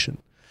conversation.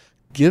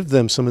 Give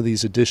them some of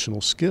these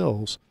additional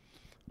skills.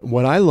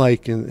 What I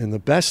like in the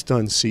best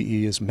done CE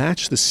is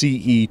match the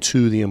CE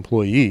to the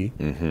employee.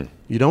 Mm-hmm.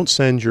 You don't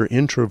send your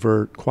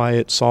introvert,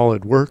 quiet,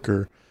 solid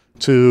worker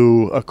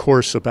to a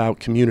course about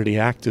community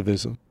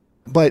activism.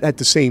 But at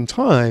the same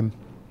time,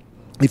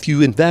 if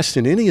you invest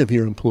in any of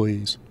your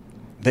employees,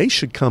 they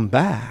should come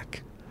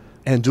back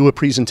and do a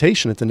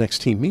presentation at the next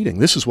team meeting.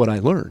 This is what I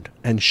learned.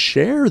 And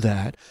share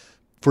that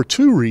for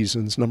two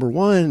reasons. Number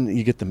one,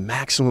 you get the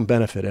maximum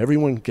benefit.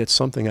 Everyone gets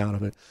something out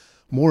of it.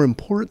 More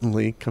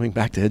importantly, coming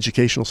back to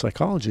educational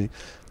psychology,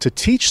 to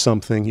teach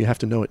something, you have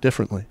to know it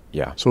differently.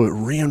 Yeah. So it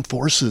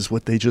reinforces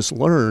what they just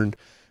learned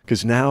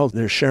because now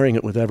they're sharing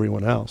it with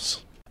everyone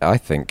else. I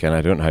think, and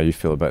I don't know how you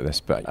feel about this,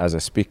 but as a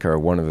speaker,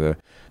 one of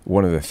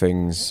the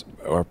things,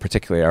 or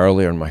particularly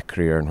earlier in my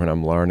career and when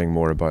I'm learning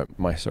more about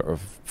my sort of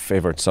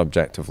favored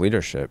subject of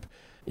leadership,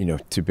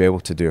 to be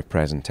able to do a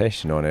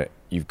presentation on it,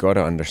 you've got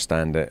to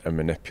understand it and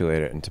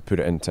manipulate it, and to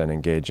put it into an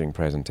engaging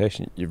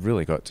presentation, you've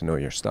really got to know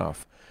your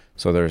stuff.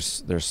 So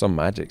there's some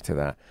magic to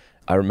that.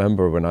 I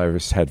remember when I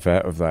was head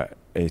vet of that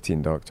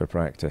 18 doctor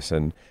practice,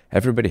 and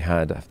everybody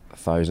had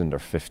 £1,000 or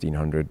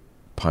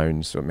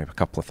 £1,500, so maybe a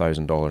couple of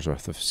 $1,000s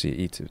worth of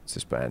CE to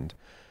spend.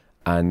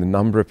 And the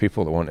number of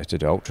people that wanted to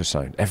do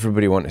ultrasound,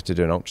 everybody wanted to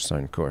do an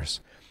ultrasound course.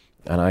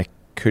 And I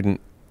couldn't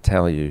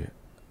tell you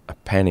a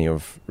penny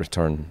of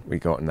return we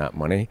got in that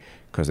money,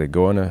 because they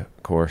go on a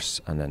course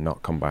and then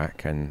not come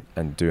back and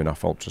do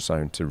enough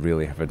ultrasound to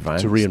really have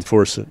advanced. To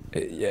reinforce it.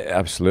 Yeah,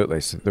 absolutely.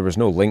 So there was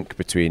no link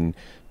between,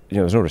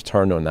 there's no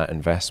return on that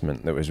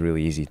investment that was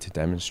really easy to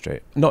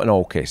demonstrate. Not in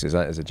all cases,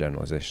 that is a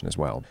generalization as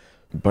well.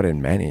 But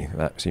in many,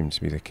 that seems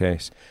to be the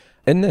case.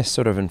 In this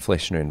sort of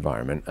inflationary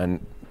environment,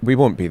 and we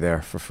won't be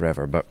there for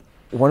forever, but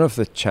one of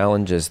the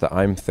challenges that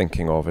I'm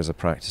thinking of as a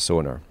practice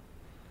owner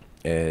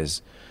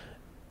is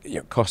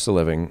cost of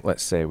living.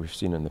 Let's say we've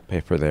seen in the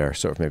paper there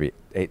sort of maybe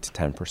 8 to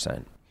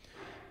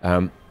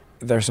 10%.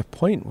 There's a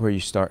point where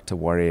you start to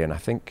worry, and I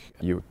think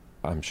you,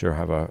 I'm sure,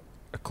 have a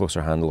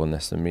closer handle on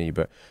this than me,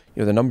 but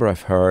the number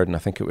I've heard, and I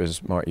think it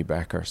was Marty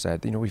Becker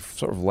said, we've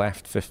sort of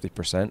left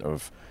 50%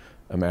 of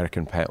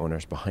American pet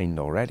owners behind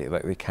already.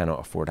 Like, they cannot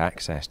afford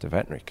access to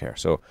veterinary care.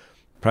 So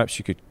perhaps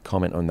you could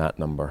comment on that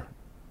number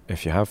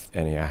if you have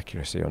any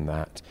accuracy on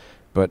that.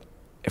 But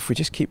if we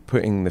just keep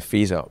putting the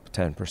fees up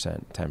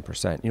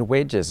 10%,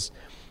 wages,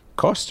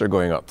 costs are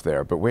going up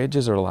there, but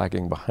wages are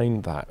lagging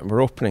behind that. And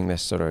we're opening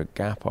this sort of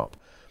gap up.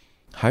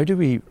 How do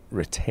we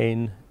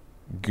retain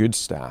good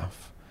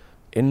staff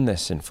in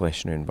this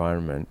inflationary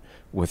environment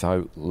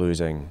without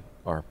losing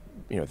our,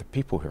 the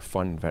people who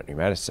fund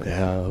veterinary medicine?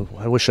 Yeah,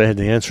 I wish I had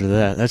the answer to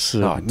that. That's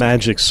the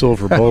magic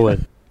silver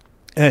bullet.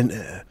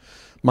 And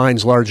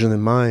minds larger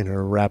than mine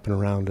are wrapping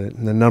around it.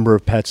 And the number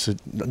of pets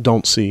that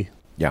don't see.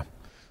 Yeah.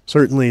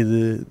 Certainly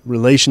the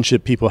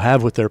relationship people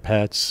have with their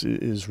pets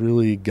is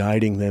really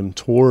guiding them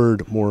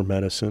toward more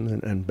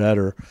medicine and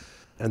better.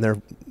 And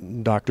they're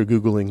Dr.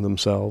 Googling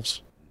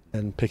themselves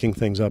and picking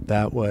things up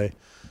that way.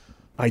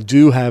 I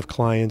do have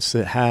clients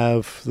that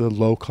have the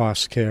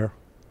low-cost care,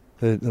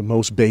 the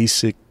most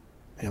basic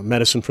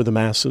medicine for the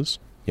masses.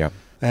 Yeah.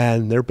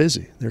 And they're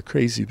busy. They're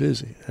crazy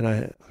busy.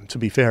 And to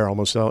be fair,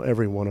 almost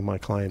every one of my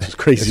clients is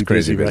crazy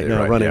busy right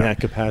now, running at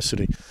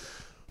capacity.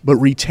 But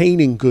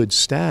retaining good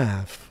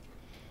staff,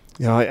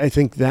 I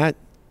think that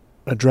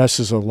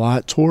addresses a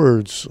lot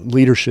towards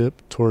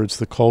leadership, towards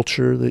the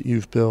culture that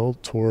you've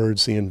built,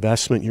 towards the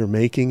investment you're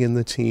making in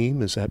the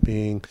team. Is that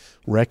being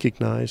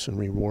recognized and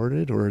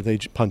rewarded, or are they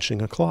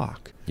punching a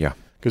clock? Yeah.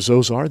 Because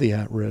those are the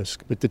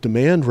at-risk. But the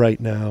demand right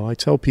now, I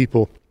tell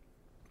people,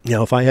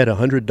 if I had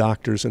 100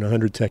 doctors and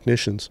 100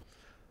 technicians,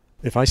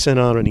 if I sent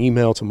out an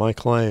email to my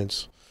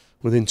clients,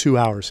 within 2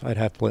 hours, I'd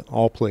have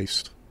all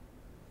placed.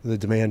 The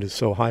demand is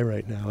so high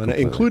right now, and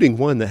including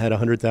one that had a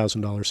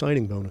 $100,000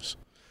 signing bonus.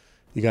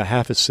 You got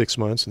half at 6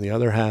 months and the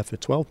other half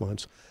at 12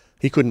 months.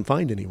 He couldn't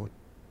find anyone.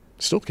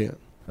 Still can't.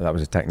 That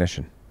was a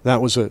technician.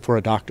 That was for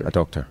a doctor. A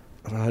doctor.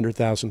 A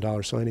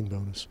 $100,000 signing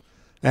bonus.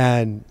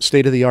 And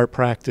state-of-the-art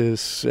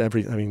practice,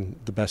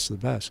 the best of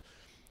the best.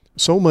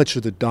 so much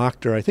of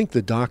I think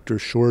the doctor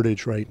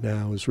shortage right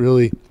now is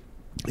really,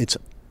 it's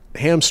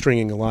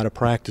hamstringing a lot of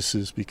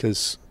practices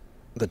because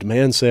the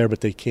demand's there, but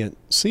they can't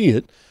see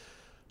it.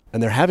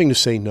 And they're having to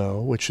say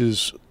no, which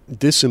is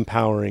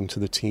disempowering to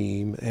the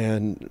team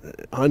and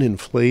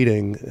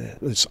uninflating.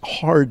 It's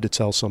hard to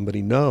tell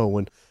somebody no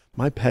when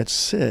my pet's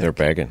sick. They're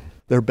begging.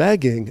 They're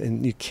begging,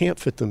 and you can't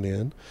fit them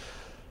in,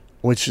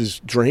 which is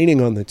draining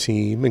on the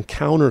team and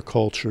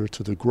counterculture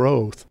to the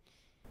growth.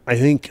 I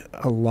think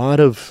a lot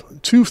of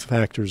two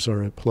factors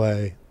are at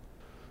play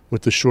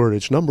with the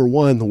shortage. Number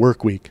one, the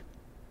work week.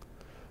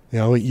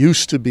 It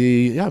used to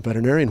be,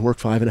 veterinarian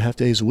worked 5.5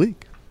 days a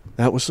week.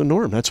 That was the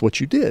norm. That's what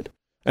you did.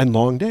 And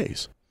long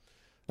days.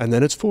 And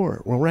then it's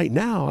 4. Well, right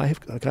now, I've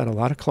got a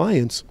lot of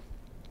clients,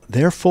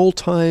 their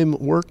full-time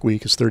work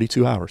week is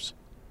 32 hours.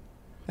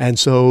 And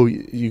so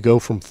you go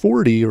from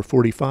 40 or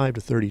 45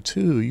 to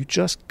 32, you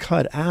just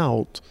cut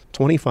out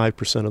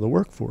 25% of the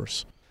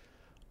workforce,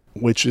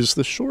 which is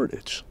the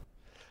shortage.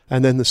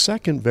 And then the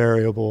second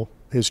variable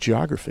is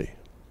geography.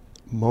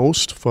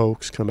 Most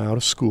folks come out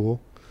of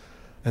school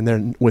and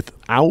they're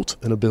without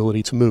an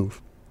ability to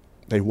move.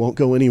 They won't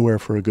go anywhere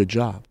for a good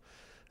job.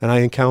 And I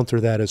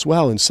encounter that as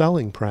well in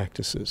selling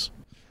practices.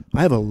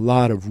 I have a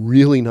lot of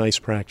really nice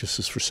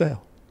practices for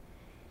sale,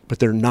 but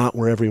they're not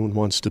where everyone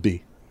wants to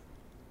be.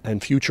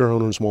 And future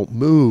owners won't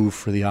move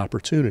for the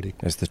opportunity.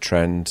 Is the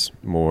trend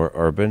more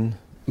urban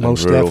and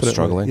Most rural definitely.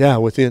 struggling? Yeah,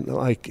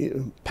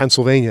 within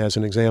Pennsylvania as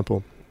an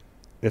example.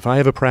 If I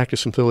have a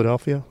practice in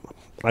Philadelphia,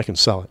 I can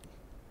sell it.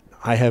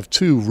 I have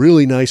 2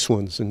 really nice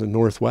ones in the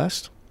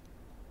Northwest.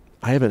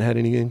 I haven't had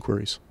any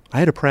inquiries. I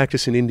had a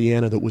practice in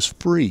Indiana that was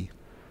free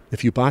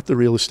if you bought the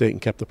real estate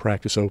and kept the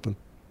practice open.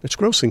 It's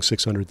grossing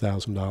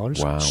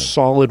 $600,000. Wow.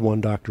 Solid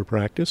one-doctor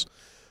practice.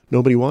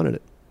 Nobody wanted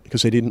it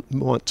because they didn't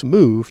want to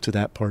move to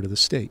that part of the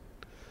state.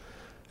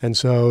 And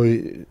so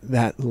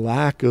that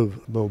lack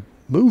of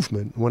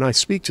movement, when I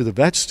speak to the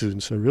vet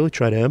students, I really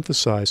try to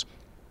emphasize,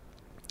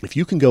 if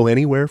you can go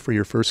anywhere for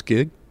your first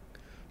gig,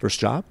 first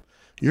job,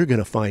 you're going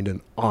to find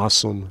an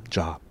awesome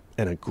job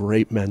and a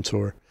great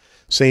mentor.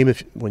 Same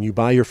when you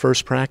buy your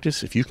first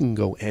practice, if you can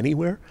go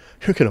anywhere,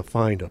 you're going to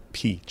find a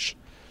peach.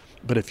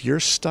 But if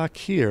you're stuck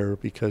here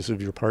because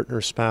of your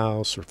partner,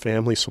 spouse, or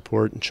family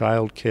support and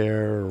child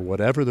care, or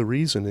whatever the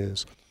reason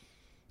is,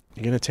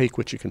 you're going to take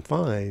what you can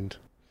find.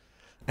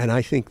 And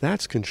I think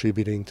that's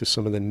contributing to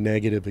some of the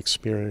negative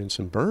experience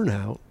and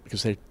burnout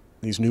because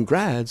these new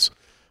grads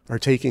are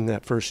taking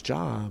that first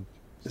job.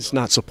 It's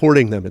not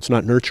supporting them. It's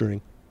not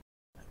nurturing.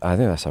 I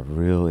think that's a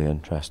really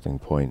interesting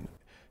point.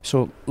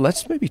 So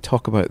let's maybe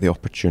talk about the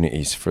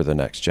opportunities for the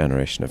next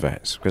generation of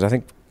vets, because I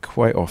think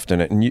quite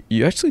often, and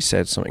you actually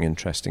said something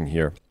interesting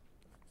here.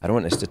 I don't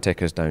want this to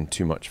take us down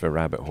too much of a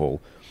rabbit hole.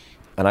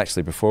 And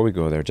actually, before we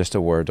go there, just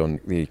a word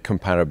on the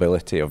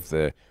comparability of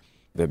the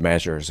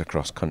measures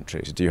across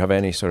countries. Do you have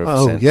any sort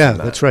of sense? Oh, yeah, on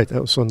that? that's right.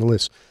 That was on the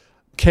list.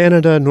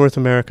 Canada, North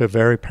America,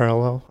 very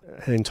parallel.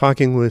 And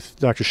talking with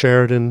Dr.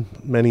 Sheridan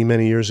many,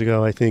 many years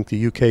ago, I think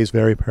the UK is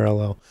very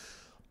parallel.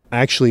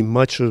 Actually,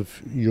 much of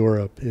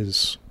Europe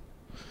is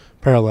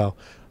parallel.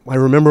 I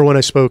remember when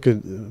I spoke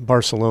at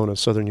Barcelona,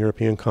 Southern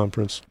European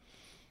Conference,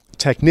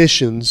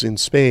 technicians in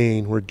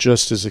Spain were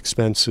just as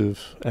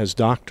expensive as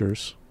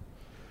doctors.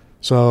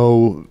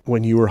 So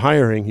when you were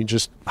hiring, you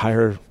just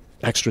hire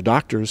extra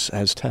doctors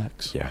as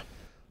techs. Yeah.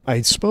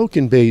 I spoke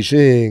in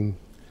Beijing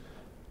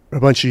a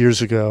bunch of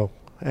years ago,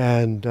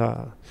 and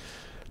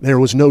there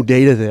was no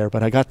data there,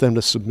 but I got them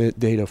to submit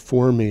data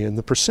for me, and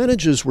the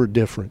percentages were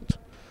different.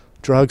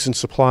 Drugs and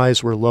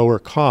supplies were lower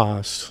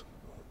cost,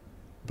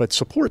 but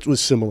support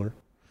was similar.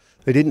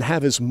 They didn't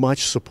have as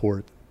much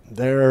support.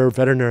 Their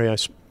veterinary, I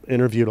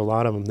interviewed a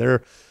lot of them,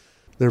 their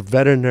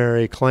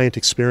veterinary client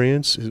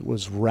experience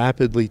was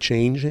rapidly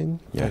changing.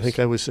 Yes. I think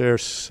I was there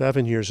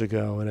 7 years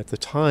ago, and at the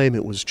time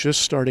it was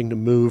just starting to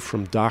move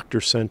from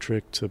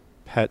doctor-centric to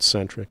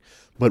pet-centric,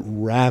 but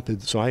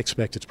rapid. So I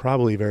expect it's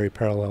probably very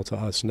parallel to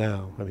us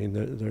now. I mean,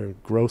 their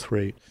growth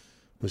rate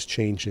was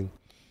changing.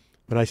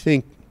 But I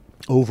think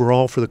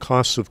overall for the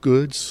cost of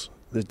goods,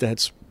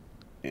 that's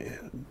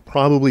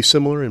probably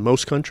similar in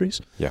most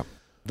countries. Yeah.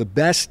 The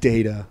best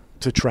data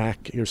to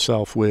track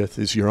yourself with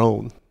is your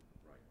own.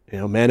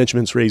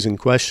 Management's raising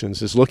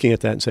questions, is looking at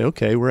that and say,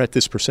 okay, we're at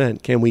this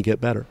percent. Can we get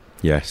better?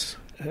 Yes.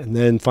 And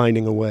then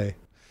finding a way.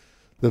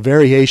 The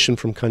variation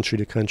from country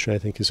to country, I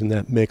think, is in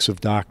that mix of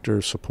doctor,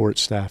 support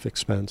staff,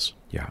 expense.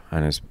 Yeah,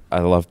 and I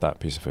love that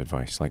piece of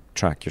advice, like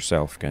track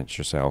yourself against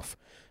yourself.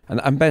 And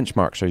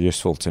benchmarks are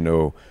useful to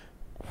know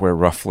where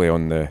roughly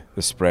on the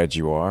spread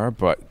you are,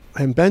 but...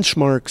 And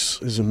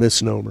benchmarks is a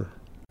misnomer.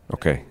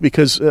 Okay.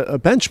 Because a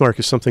benchmark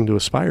is something to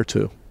aspire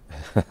to,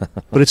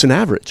 but it's an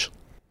average.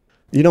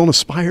 You don't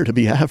aspire to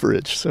be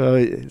average. So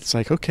it's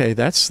like, okay,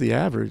 that's the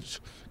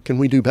average. Can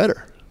we do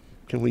better?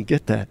 Can we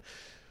get that?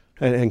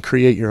 And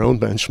create your own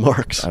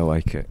benchmarks. I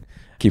like it.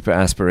 Keep it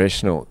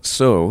aspirational.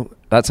 So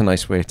that's a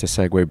nice way to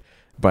segue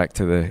back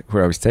to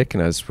where I was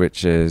taking us,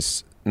 which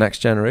is next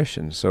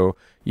generation. So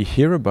you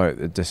hear about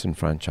the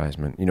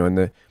disenfranchisement,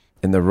 in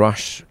in the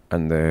rush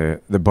and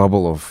the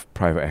bubble of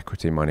private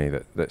equity money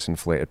that's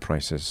inflated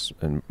prices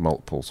and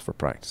multiples for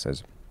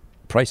practices,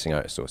 pricing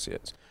out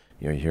associates.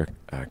 You hear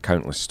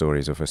countless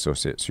stories of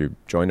associates who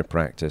join a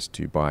practice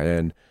to buy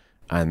in,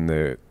 and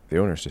the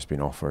owner's just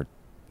been offered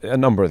a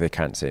number they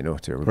can't say no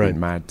to. We've been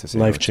mad to say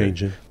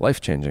life-changing. No to.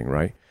 Life-changing,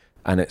 right?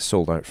 And it's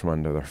sold out from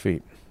under their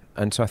feet.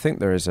 And so I think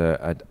there is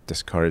a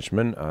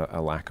discouragement,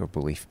 a lack of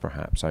belief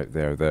perhaps out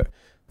there that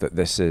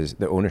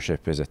the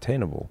ownership is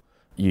attainable.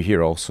 You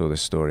hear also the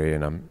story,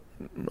 and I'm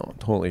not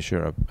totally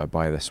sure I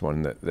buy this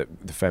one, that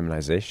the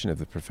feminization of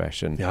the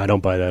profession. Yeah, I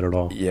don't buy that at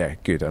all. Yeah,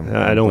 good.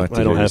 I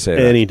don't have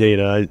any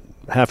data.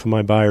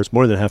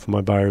 More than half of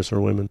my buyers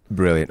are women.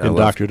 Brilliant. In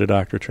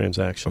doctor-to-doctor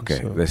transactions.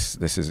 Okay, so.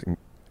 This is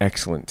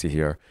excellent to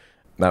hear.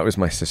 That was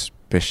my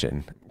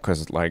suspicion,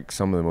 because like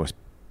some of the most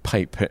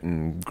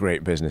pipe-hitting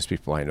great business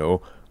people I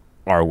know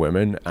are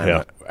women,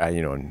 and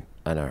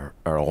and are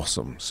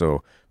awesome.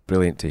 So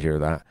brilliant to hear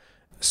that.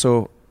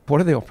 So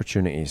what are the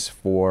opportunities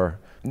for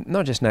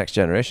not just next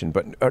generation,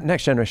 but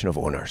next generation of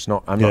owners?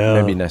 I'm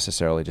not maybe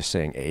necessarily just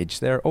saying age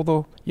there,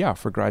 although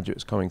for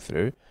graduates coming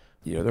through,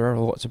 there are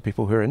lots of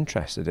people who are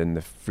interested in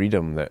the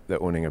freedom that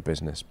owning a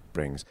business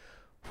brings.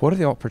 What are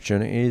the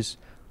opportunities?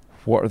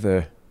 What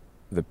are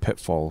the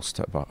pitfalls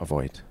to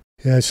avoid?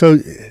 Yeah, so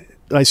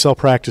I sell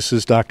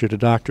practices doctor to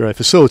doctor. I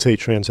facilitate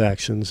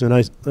transactions, and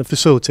I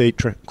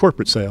facilitate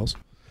corporate sales.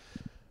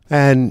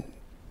 And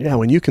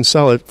when you can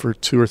sell it for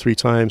 2 or 3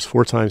 times,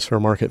 4 times fair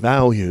market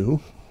value,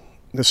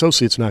 the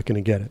associate's not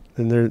going to get it.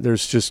 And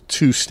there's just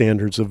 2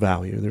 standards of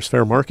value. There's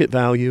fair market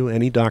value.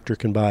 Any doctor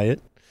can buy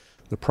it.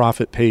 The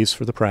profit pays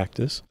for the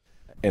practice.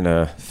 In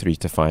a 3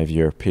 to 5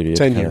 year period.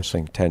 10 years.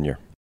 Tenure.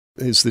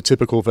 Is the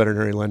typical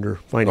veterinary lender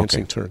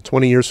financing term.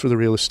 20 years for the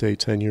real estate,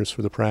 10 years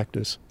for the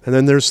practice. And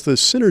then there's the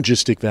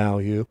synergistic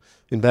value,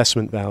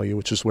 investment value,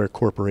 which is where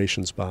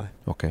corporations buy.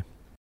 Okay.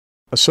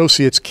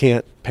 Associates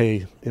can't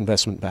pay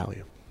investment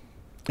value.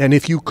 And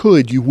if you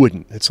could, you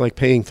wouldn't. It's like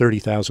paying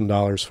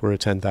 $30,000 for a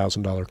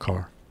 $10,000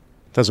 car.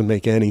 It doesn't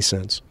make any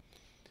sense.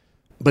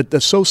 But the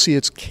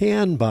associates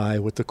can buy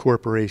what the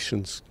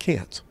corporations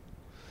can't,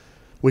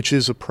 which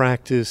is a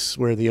practice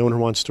where the owner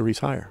wants to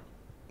retire.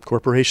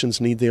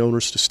 Corporations need the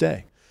owners to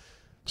stay.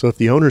 So if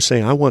the owner's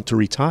saying, I want to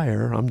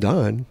retire, I'm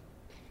done,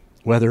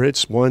 whether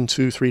it's 1,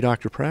 2, 3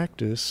 doctor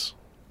practice,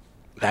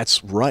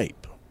 that's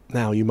ripe.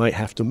 Now, you might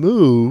have to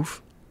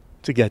move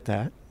to get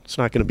that. It's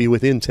not going to be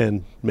within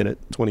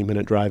 10-minute,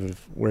 20-minute drive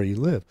of where you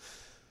live.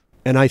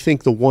 And I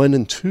think the 1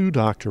 and 2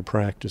 doctor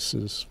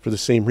practices, for the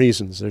same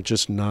reasons, they're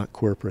just not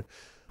corporate.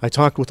 I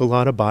talk with a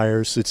lot of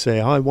buyers that say,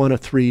 I want a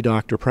 3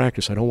 doctor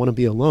practice. I don't want to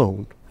be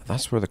alone.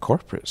 That's where the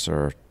corporates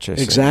are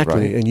chasing.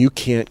 Exactly, right? And you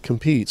can't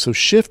compete. So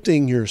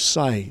shifting your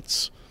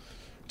sights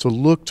to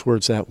look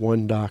towards that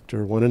 1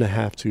 doctor,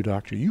 1.5, 2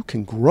 doctor, you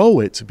can grow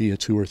it to be a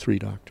 2 or 3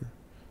 doctor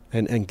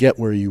and get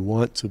where you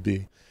want to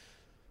be.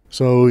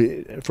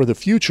 So for the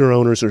future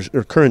owners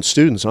or current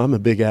students, I'm a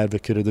big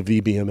advocate of the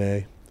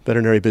VBMA,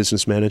 Veterinary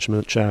Business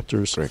Management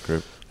chapters. Great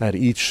group. At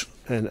each,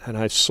 and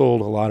I've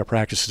sold a lot of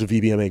practices to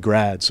VBMA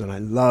grads, and I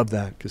love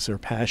that because their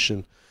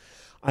passion.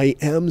 I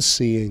am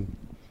seeing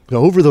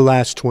over the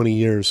last 20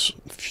 years,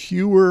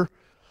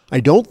 I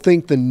don't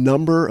think the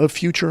number of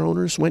future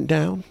owners went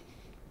down,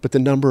 but the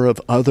number of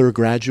other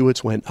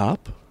graduates went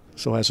up.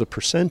 So as a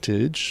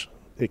percentage,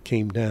 it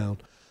came down.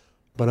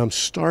 But I'm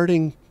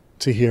starting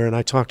to hear, and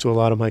I talk to a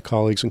lot of my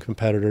colleagues and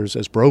competitors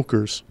as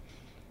brokers,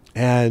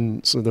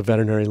 and so the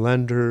veterinary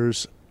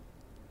lenders,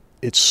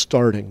 it's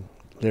starting.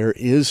 There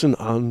is an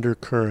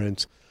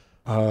undercurrent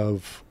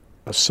of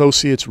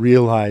associates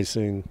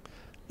realizing,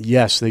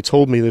 yes, they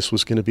told me this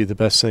was going to be the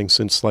best thing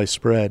since sliced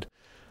bread,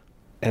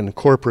 and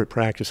corporate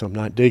practice, I'm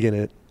not digging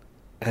it,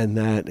 and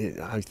that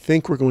I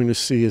think we're going to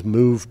see a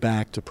move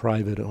back to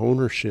private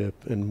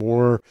ownership and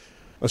more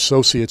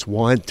associates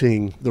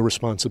wanting the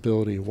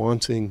responsibility,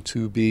 wanting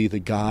to be the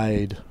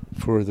guide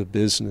for the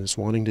business,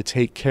 wanting to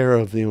take care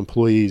of the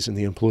employees and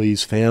the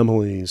employees'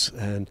 families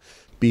and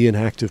be an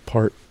active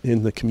part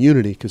in the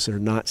community because they're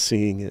not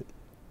seeing it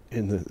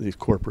in the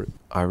corporate.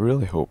 I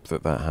really hope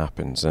that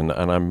happens. And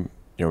I'm,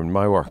 in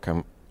my work,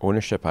 I'm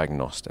ownership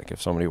agnostic.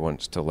 If somebody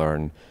wants to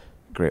learn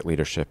great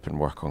leadership and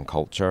work on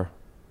culture,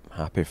 I'm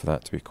happy for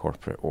that to be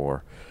corporate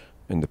or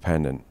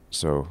independent.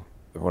 So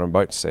what I'm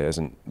about to say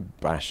isn't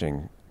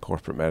bashing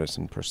corporate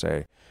medicine per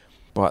se,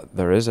 but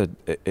there is it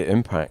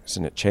impacts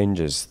and it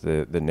changes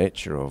the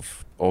nature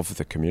of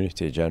the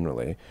community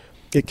generally.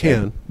 It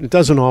can. It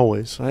doesn't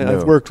always.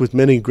 I've worked with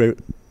many great,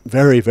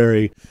 very,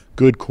 very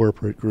good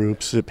corporate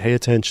groups that pay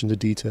attention to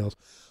details.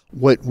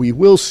 What we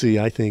will see,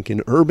 I think,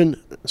 in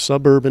urban,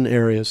 suburban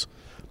areas,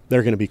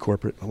 they're going to be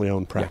corporately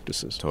owned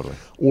practices. Yeah, totally.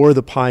 Or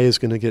the pie is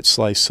going to get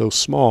sliced so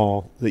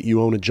small that you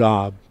own a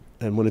job,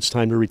 and when it's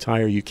time to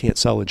retire, you can't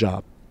sell a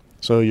job.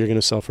 So you're going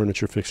to sell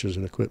furniture, fixtures,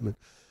 and equipment.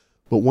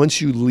 But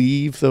once you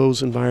leave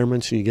those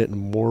environments and you get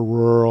in more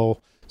rural,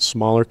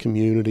 smaller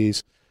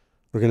communities,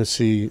 we're going to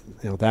see,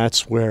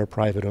 that's where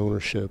private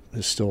ownership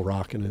is still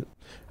rocking it.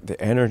 the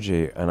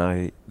energy,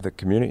 and the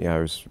community I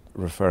was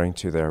referring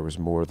to there was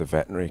more the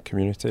veterinary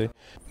community.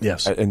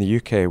 Yes. In the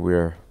UK,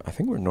 I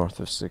think we're north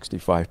of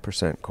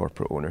 65%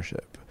 corporate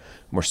ownership.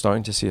 And we're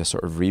starting to see a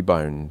sort of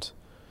rebound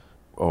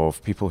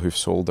of people who've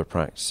sold their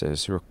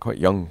practices, who are quite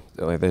young.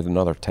 They had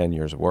another 10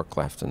 years of work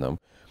left in them,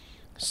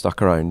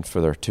 stuck around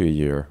for their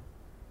 2-year,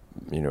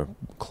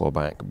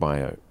 clawback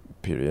buyout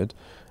period,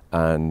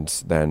 and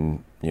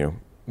then,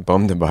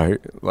 bummed about,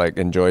 like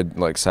enjoyed,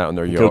 like sat on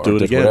their yacht or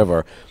did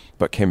whatever,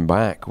 but came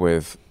back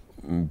with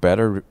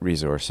better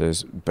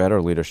resources,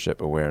 better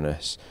leadership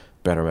awareness,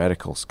 better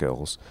medical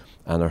skills,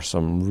 and there's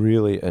some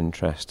really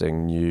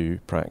interesting new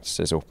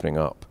practices opening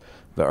up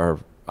that are,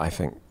 I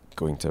think,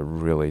 going to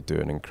really do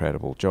an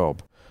incredible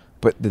job.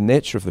 But the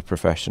nature of the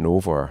profession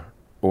over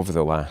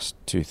the last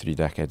 2-3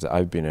 decades that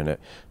I've been in it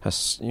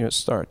has,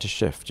 started to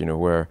shift,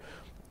 where,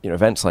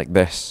 events like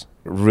this,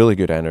 really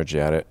good energy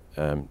at it.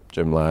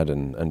 Jim Ladd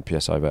and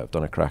PSI Vet have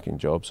done a cracking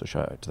job, so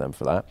shout out to them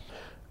for that.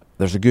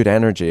 There's a good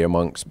energy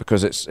amongst,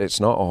 because it's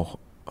not all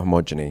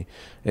homogeny.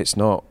 It's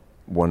not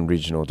one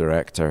regional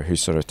director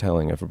who's sort of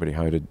telling everybody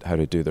how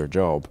to do their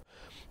job.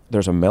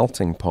 There's a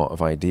melting pot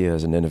of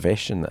ideas and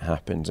innovation that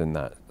happens in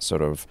that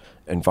sort of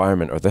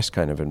environment, or this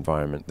kind of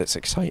environment, that's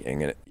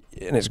exciting, and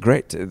it's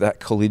great. That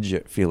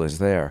collegiate feel is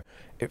there.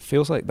 It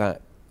feels like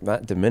that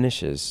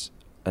diminishes,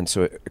 and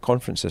so at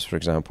conferences, for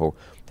example,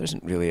 there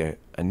isn't really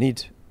a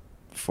need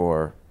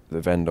for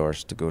the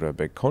vendors to go to a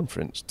big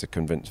conference to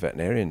convince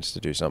veterinarians to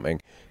do something,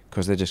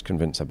 because they just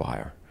convince a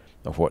buyer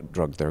of what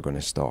drug they're going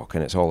to stock,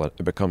 and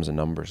it becomes a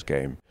numbers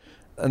game.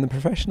 And the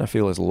profession, I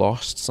feel, has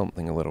lost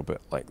something a little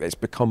bit. Like, it's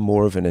become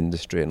more of an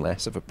industry and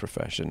less of a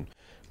profession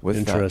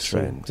with that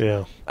trend.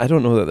 Yeah. I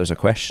don't know that there's a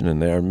question in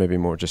there, maybe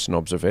more just an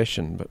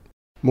observation, but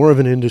more of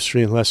an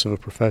industry and less of a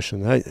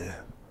profession.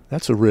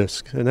 That's a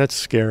risk, and that's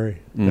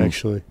scary,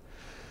 actually.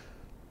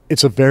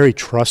 It's a very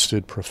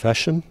trusted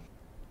profession.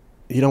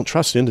 You don't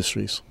trust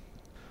industries.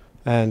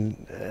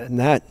 And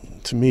that,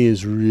 to me,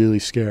 is really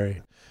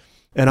scary.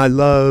 And I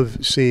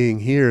love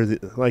seeing here,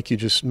 like you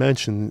just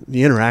mentioned,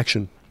 the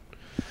interaction,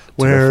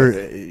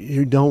 where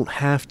you don't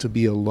have to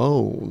be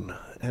alone.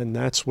 And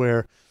that's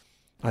where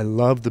I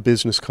love the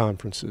business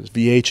conferences.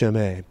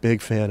 VHMA,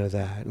 big fan of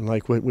that. And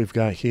like what we've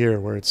got here,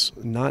 where it's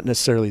not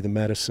necessarily the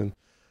medicine.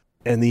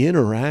 And the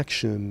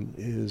interaction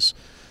is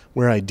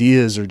where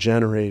ideas are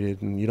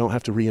generated, and you don't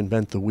have to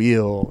reinvent the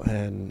wheel.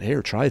 And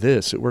here, try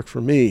this. It worked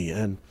for me.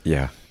 And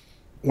yeah.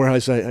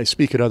 Whereas I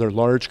speak at other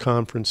large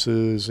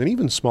conferences and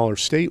even smaller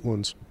state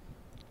ones,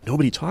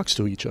 nobody talks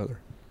to each other.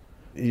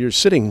 You're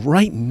sitting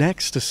right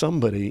next to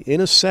somebody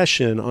in a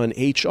session on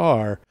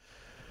HR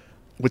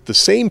with the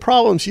same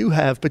problems you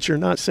have, but you're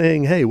not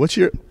saying, hey, why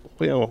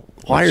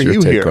are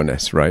you here? Take on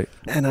this, right?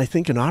 And I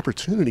think an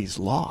opportunity is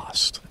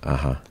lost.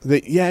 Uh-huh.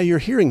 You're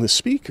hearing the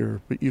speaker,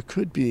 but you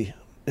could be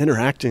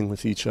interacting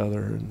with each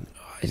other. And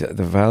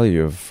the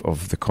value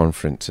of the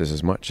conference is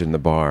as much in the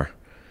bar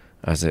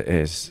as it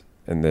is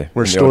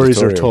where stories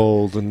auditorium. Are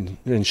told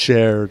and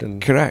shared.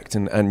 And correct.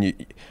 And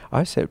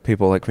I say to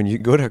people, like, when you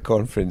go to a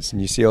conference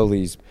and you see all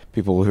these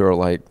people who are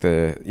like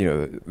the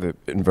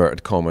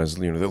inverted commas,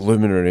 the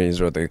luminaries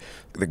or the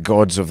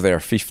gods of their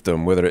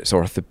fiefdom, whether it's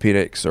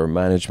orthopedics or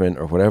management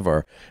or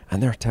whatever,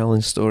 and they're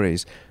telling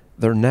stories.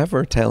 They're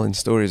never telling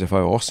stories of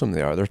how awesome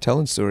they are. They're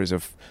telling stories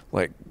of,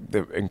 like,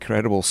 the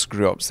incredible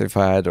screw-ups they've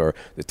had, or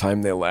the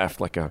time they left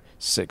like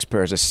 6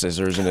 pairs of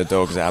scissors in a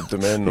dog's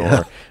abdomen,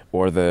 yeah.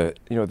 or the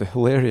the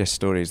hilarious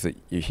stories that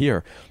you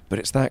hear. But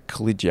it's that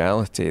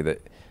collegiality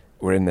that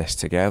we're in this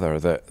together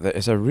that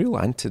is a real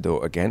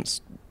antidote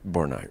against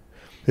burnout.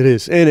 It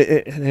is, and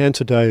an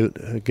antidote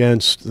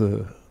against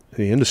the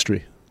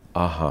industry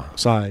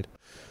side,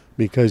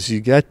 because you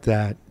get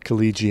that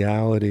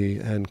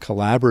collegiality and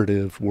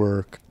collaborative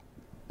work.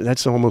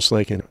 That's almost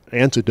like an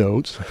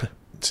antidote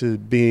to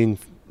being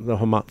the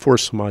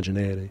forced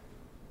homogeneity.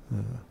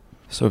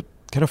 So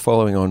kind of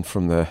following on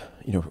from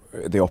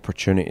the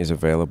opportunities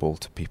available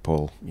to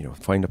people,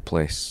 find a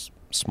place,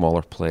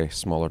 smaller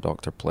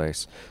doctor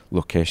place,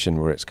 location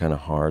where it's kind of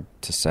hard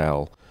to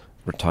sell,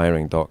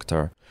 retiring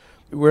doctor.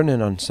 We're in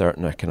an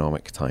uncertain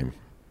economic time.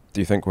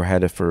 Do you think we're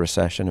headed for a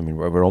recession? I mean,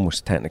 we're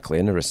almost technically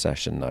in a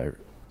recession now.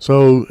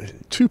 So,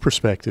 2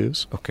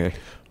 perspectives. Okay.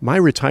 My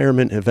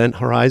retirement event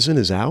horizon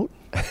is out.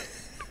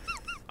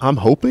 I'm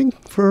hoping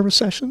for a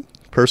recession,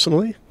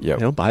 personally.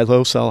 Yep. Buy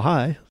low, sell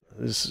high.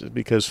 This is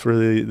because for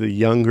the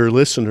younger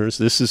listeners,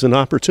 this is an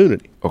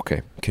opportunity.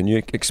 Okay. Can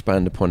you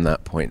expand upon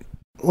that point?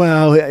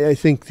 Well, I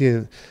think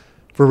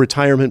for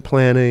retirement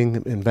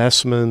planning,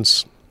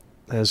 investments,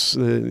 as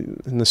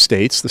in the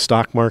States, the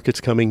stock market's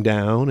coming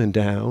down and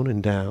down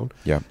and down.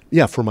 Yeah.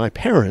 Yeah, for my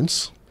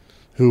parents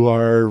who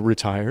are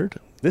retired,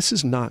 this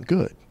is not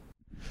good.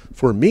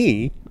 For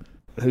me,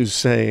 who's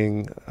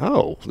saying,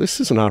 oh, this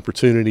is an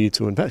opportunity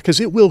to invest, because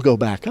it will go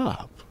back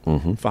up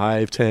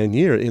 5-10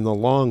 years. In the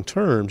long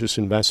term, just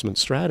investment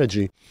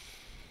strategy,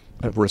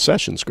 a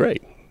recession's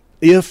great.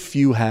 If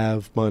you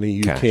have money,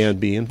 you can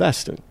be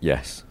investing.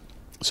 Yes.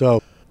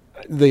 So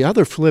the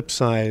other flip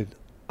side,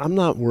 I'm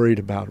not worried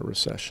about a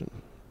recession.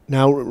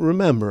 Now,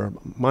 remember,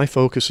 my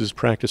focus is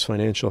practice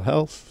financial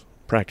health,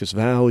 practice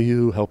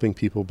value, helping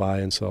people buy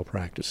and sell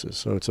practices.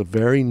 So it's a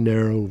very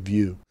narrow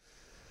view.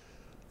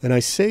 And I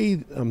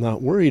say I'm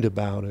not worried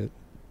about it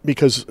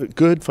because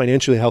good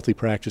financially healthy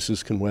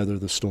practices can weather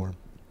the storm.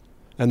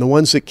 And the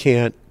ones that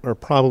can't are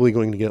probably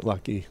going to get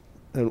lucky.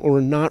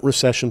 Or not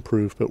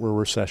recession-proof, but we're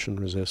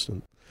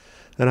recession-resistant.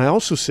 And I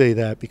also say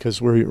that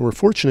because we're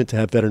fortunate to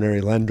have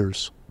veterinary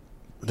lenders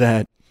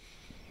that,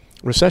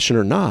 recession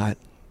or not,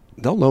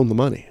 they'll loan the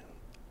money.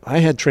 I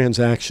had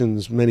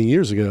transactions many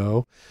years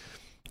ago.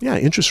 Yeah,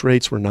 interest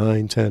rates were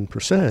 9,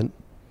 10%.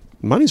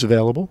 Money's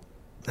available.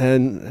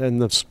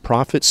 And the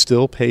profit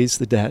still pays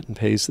the debt and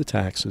pays the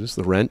taxes.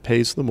 The rent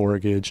pays the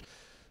mortgage.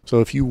 So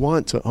if you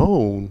want to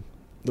own,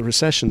 the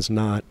recession's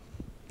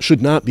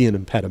should not be an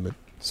impediment.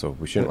 So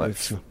we shouldn't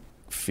let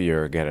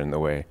fear get in the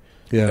way.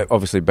 Yeah.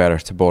 Obviously better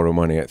to borrow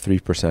money at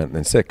 3%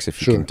 than 6%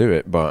 if you can do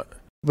it, but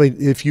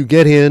if you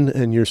get in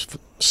and you're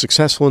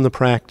successful in the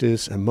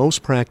practice, and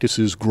most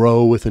practices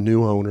grow with a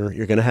new owner,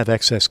 you're going to have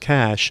excess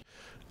cash.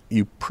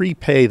 You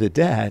prepay the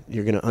debt,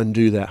 you're going to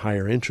undo that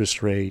higher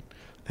interest rate,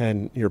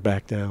 and you're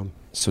back down.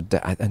 So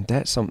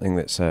debt's something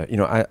that's, I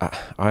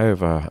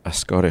have a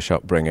Scottish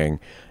upbringing,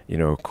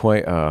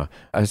 I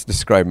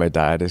describe my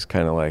dad as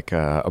kind of like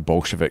a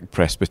Bolshevik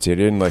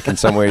Presbyterian. Like in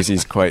some ways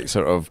he's quite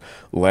sort of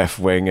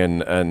left-wing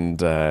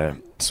and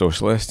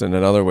socialist, and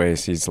in other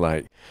ways he's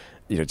like,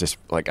 just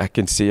like I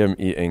can see him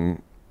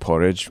eating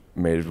porridge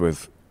made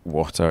with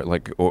water,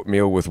 like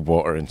oatmeal with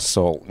water and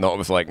salt, not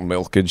with like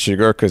milk and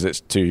sugar because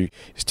it's too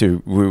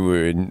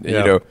woo-woo,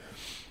 and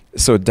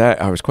So debt,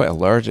 I was quite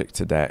allergic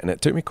to debt, and it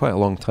took me quite a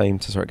long time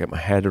to sort of get my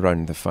head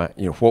around the fact,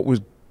 what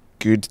was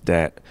good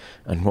debt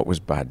and what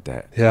was bad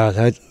debt.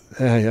 Yeah,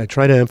 I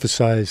try to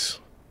emphasize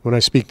when I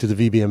speak to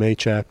the VBMA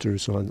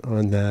chapters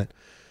on that,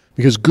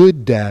 because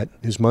good debt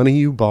is money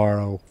you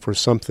borrow for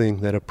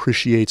something that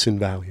appreciates in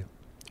value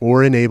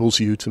or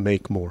enables you to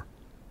make more.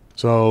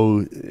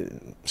 So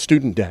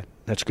student debt,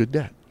 that's good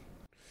debt.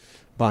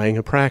 Buying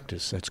a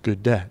practice, that's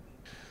good debt.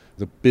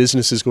 The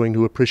business is going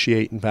to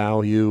appreciate in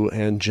value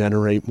and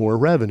generate more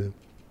revenue.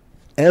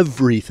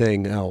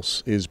 Everything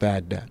else is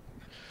bad debt.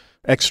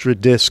 Extra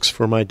discs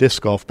for my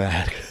disc golf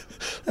bag,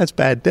 that's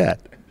bad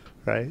debt,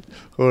 right?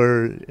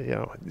 Or,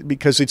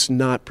 because it's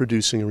not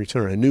producing a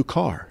return. A new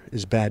car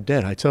is bad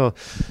debt. I tell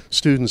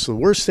students the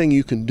worst thing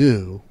you can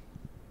do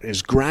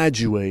is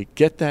graduate,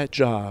 get that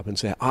job, and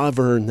say, I've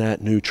earned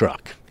that new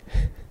truck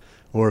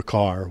or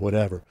car,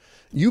 whatever.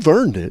 You've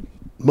earned it.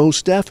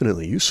 Most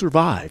definitely. You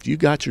survived. You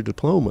got your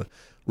diploma.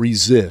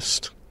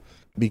 Resist,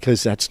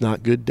 because that's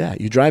not good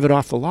debt. You drive it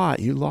off the lot,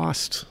 you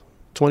lost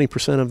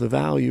 20% of the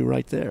value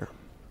right there.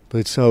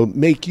 But so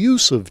make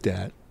use of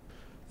debt.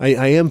 I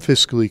am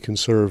fiscally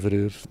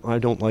conservative. I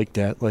don't like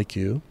debt like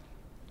you.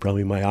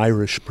 Probably my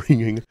Irish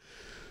bringing.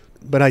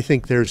 But I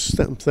think there's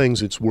some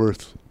things it's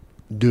worth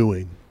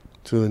doing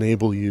to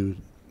enable you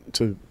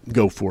to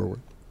go forward.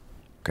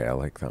 Okay, I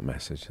like that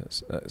message.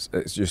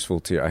 It's useful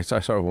to you. I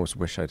sort of almost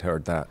wish I'd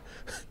heard that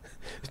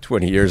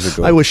 20 years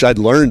ago. I wish I'd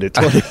learned it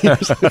 20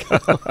 years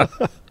ago.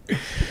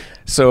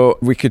 So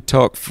we could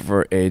talk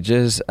for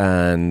ages,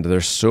 and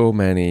there's so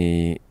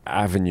many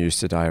avenues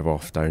to dive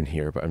off down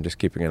here, but I'm just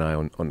keeping an eye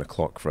on the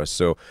clock for us.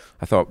 So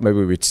I thought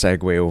maybe we'd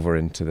segue over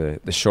into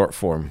the short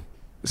form,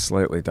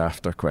 slightly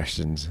dafter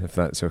questions, if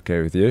that's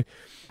okay with you.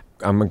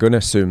 I'm going to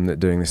assume that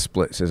doing the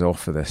splits is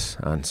off of this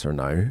answer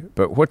now,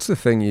 but what's the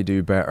thing you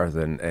do better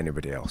than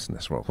anybody else in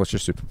this world? What's your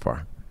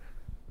superpower?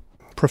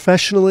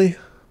 Professionally,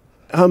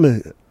 I'm a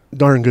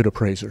darn good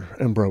appraiser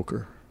and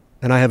broker,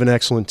 and I have an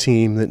excellent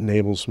team that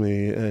enables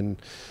me, and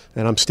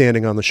I'm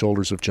standing on the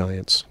shoulders of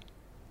giants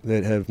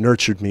that have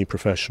nurtured me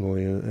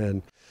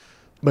professionally.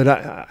 But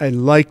I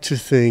like to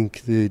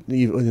think that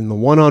even in the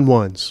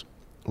one-on-ones,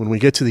 when we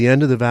get to the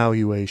end of the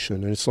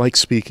valuation, and it's like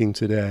speaking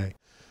today,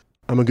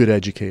 I'm a good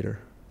educator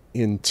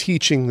in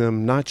teaching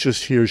them not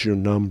just here's your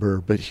number,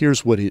 but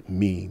here's what it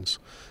means,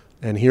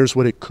 and here's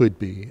what it could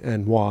be,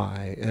 and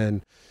why.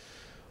 And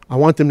I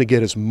want them to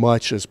get as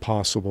much as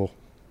possible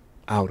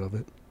out of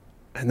it.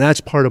 And that's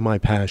part of my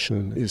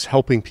passion, is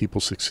helping people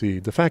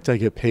succeed. The fact I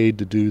get paid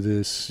to do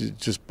this, it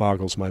just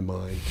boggles my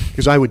mind,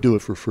 because I would do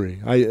it for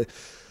free.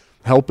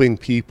 Helping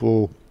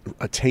people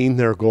attain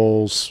their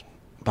goals,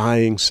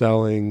 buying,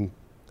 selling,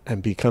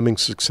 and becoming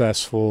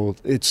successful,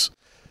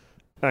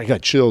 I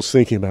got chills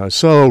thinking about it. It's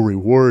so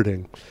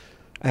rewarding.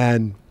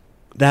 And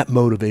that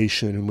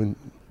motivation, and when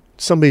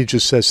somebody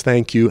just says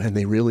thank you and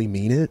they really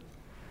mean it,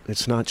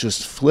 it's not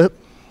just flip.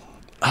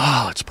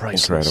 It's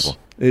priceless. Incredible.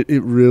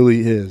 It really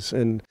is.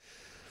 And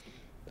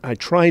I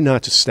try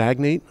not to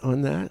stagnate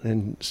on that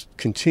and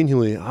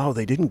continually,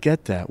 they didn't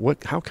get that.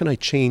 How can I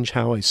change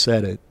how I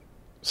said it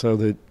so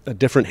that a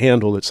different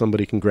handle that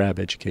somebody can grab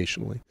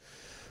educationally?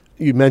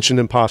 You mentioned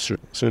imposter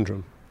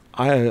syndrome.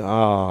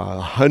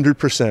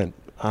 100%.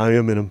 I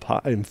am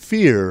in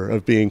fear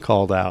of being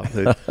called out.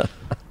 That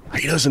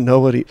he doesn't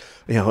know what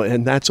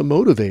and that's a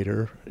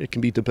motivator. It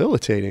can be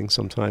debilitating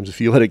sometimes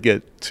if you let it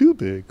get too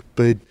big.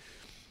 But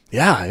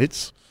yeah,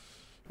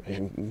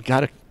 you got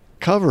to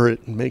cover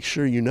it and make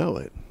sure you know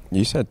it.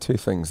 You said two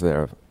things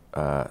there.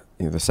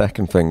 The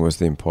second thing was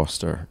the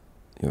imposter,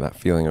 that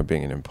feeling of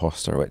being an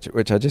imposter,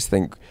 which I just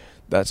think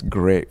that's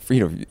great.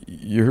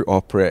 You're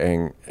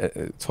operating at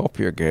the top of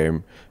your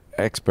game,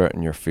 expert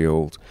in your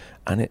field,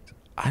 and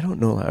I don't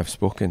know that I've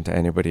spoken to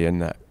anybody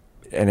in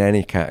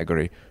any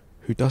category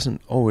who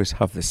doesn't always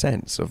have the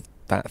sense of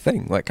that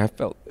thing. Like, I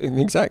felt in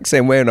the exact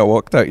same way when I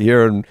walked out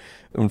here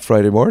on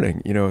Friday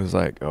morning. It was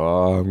like,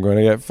 oh, I'm going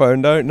to get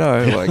found out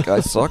now. Like,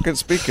 I suck at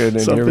speaking,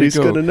 and somebody's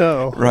here we go. going to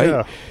know, right?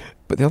 Yeah.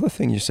 But the other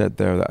thing you said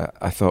there that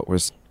I thought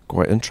was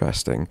quite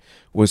interesting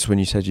was when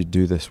you said you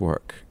do this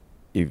work,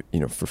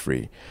 for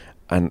free,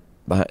 and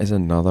that is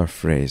another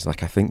phrase.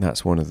 Like, I think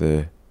that's one of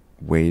the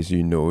ways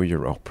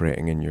you're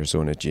operating in your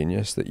zone of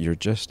genius, that you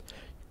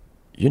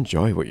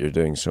enjoy what you're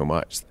doing so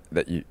much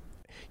that you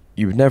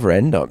would never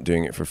end up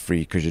doing it for free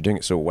because you're doing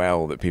it so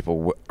well that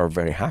people are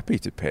very happy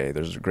to pay.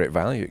 There's a great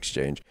value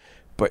exchange.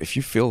 But if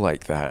you feel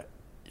like that,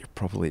 you're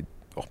probably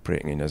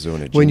operating in a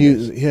zone of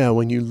genius.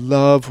 When you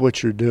love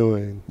what you're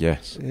doing,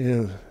 yes,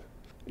 you're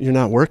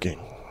not working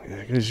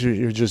because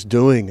you're just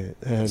doing it.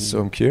 And so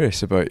I'm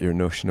curious about your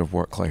notion of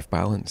work-life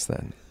balance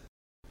then.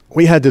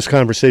 We had this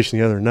conversation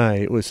the other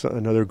night with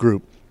another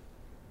group.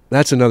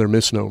 That's another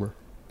misnomer.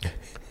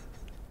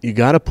 You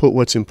got to put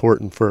what's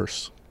important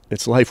first.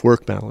 It's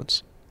life-work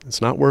balance.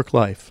 It's not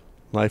work-life,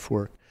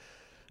 life-work.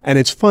 And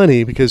it's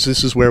funny because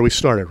this is where we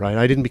started, right?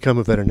 I didn't become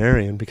a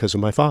veterinarian because of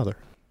my father.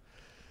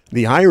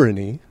 The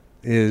irony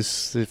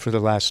is that for the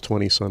last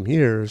 20-some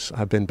years,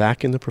 I've been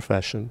back in the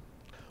profession,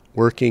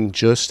 working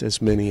just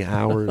as many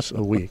hours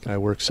a week. I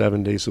work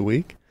 7 days a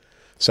week,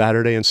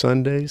 Saturday and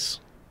Sundays.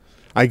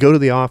 I go to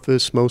the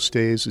office most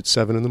days at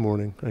 7 in the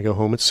morning. I go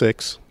home at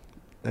 6.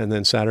 And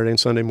then Saturday and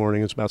Sunday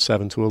morning, it's about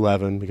 7 to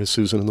 11 because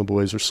Susan and the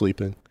boys are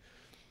sleeping.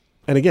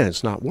 And again,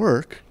 it's not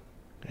work.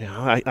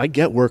 I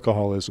get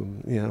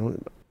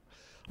workaholism.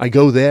 I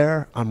go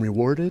there, I'm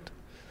rewarded,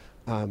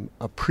 I'm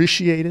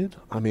appreciated,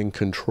 I'm in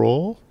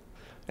control,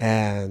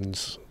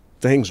 and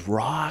things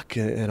rock,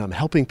 and I'm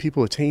helping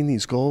people attain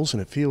these goals,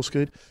 and it feels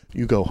good.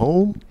 You go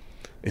home,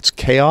 it's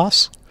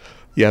chaos.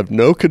 You have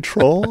no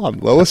control. I'm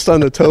lowest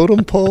on the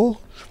totem pole.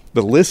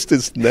 The list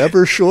is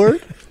never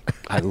short.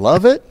 I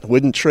love it.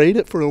 Wouldn't trade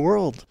it for the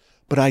world.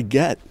 But I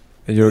get.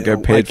 And you don't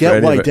get paid for any I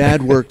get why of it.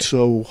 Dad worked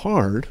so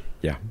hard.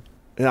 Yeah.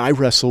 And I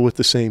wrestle with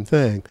the same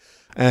thing.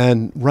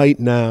 And right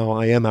now,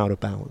 I am out of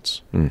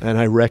balance. And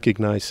I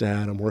recognize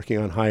that. I'm working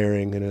on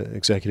hiring an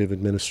executive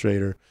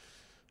administrator,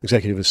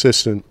 executive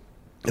assistant,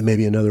 and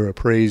maybe another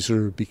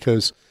appraiser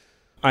because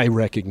I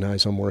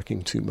recognize I'm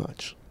working too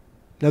much.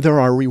 Now, there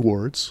are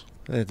rewards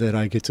that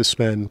I get to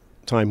spend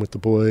time with the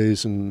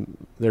boys,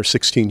 and they're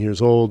 16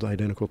 years old,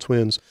 identical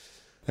twins,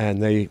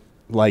 and they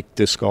like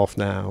disc golf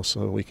now,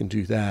 so we can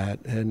do that.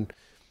 And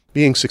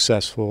being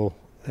successful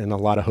and a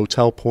lot of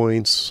hotel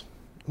points,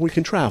 we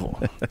can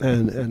travel.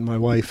 and my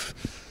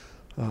wife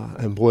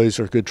and boys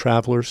are good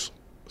travelers,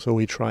 so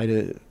we try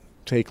to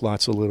take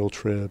lots of little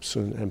trips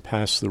and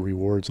pass the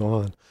rewards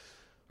on.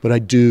 But I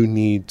do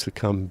need to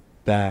come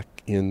back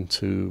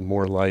into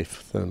more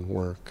life than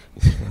work.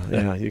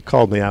 Yeah, you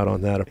called me out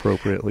on that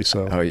appropriately.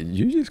 So Oh,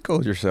 you just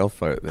called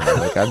yourself out there.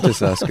 Like, I'm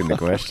just asking the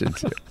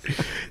questions.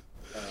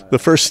 the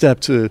first step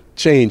to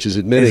change is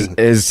admitting.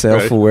 Is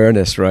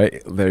self-awareness,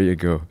 right? There you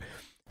go.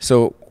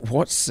 So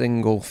what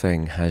single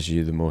thing has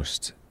you the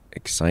most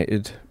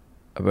excited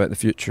about the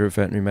future of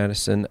veterinary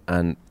medicine?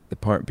 And the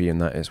part B in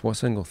that is, what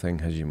single thing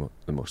has you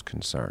the most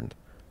concerned?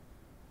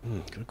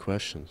 Good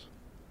questions.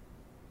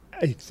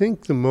 I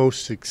think the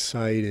most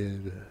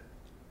excited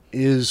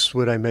is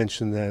what I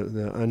mentioned,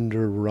 the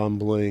under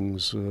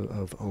rumblings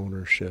of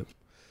ownership.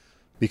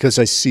 Because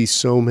I see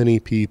so many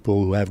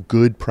people who have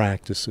good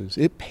practices.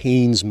 It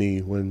pains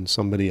me when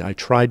I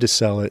tried to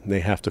sell it and they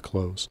have to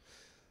close.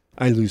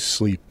 I lose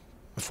sleep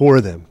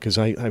for them because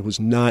I was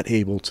not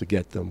able to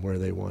get them where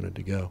they wanted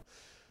to go.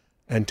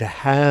 And to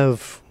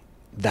have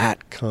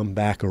that come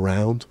back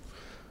around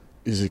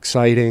is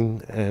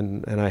exciting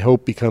and I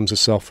hope becomes a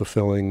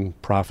self-fulfilling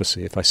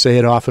prophecy. If I say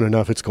it often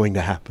enough, it's going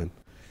to happen.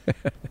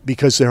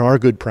 Because there are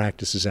good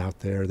practices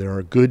out there. There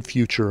are good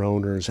future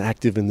owners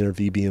active in their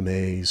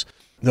VBMAs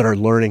that are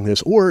learning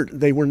this, or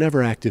they were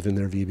never active in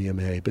their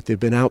VBMA, but they've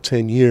been out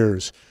 10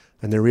 years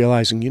and they're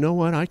realizing, you know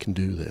what, I can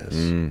do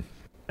this.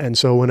 And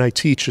so when I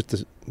teach at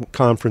the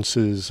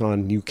conferences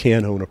on you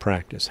can own a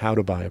practice, how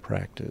to buy a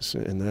practice,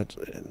 and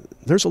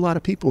there's a lot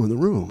of people in the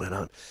room,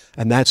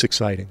 and that's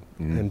exciting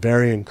and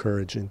very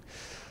encouraging.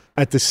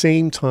 At the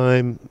same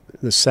time,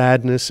 the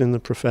sadness in the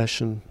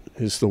profession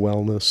is the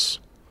wellness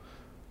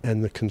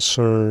and the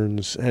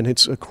concerns, and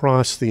it's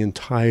across the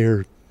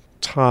entire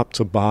top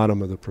to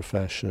bottom of the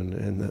profession,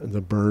 and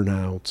the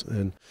burnout.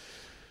 And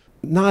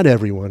not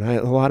everyone.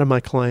 A lot of my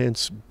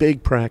clients,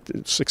 big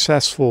practice,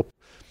 successful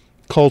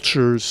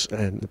cultures,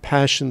 and the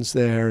passion's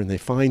there, and they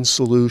find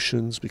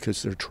solutions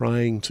because they're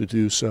trying to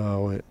do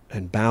so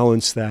and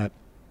balance that,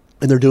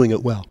 and they're doing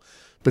it well.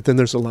 But then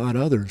there's a lot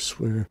of others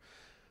where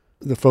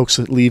the folks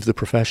that leave the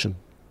profession,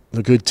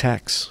 the good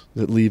techs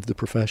that leave the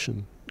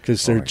profession,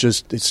 because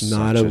it's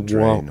not a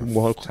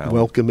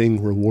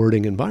welcoming,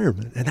 rewarding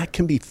environment. And that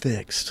can be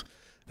fixed.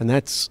 And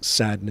that's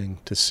saddening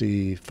to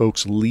see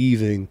folks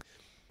leaving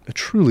a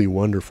truly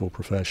wonderful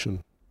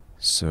profession.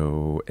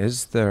 So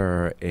is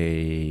there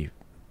a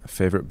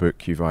favorite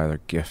book you've either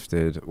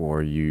gifted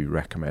or you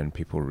recommend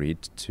people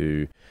read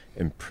to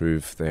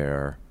improve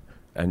their,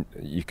 and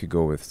you could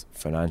go with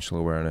financial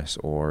awareness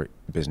or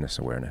business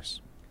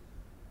awareness?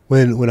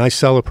 When I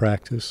sell a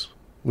practice,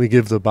 we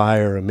give the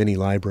buyer a mini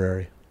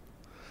library,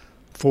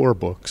 4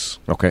 books.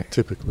 Okay,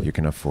 typically. You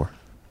can have 4.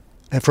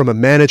 And from a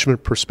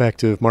management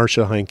perspective,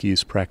 Marcia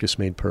Heinke's Practice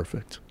Made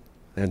Perfect.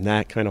 And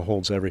that kind of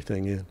holds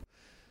everything in.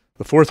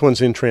 The 4th one's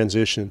in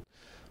transition,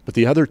 but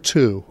the other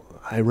 2,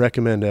 I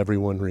recommend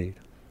everyone read.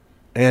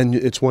 And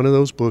it's one of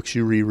those books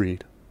you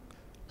reread.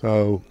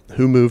 So,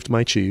 Who Moved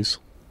My Cheese?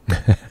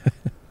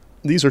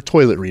 These are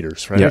toilet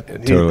readers, right? Yeah,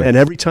 totally. And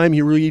every time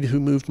you read Who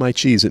Moved My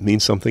Cheese, it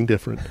means something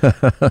different.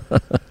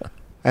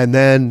 And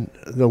then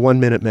The 1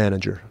 Minute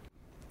Manager.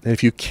 And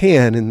if you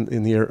can,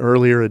 in the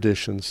earlier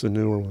editions, the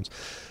newer ones,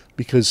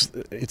 because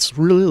it's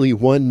really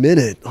 1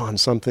 minute on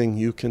something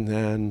you can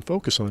then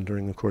focus on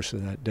during the course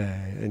of that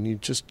day. And you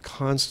just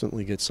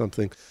constantly get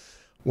something,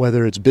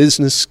 whether it's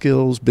business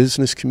skills,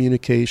 business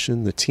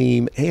communication, the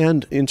team,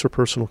 and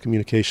interpersonal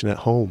communication at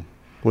home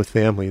with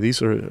family.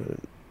 These are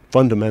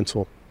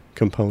fundamental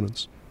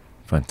components.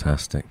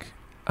 Fantastic.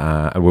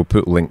 I will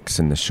put links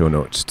in the show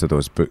notes to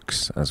those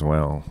books as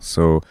well.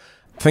 So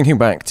thinking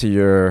back to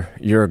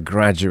your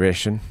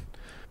graduation,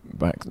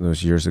 back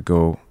those years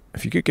ago,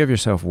 if you could give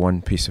yourself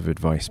one piece of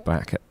advice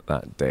back at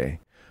that day,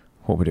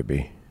 what would it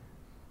be?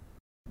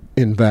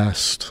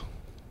 Invest.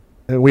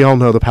 And we all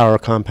know the power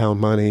of compound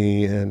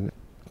money, and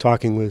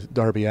talking with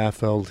Darby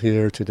Affeld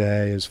here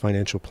today as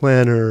financial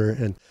planner,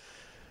 and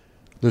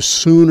the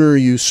sooner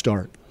you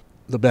start,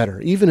 the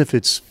better. Even if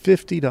it's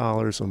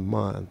 $50 a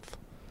month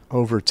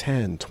over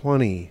 10,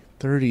 20,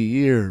 30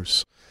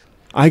 years.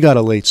 I got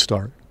a late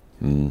start.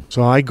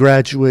 So I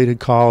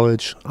graduated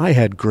college. I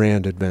had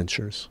grand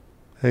adventures.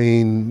 I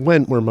mean,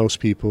 went where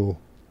most people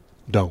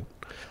don't.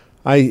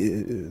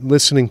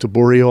 Listening to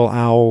boreal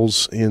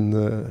owls in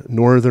the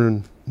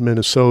northern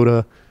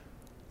Minnesota,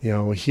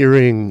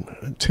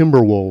 hearing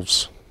timber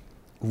wolves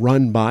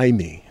run by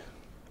me,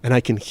 and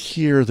I can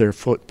hear their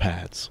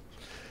footpads.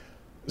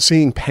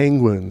 Seeing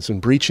penguins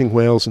and breaching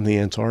whales in the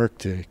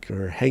Antarctic,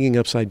 or hanging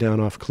upside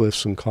down off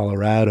cliffs in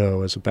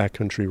Colorado as a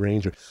backcountry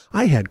ranger.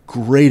 I had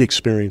great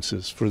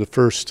experiences for the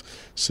first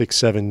 6,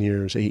 7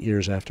 years, 8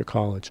 years after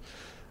college.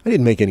 I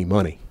didn't make any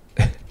money.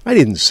 I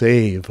didn't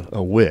save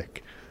a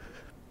wick.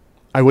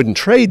 I wouldn't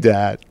trade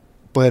that,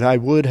 but I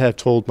would have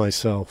told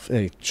myself,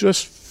 hey,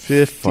 just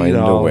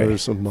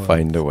 $50 a month.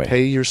 Find a way.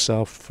 Pay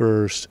yourself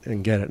first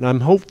and get it. And I'm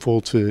hopeful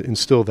to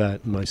instill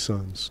that in my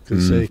sons,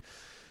 because they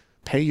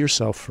pay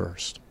yourself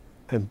first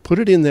and put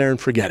it in there and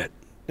forget it.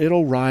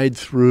 It'll ride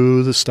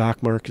through the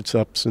stock market's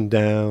ups and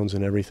downs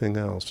and everything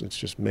else. It's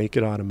just make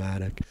it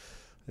automatic.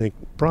 I think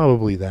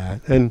probably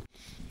that. And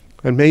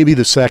maybe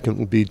the second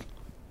would be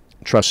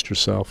trust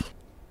yourself.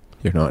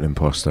 You're not an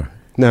imposter.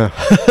 No.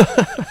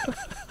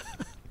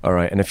 All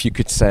right, and if you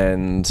could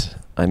send,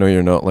 I know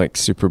you're not like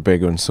super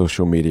big on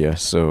social media,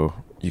 so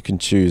you can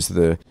choose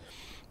the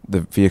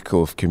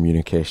vehicle of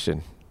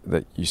communication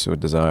that you so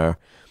desire.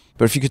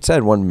 But if you could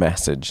send one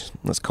message,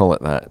 let's call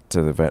it that,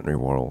 to the veterinary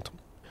world,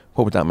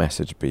 what would that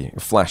message be? It'll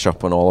flash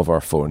up on all of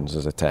our phones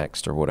as a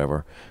text or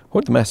whatever.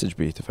 What would the message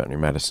be to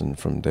veterinary medicine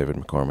from David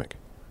McCormick?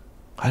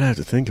 I'd have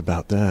to think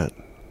about that.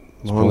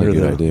 Probably a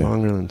good idea.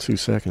 Longer than 2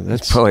 seconds.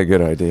 That's probably a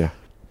good idea.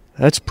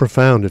 That's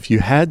profound. If you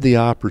had the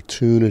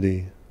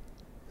opportunity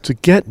to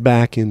get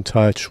back in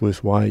touch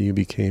with why you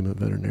became a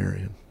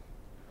veterinarian,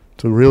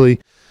 to really,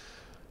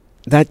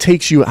 that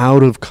takes you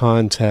out of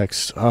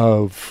context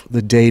of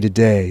the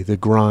day-to-day, the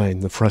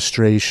grind, the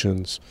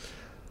frustrations,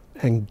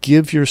 and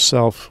give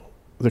yourself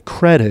the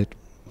credit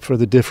for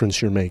the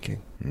difference you're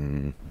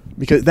making.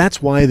 Because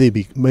that's why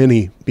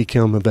many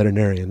become a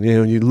veterinarian.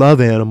 You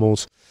love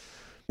animals,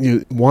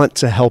 you want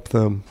to help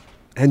them,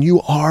 and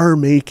you are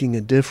making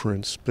a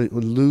difference, but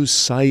lose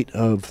sight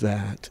of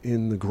that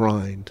in the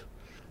grind.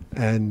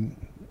 And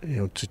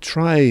to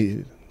try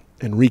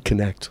and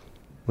reconnect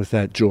with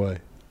that joy.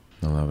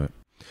 I love it.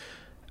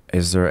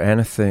 Is there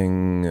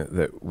anything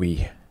that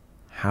we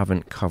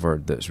haven't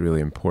covered that's really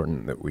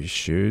important that we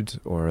should,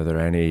 or are there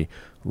any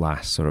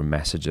last sort of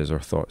messages or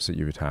thoughts that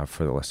you would have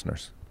for the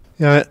listeners?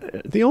 Yeah,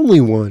 the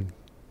only one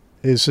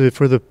is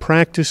for the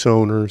practice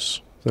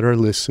owners that are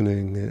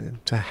listening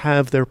to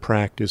have their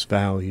practice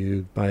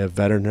valued by a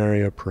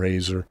veterinary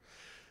appraiser,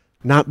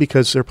 not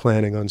because they're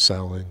planning on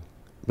selling,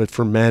 but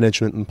for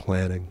management and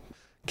planning.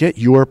 Get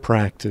your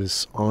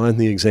practice on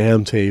the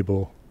exam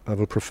table of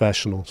a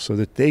professional so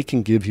that they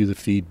can give you the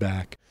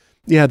feedback.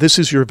 Yeah, this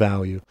is your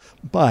value,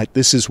 but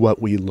this is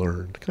what we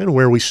learned, kind of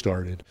where we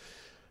started.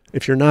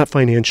 If you're not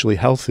financially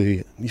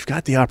healthy, you've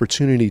got the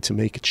opportunity to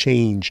make a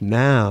change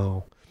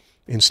now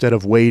instead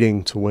of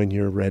waiting to when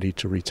you're ready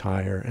to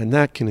retire. And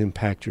that can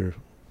impact your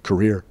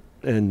career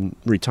and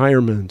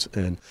retirement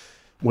and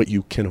what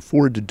you can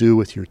afford to do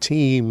with your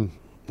team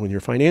when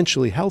you're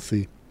financially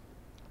healthy,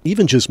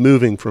 even just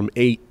moving from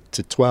 8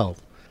 to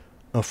 12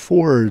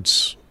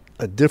 affords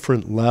a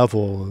different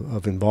level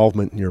of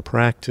involvement in your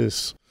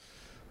practice.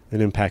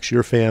 It impacts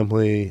your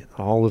family,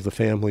 all of the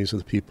families of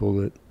the people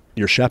that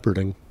you're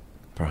shepherding.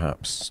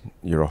 Perhaps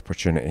your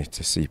opportunity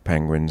to see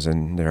penguins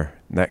in their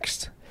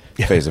next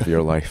phase of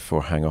your life,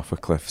 or hang off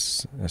of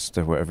cliffs, as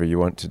to whatever you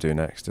want to do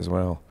next as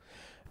well.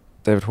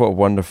 David, what a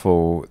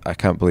wonderful, I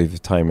can't believe the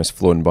time has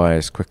flown by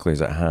as quickly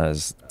as it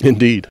has.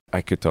 Indeed.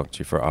 I could talk to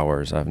you for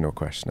hours, I have no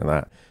question of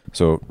that.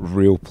 So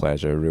real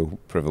pleasure, real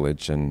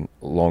privilege, and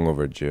long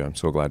overdue. I'm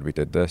so glad we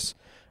did this.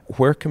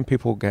 Where can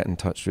people get in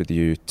touch with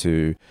you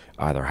to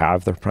either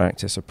have their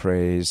practice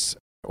appraised,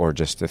 or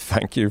just to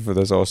thank you for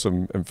this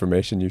awesome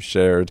information you've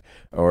shared,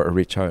 or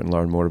reach out and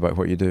learn more about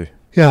what you do?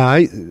 Yeah,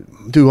 I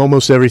do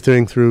almost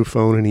everything through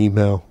phone and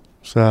email.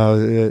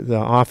 So the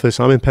office,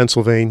 I'm in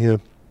Pennsylvania.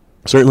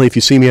 Certainly, if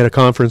you see me at a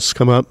conference,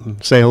 come up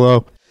and say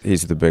hello.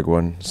 He's the big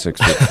one,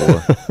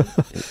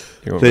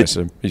 6'4". You won't miss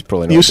him. He's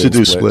probably not used to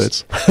do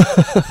splits.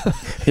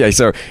 Yeah,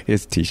 so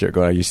his T-shirt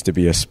going, I used to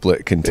be a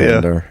split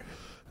contender.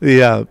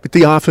 Yeah, but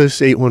the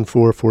office,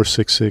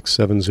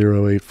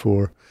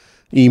 814-466-7084.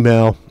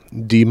 Email,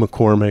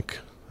 dmccormick,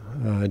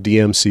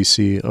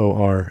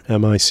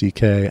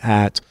 DMCCORMICK,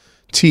 at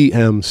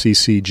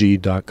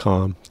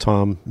tmccg.com.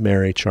 Tom,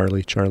 Mary,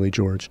 Charlie,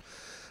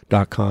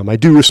 George.com. I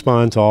do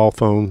respond to all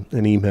phone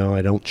and email.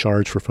 I don't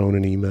charge for phone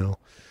and email.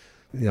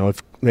 You know,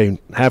 if they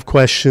have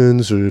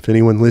questions, or if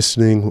anyone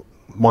listening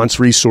wants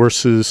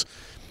resources,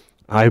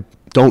 I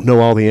don't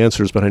know all the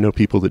answers, but I know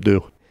people that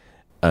do.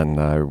 And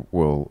I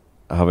will,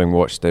 having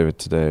watched David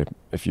today,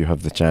 if you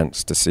have the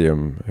chance to see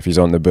him, if he's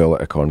on the bill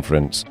at a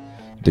conference,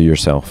 do your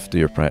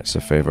practice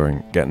a favour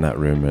and get in that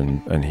room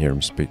and hear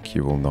him speak.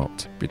 You will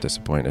not be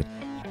disappointed.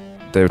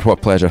 David, what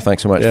a pleasure.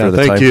 Thanks so much for the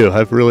time. Thank you.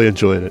 I've really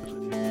enjoyed it.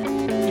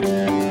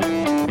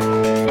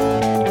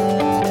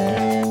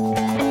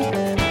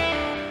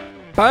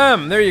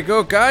 Bam! There you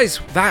go, guys.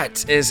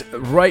 That is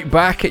right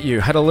back at you.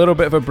 Had a little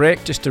bit of a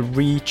break just to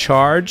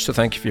recharge, so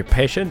thank you for your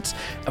patience.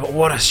 But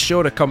what a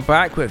show to come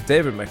back with.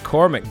 David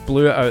McCormick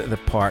blew it out of the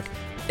park.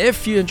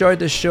 If you enjoyed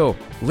this show,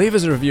 leave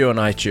us a review on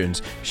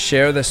iTunes.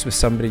 Share this with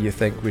somebody you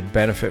think would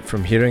benefit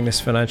from hearing this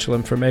financial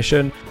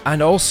information.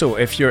 And also,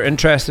 if you're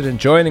interested in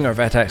joining our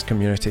VetX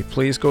community,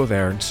 please go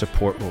there and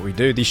support what we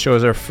do. These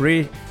shows are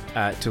free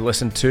to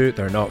listen to,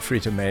 they're not free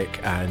to make,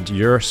 and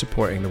your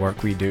supporting the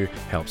work we do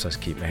helps us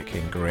keep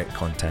making great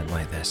content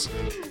like this.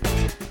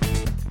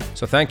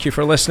 So thank you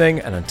for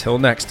listening, and until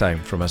next time,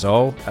 from us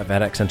all at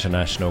VetX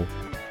International,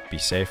 be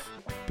safe,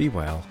 be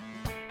well,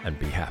 and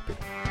be happy.